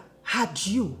father had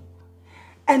you,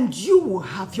 and you will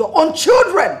have your own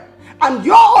children, and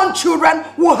your own children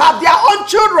will have their own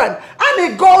children,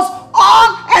 and it goes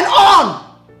on and on.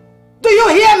 Do you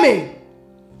hear me?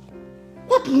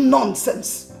 What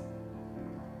nonsense.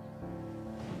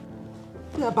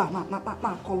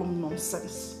 Call him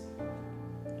nonsense.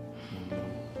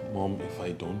 Mom, if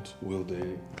I don't, will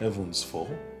the heavens fall?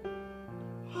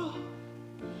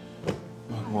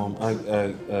 Mom, I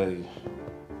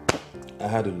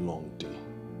had a long day.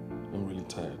 I'm really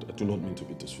tired. I do not mean to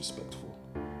be disrespectful,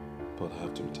 but I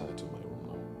have to retire to my room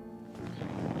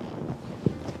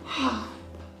now.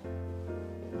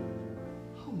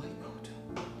 Oh my God.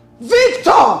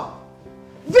 Victor!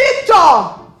 Victor!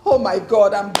 Oh my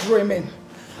God, I'm dreaming.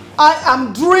 I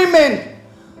am dreaming.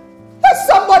 Let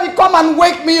somebody come and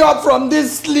wake me up from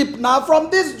this sleep now, from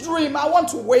this dream. I want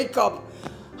to wake up.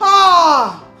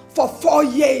 For 4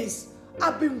 years,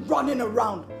 I've been running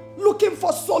around looking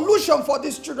for solution for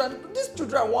these children. These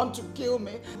children want to kill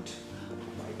me. Oh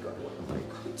my God, what am I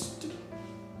going to do?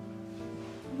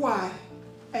 Why?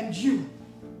 And you?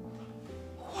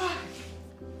 Why?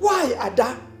 Why,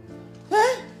 Ada?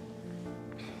 Eh?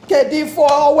 Kedi for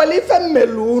welife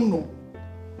melunu.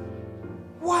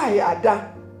 Why,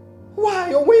 Ada?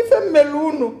 Why? Welife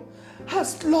melunu.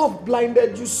 Has love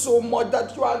blinded you so much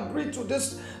that you agree to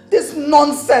this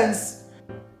nonsense?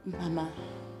 Mama,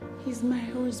 he's my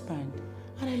husband,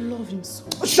 and I love him so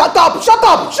much. Shut up! Shut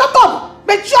up! Shut up!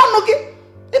 But you're looking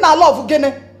in our love again.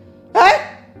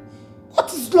 Eh?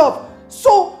 What is love?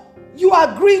 So you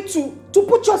agree to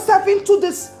put yourself into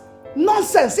this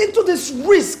nonsense, into this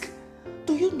risk.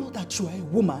 Do you know that you are a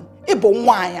woman? You are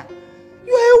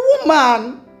a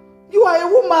woman. You are a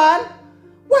woman.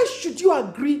 Why should you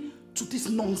agree to this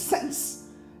nonsense?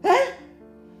 Eh?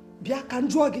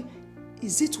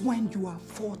 Is it when you are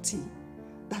 40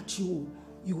 that you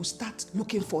will start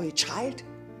looking for a child?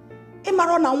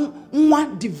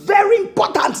 The very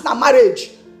important in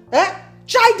marriage. Eh?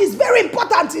 Child is very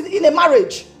important in a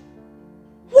marriage.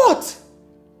 What?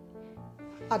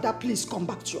 Ada, please come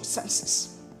back to your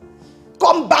senses.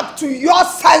 Come back to your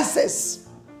senses.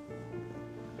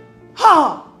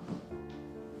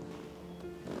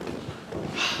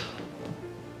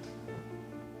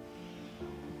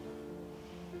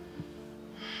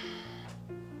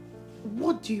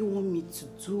 What do you want me to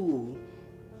do?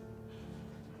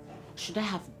 Should I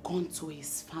have gone to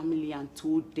his family and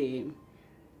told them?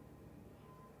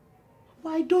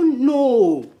 Well, I don't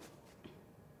know.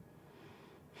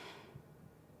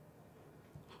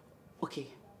 Okay.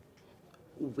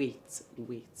 Wait.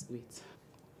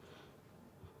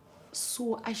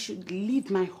 So I should leave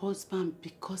my husband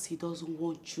because he doesn't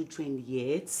want children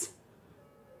yet?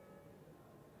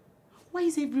 Why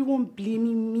is everyone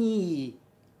blaming me?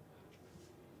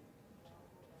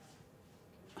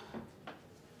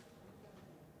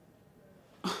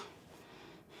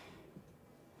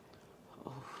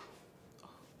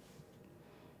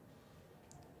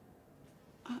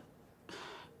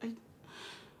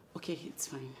 Okay, it's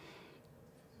fine.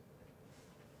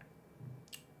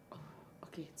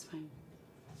 Okay, it's fine.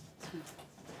 It's fine.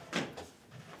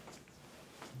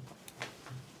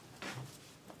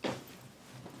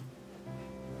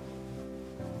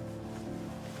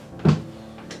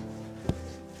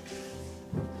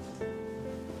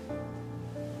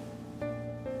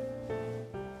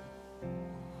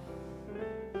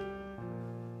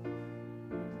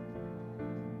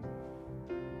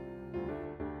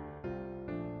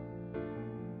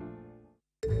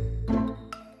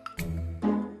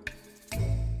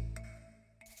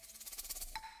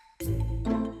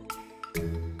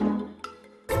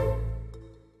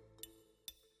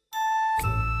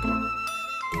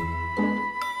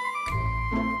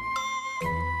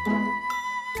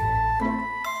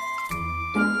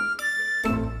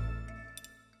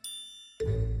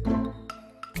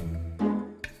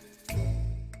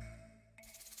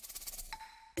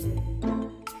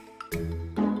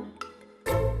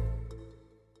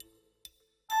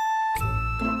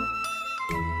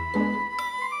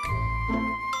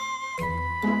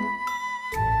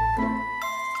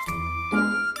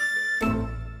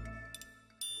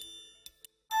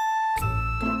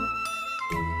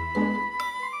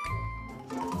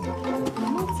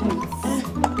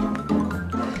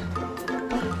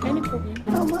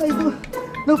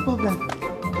 No problem.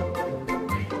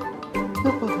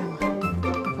 No problem.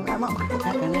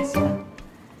 Can I sit down?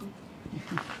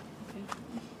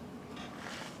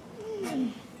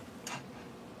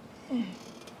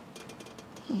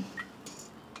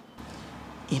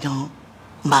 You know,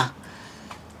 Ma,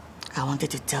 I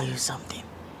wanted to tell you something.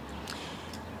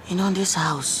 You know, in this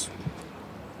house,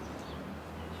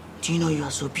 do you know you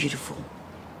are so beautiful?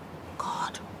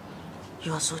 God,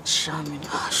 you are so charming.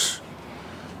 Gosh,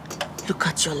 look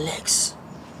at your legs.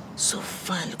 So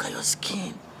fine, look at your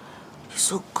skin. You're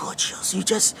so gorgeous. You're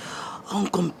just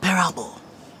uncomparable.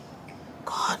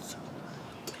 God,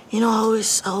 you know, I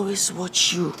always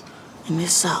watch you in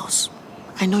this house.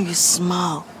 I know you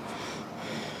smile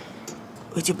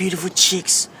with your beautiful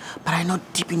cheeks, but I know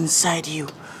deep inside you,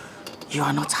 you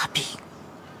are not happy.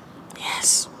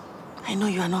 Yes, I know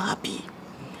you are not happy,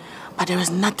 but there is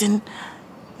nothing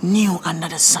new under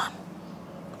the sun.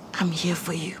 I'm here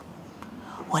for you.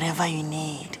 Whatever you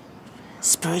need,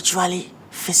 spiritually,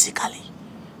 physically,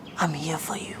 I'm here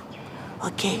for you.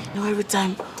 Okay? You know, every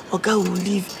time Oga will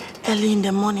leave early in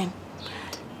the morning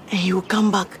and he will come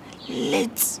back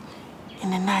late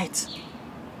in the night.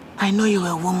 I know you're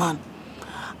a woman.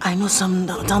 I know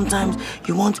sometimes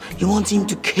you want him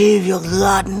to cave your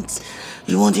gardens.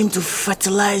 You want him to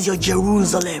fertilize your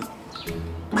Jerusalem.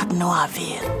 But no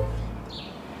avail.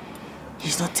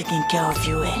 He's not taking care of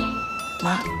you,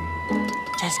 Ma?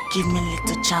 Just give me a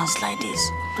little chance like this.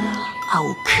 I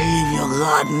will cave your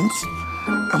gardens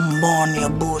and burn your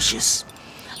bushes.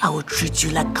 I will treat you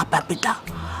like caterpillar.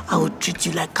 I will treat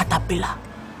you like caterpillar.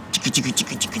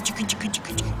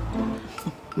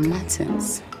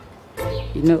 Martins,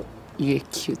 you know, you're a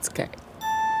cute guy.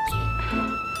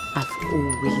 I've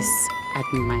always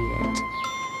admired,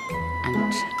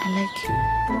 and I like you.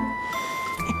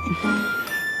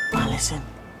 Now listen.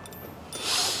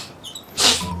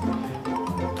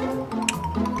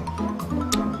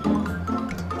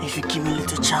 If you give me a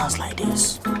little chance like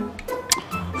this,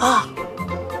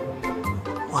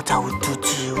 what I will do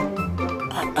to you,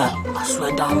 I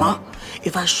swear down, Ma,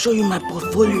 if I show you my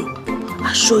portfolio,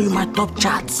 I show you my top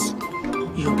charts,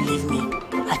 you believe me,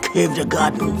 I cave the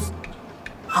gardens.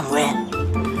 I'm well.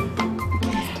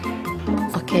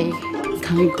 Okay,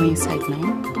 can we go inside now?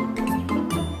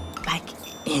 Like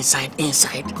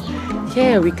inside?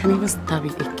 Yeah, we can even start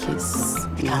with a kiss.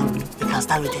 We can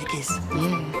start with a kiss?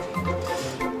 Yeah.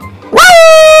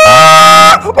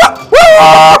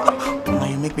 No,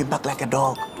 you make me bark like a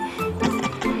dog.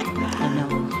 I know.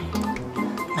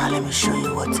 Now let me show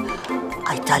you what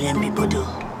Italian people do.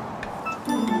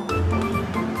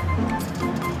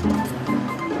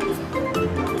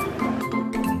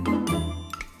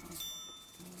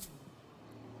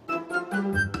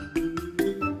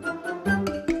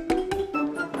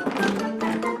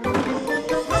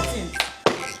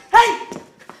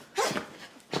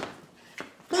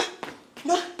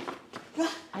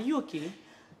 Are you okay?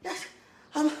 Yes,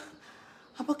 I'm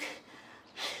okay.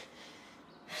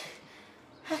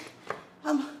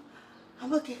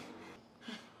 I'm okay.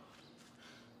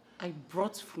 I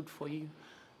brought food for you.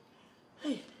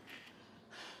 Hey,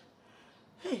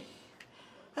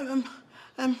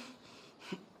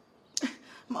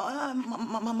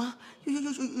 Mama,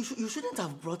 you shouldn't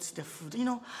have brought the food. You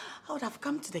know, I would have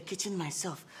come to the kitchen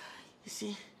myself. You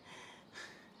see?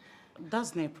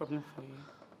 That's no problem for you.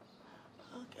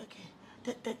 Okay.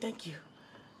 Thank you.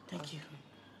 Thank you.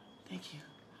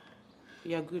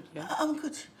 You're good, yeah? I'm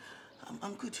good.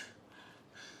 I'm good.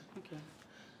 Okay.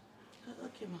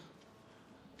 Okay, ma.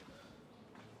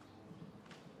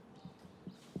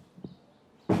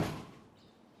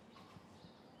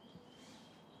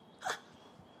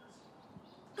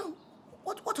 No,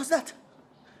 what was that?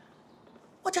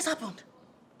 What just happened?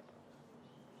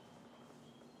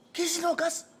 Kissing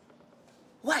Oga's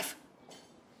wife?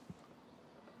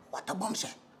 What a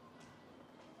bombshell.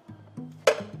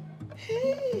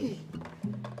 Hey!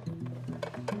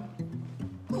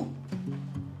 Oh.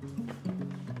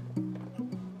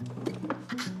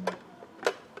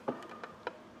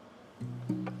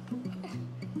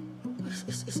 Is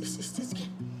this girl?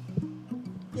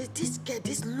 Is this girl,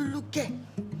 this Lulu girl?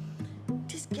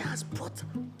 This girl has brought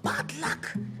bad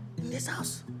luck in this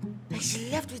house. And she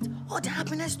left with all the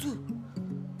happiness too.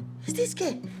 Is this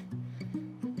girl?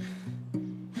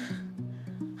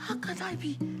 How can I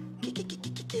be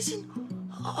kissing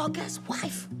Oga's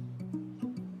wife?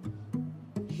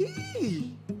 Hey.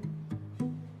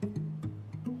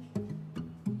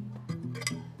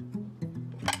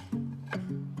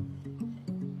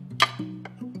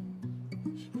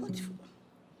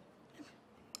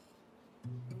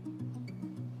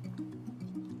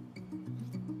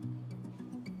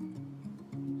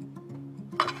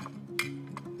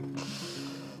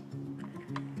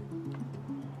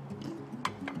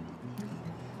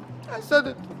 I said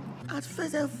it. At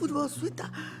first, the food was sweeter.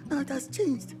 Now it has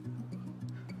changed.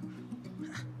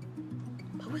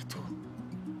 But wait,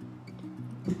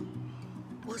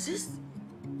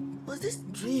 was this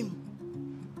dream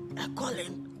a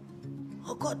calling?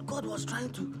 Or God was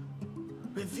trying to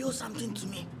reveal something to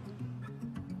me?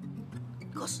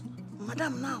 Because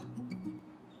Madam now,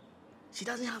 she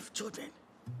doesn't have children.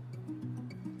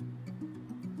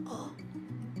 Or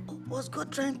was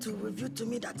God trying to reveal to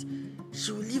me that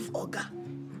she will leave Oga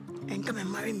and come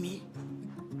and marry me?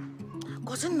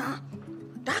 Because now,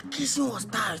 that kissing was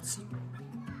tight.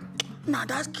 Now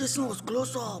that kissing was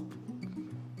close up.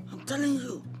 I'm telling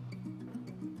you.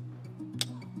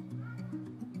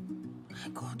 My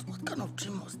God, what kind of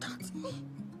dream was that?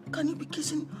 Can you be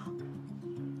kissing?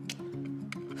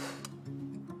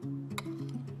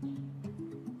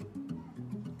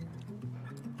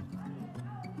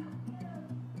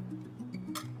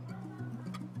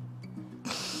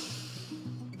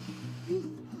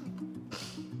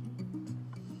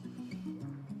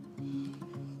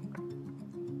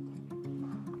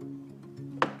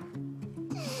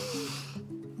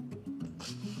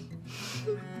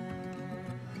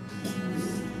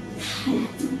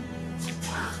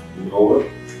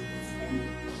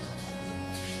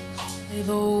 I've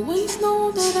always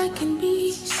known that I can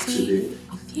be safe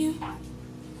with you.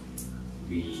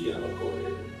 We are not going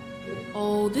in.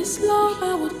 All this love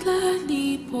I would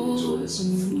gladly pour on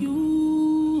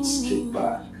you. Straight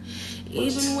back.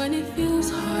 Even when it feels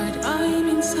hard, I'm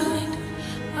inside.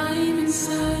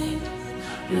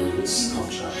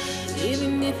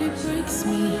 Even if it breaks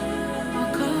me,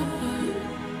 I'll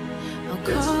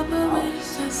cover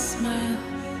with a smile.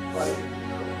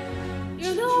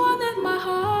 You're the one that my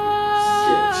heart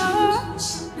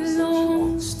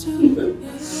belongs to.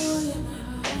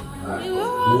 You're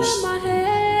all in my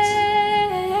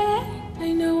head. I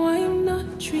know I am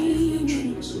not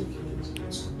dreaming.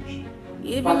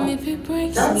 Even if it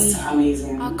breaks me,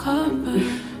 I'll cover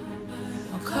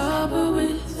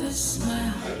with a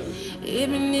smile.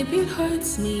 Even if it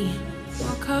hurts me,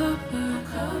 I'll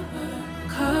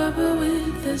cover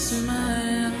with a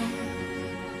smile.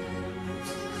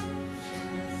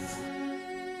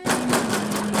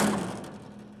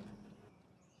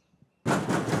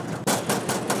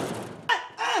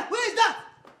 Who is that?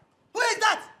 Who is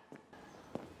that?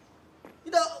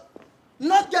 You know,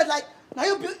 not just like, now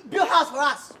you build house for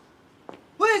us.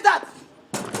 Who is that?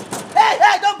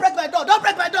 Hey, don't break my door, don't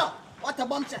break my door. What a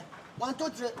bombshell. 1, 2,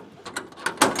 3.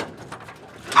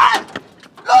 Hey,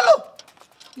 Lulu!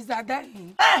 Is that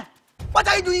dying? Hey, what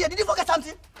are you doing here? Did you forget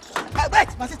something?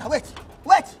 Wait, my sister, wait.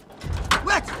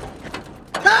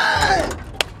 Hey!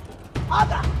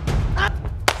 Aga!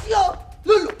 See you,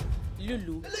 Lulu. Lulu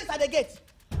Lulu is at the gate.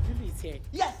 is here.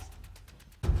 Yes.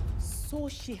 So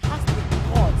she has the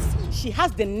guts, she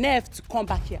has the nerve to come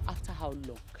back here after how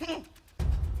long?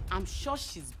 I'm sure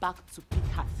she's back to pick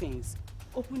her things.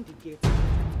 Open the gate.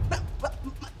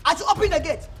 I should open the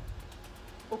gate.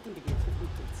 Open the gate, open the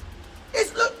gate.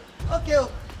 It's look. Okay.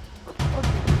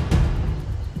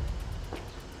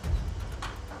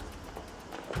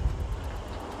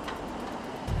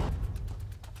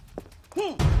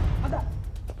 Ada.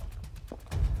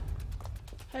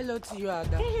 Hello to you,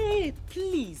 Ada. Hey,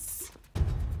 please.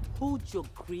 Hold your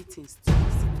greetings to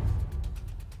yourself.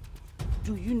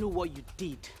 Do you know what you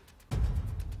did?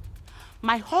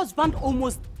 My husband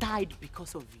almost died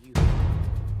because of you.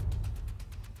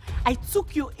 I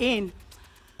took you in.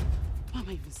 Why am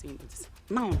I even saying this?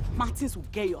 Now, Martins will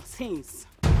get your things.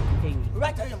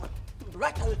 Right away, man.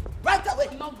 Right away. Right away.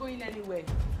 I'm not going anywhere.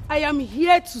 I am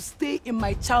here to stay in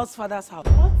my child's father's house.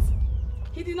 What?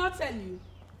 He did not tell you.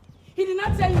 He did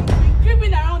not tell you. You've been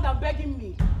creeping around and begging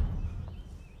me.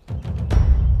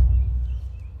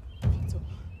 Victor,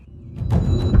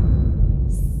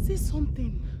 say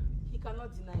something. He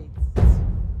cannot deny it.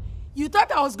 You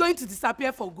thought I was going to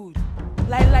disappear for good.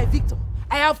 Lie, Victor.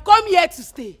 I have come here to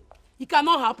stay. It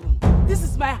cannot happen. This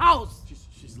is my house.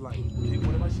 She's lying. Okay,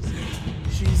 whatever she said,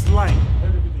 she's lying.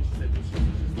 Everything she said,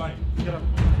 she's lying. Get out.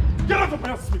 Get out of my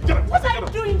house, Smith. Get out. What are you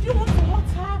doing? Do you want to hurt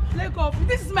her? Let go of me.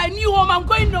 This is my new home. I'm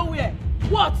going nowhere.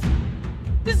 What?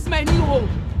 This is my new home.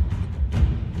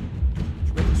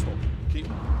 You better stop, okay?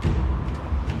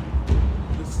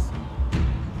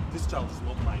 This child is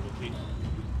not mine, okay?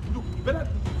 Look, you better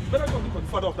go look at the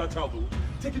father of that child, though.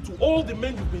 Take it to all the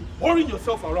men you've been whoring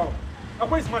yourself around. And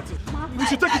where's Martin? We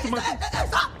should take it to Martin.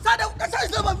 Sir, the child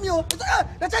is not for me.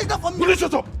 The child is not for me. Will you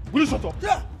shut up? Will you shut up?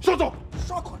 Yeah. Shut up.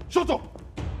 Shut up. Shut up.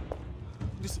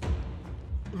 Listen,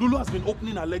 Lulu has been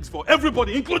opening her legs for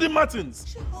everybody, including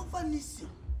Martins.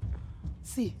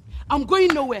 See, I'm going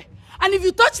nowhere. And if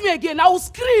you touch me again, I will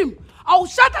scream. I will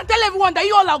shout and tell everyone that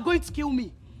you all are going to kill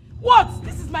me. What?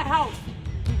 This is my house.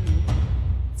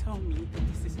 Tell me that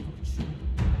this is not true.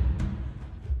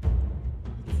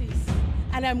 It is.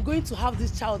 And I'm going to have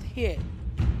this child here.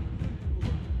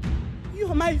 You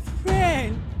are my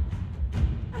friend.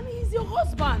 And he's your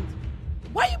husband.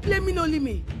 Why are you blaming only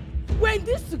me? We're in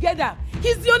this together.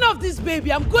 He's the owner of this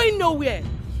baby. I'm going nowhere.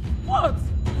 What?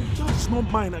 The child's not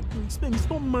mine. I can explain. It's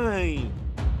not mine.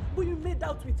 But you made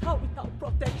out with her without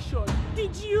protection.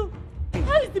 Did you?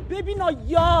 How is the baby not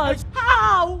yours?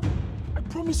 How? I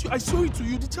promise you, I saw it to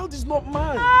you. The child is not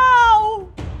mine. How?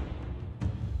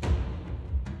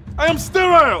 I am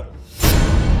sterile.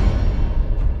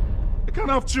 I can't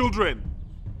have children.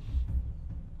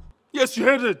 Yes, you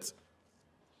heard it.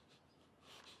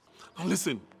 Now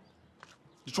listen.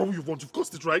 The trouble you've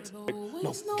caused it, right?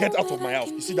 Now get out of my house.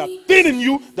 You see that thing in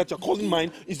you that you're calling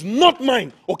mine is not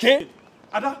mine, okay?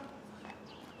 Ada?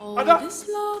 Ada? This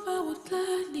love I would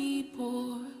gladly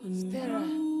pour on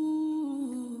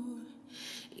you.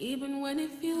 Even when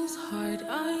it feels hard,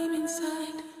 I'm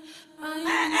inside.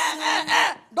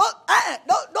 Don't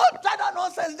try that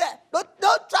nonsense there.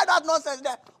 Don't try that nonsense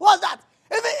there. What's that?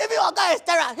 Even your guy is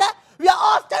sterile, yeah? We are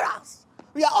all steriles.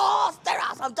 We are all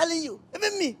steriles, I'm telling you.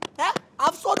 Even me, eh?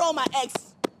 I've sold all my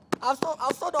eggs. I've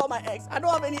sold all my eggs. I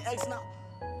don't have any eggs now.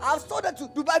 I've sold them to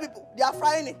Dubai people. They are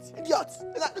frying it. Idiots.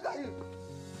 Look at you.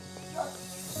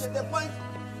 Idiots. The point,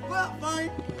 go and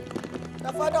find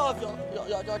the father of your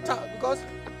child, because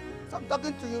as I'm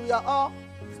talking to you, we are all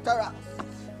steriles.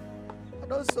 I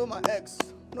don't sell my eggs.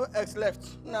 No eggs left.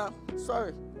 Nah,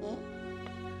 sorry.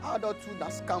 I don't do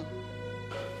that scam.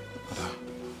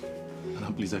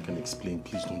 Anna, please, I can explain.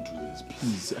 Please don't do this.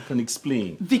 Please, I can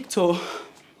explain. Victor,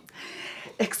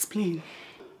 explain.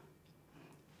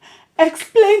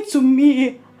 Explain to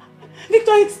me.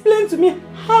 Victor, explain to me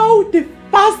how the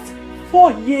past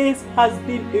 4 years has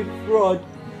been a fraud.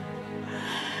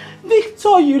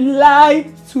 Victor, you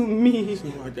lied to me.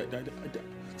 No, I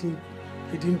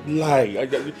didn't lie. I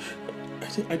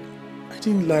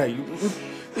didn't lie.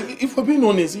 If we're being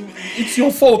honest, it's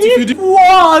your fault. If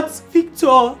what,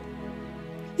 Victor?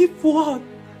 If what?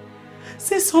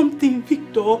 Say something,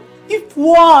 Victor. If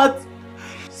what?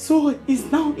 So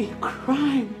it's now a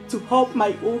crime to help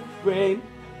my old friend.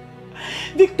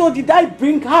 Victor, did I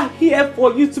bring her here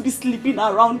for you to be sleeping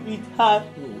around with her?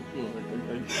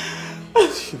 No.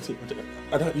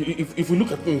 If we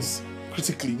look at things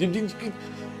critically,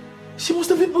 she must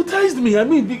have hypnotized me. I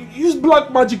mean, used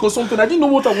black magic or something. I didn't know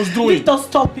what I was doing. Victor,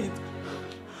 stop it.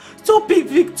 Stop it,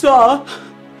 Victor.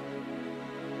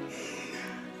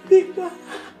 Victor,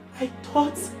 I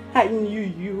thought I knew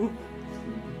you.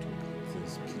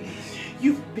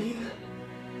 You've been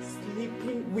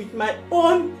sleeping with my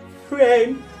own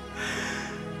friend.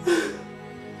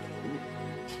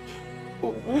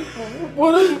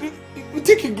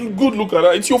 Take a good look at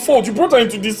her. It's your fault. You brought her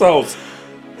into this house.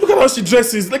 Look at how she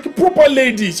dresses, like a proper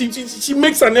lady. She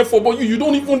makes an effort, but you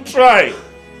don't even try.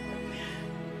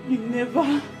 You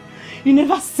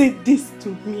never said this to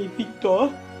me, Victor.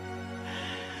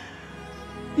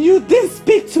 You didn't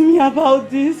speak to me about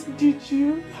this, did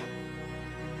you?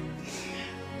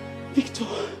 Victor,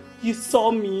 you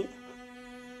saw me.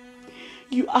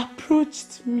 You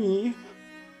approached me.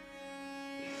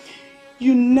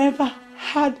 You never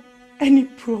had any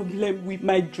problem with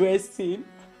my dressing?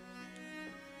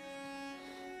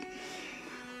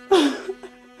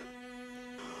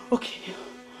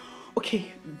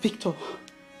 Okay, Victor.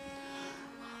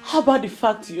 How about the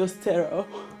fact you're sterile?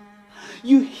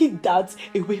 You hid that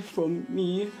away from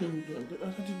me.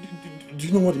 Do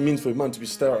you know what it means for a man to be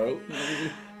sterile?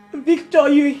 Victor,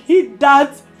 you hid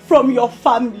that from your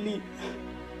family.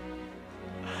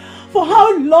 For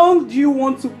how long do you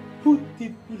want to put the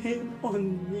blame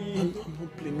on me? I'm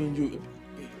not blaming you.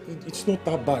 It's not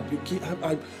that bad, okay?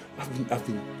 I've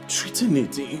been treating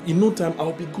it. In no time,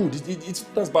 I'll be good. It's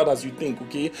not as bad as you think,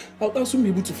 okay? I'll soon be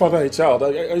able to father a child. I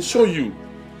assure you.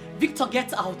 Victor,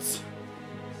 get out!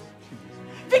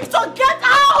 Victor, get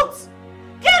out!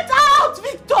 Get out,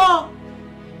 Victor!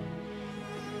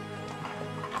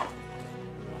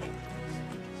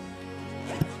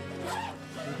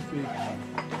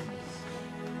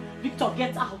 Victor,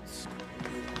 get out!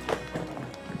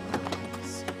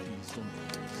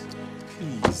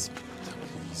 Please,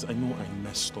 I know I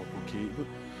messed up, okay? But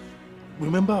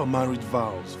remember our marriage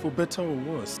vows, for better or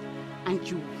worse. And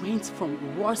you went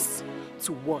from worse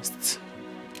to worst.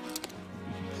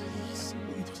 Please,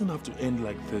 it doesn't have to end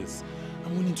like this.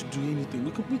 I'm willing to do anything.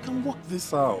 We can work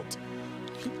this out.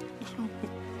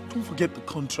 Don't forget the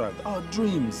contract, our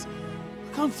dreams.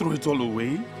 We can't throw it all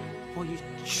away. But you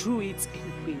threw it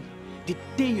away the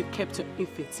day you kept your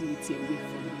infertility away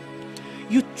from me.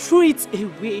 You threw it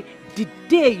away the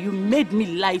day you made me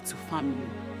lie to family.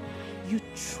 You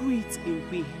threw it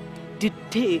away the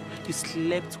day you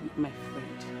slept with my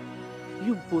friend.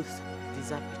 You both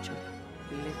deserve each other.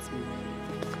 Let me.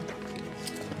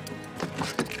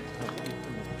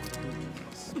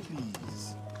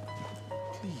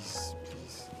 Please.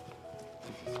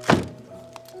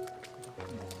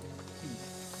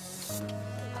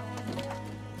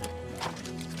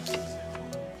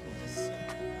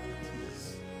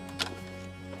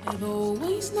 I've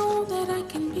always known that I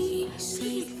can be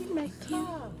safe with you.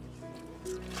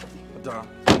 Ada,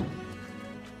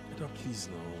 please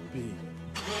now, babe.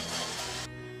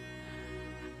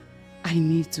 I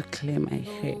need to clear my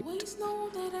head.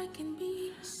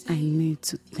 I need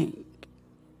to think.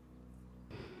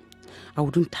 I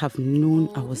wouldn't have known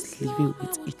I was living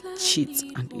with a cheat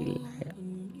and a liar.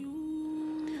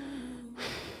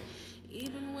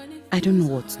 I don't know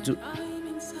what to do.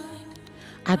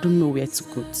 I don't know where to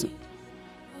go to.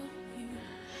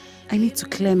 I need to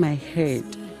clear my head.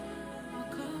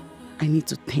 I need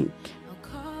to think.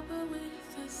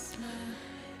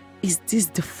 Is this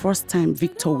the first time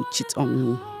Victor will cheat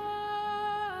on me?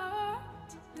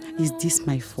 Is this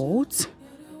my fault?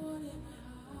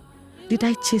 Did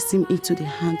I chase him into the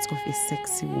hands of a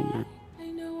sexy woman?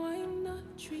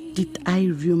 Did I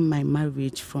ruin my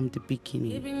marriage from the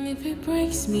beginning? Even if it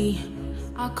breaks me,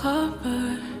 I'll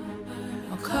cover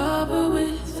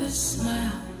with a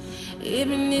smile.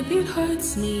 Even if it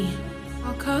hurts me,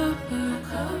 I'll cover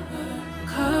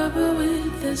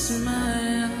with a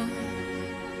smile.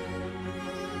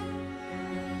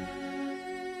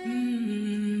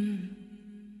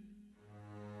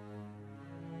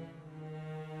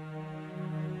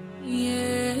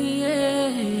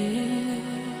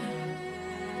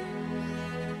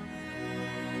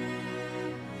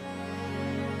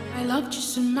 I loved you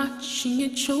so much and you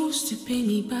chose to pay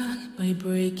me back by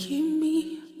breaking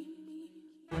me.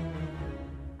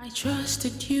 I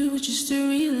trusted you just to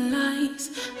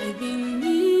realize I've been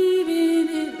living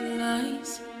in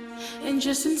lies. And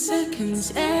just in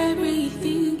seconds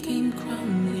everything came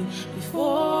crumbling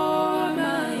before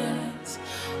my eyes.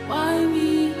 Why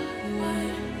me?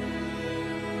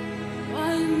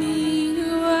 Why me?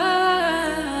 Why?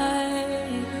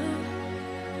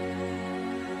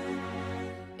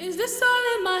 Is this all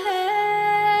in my head?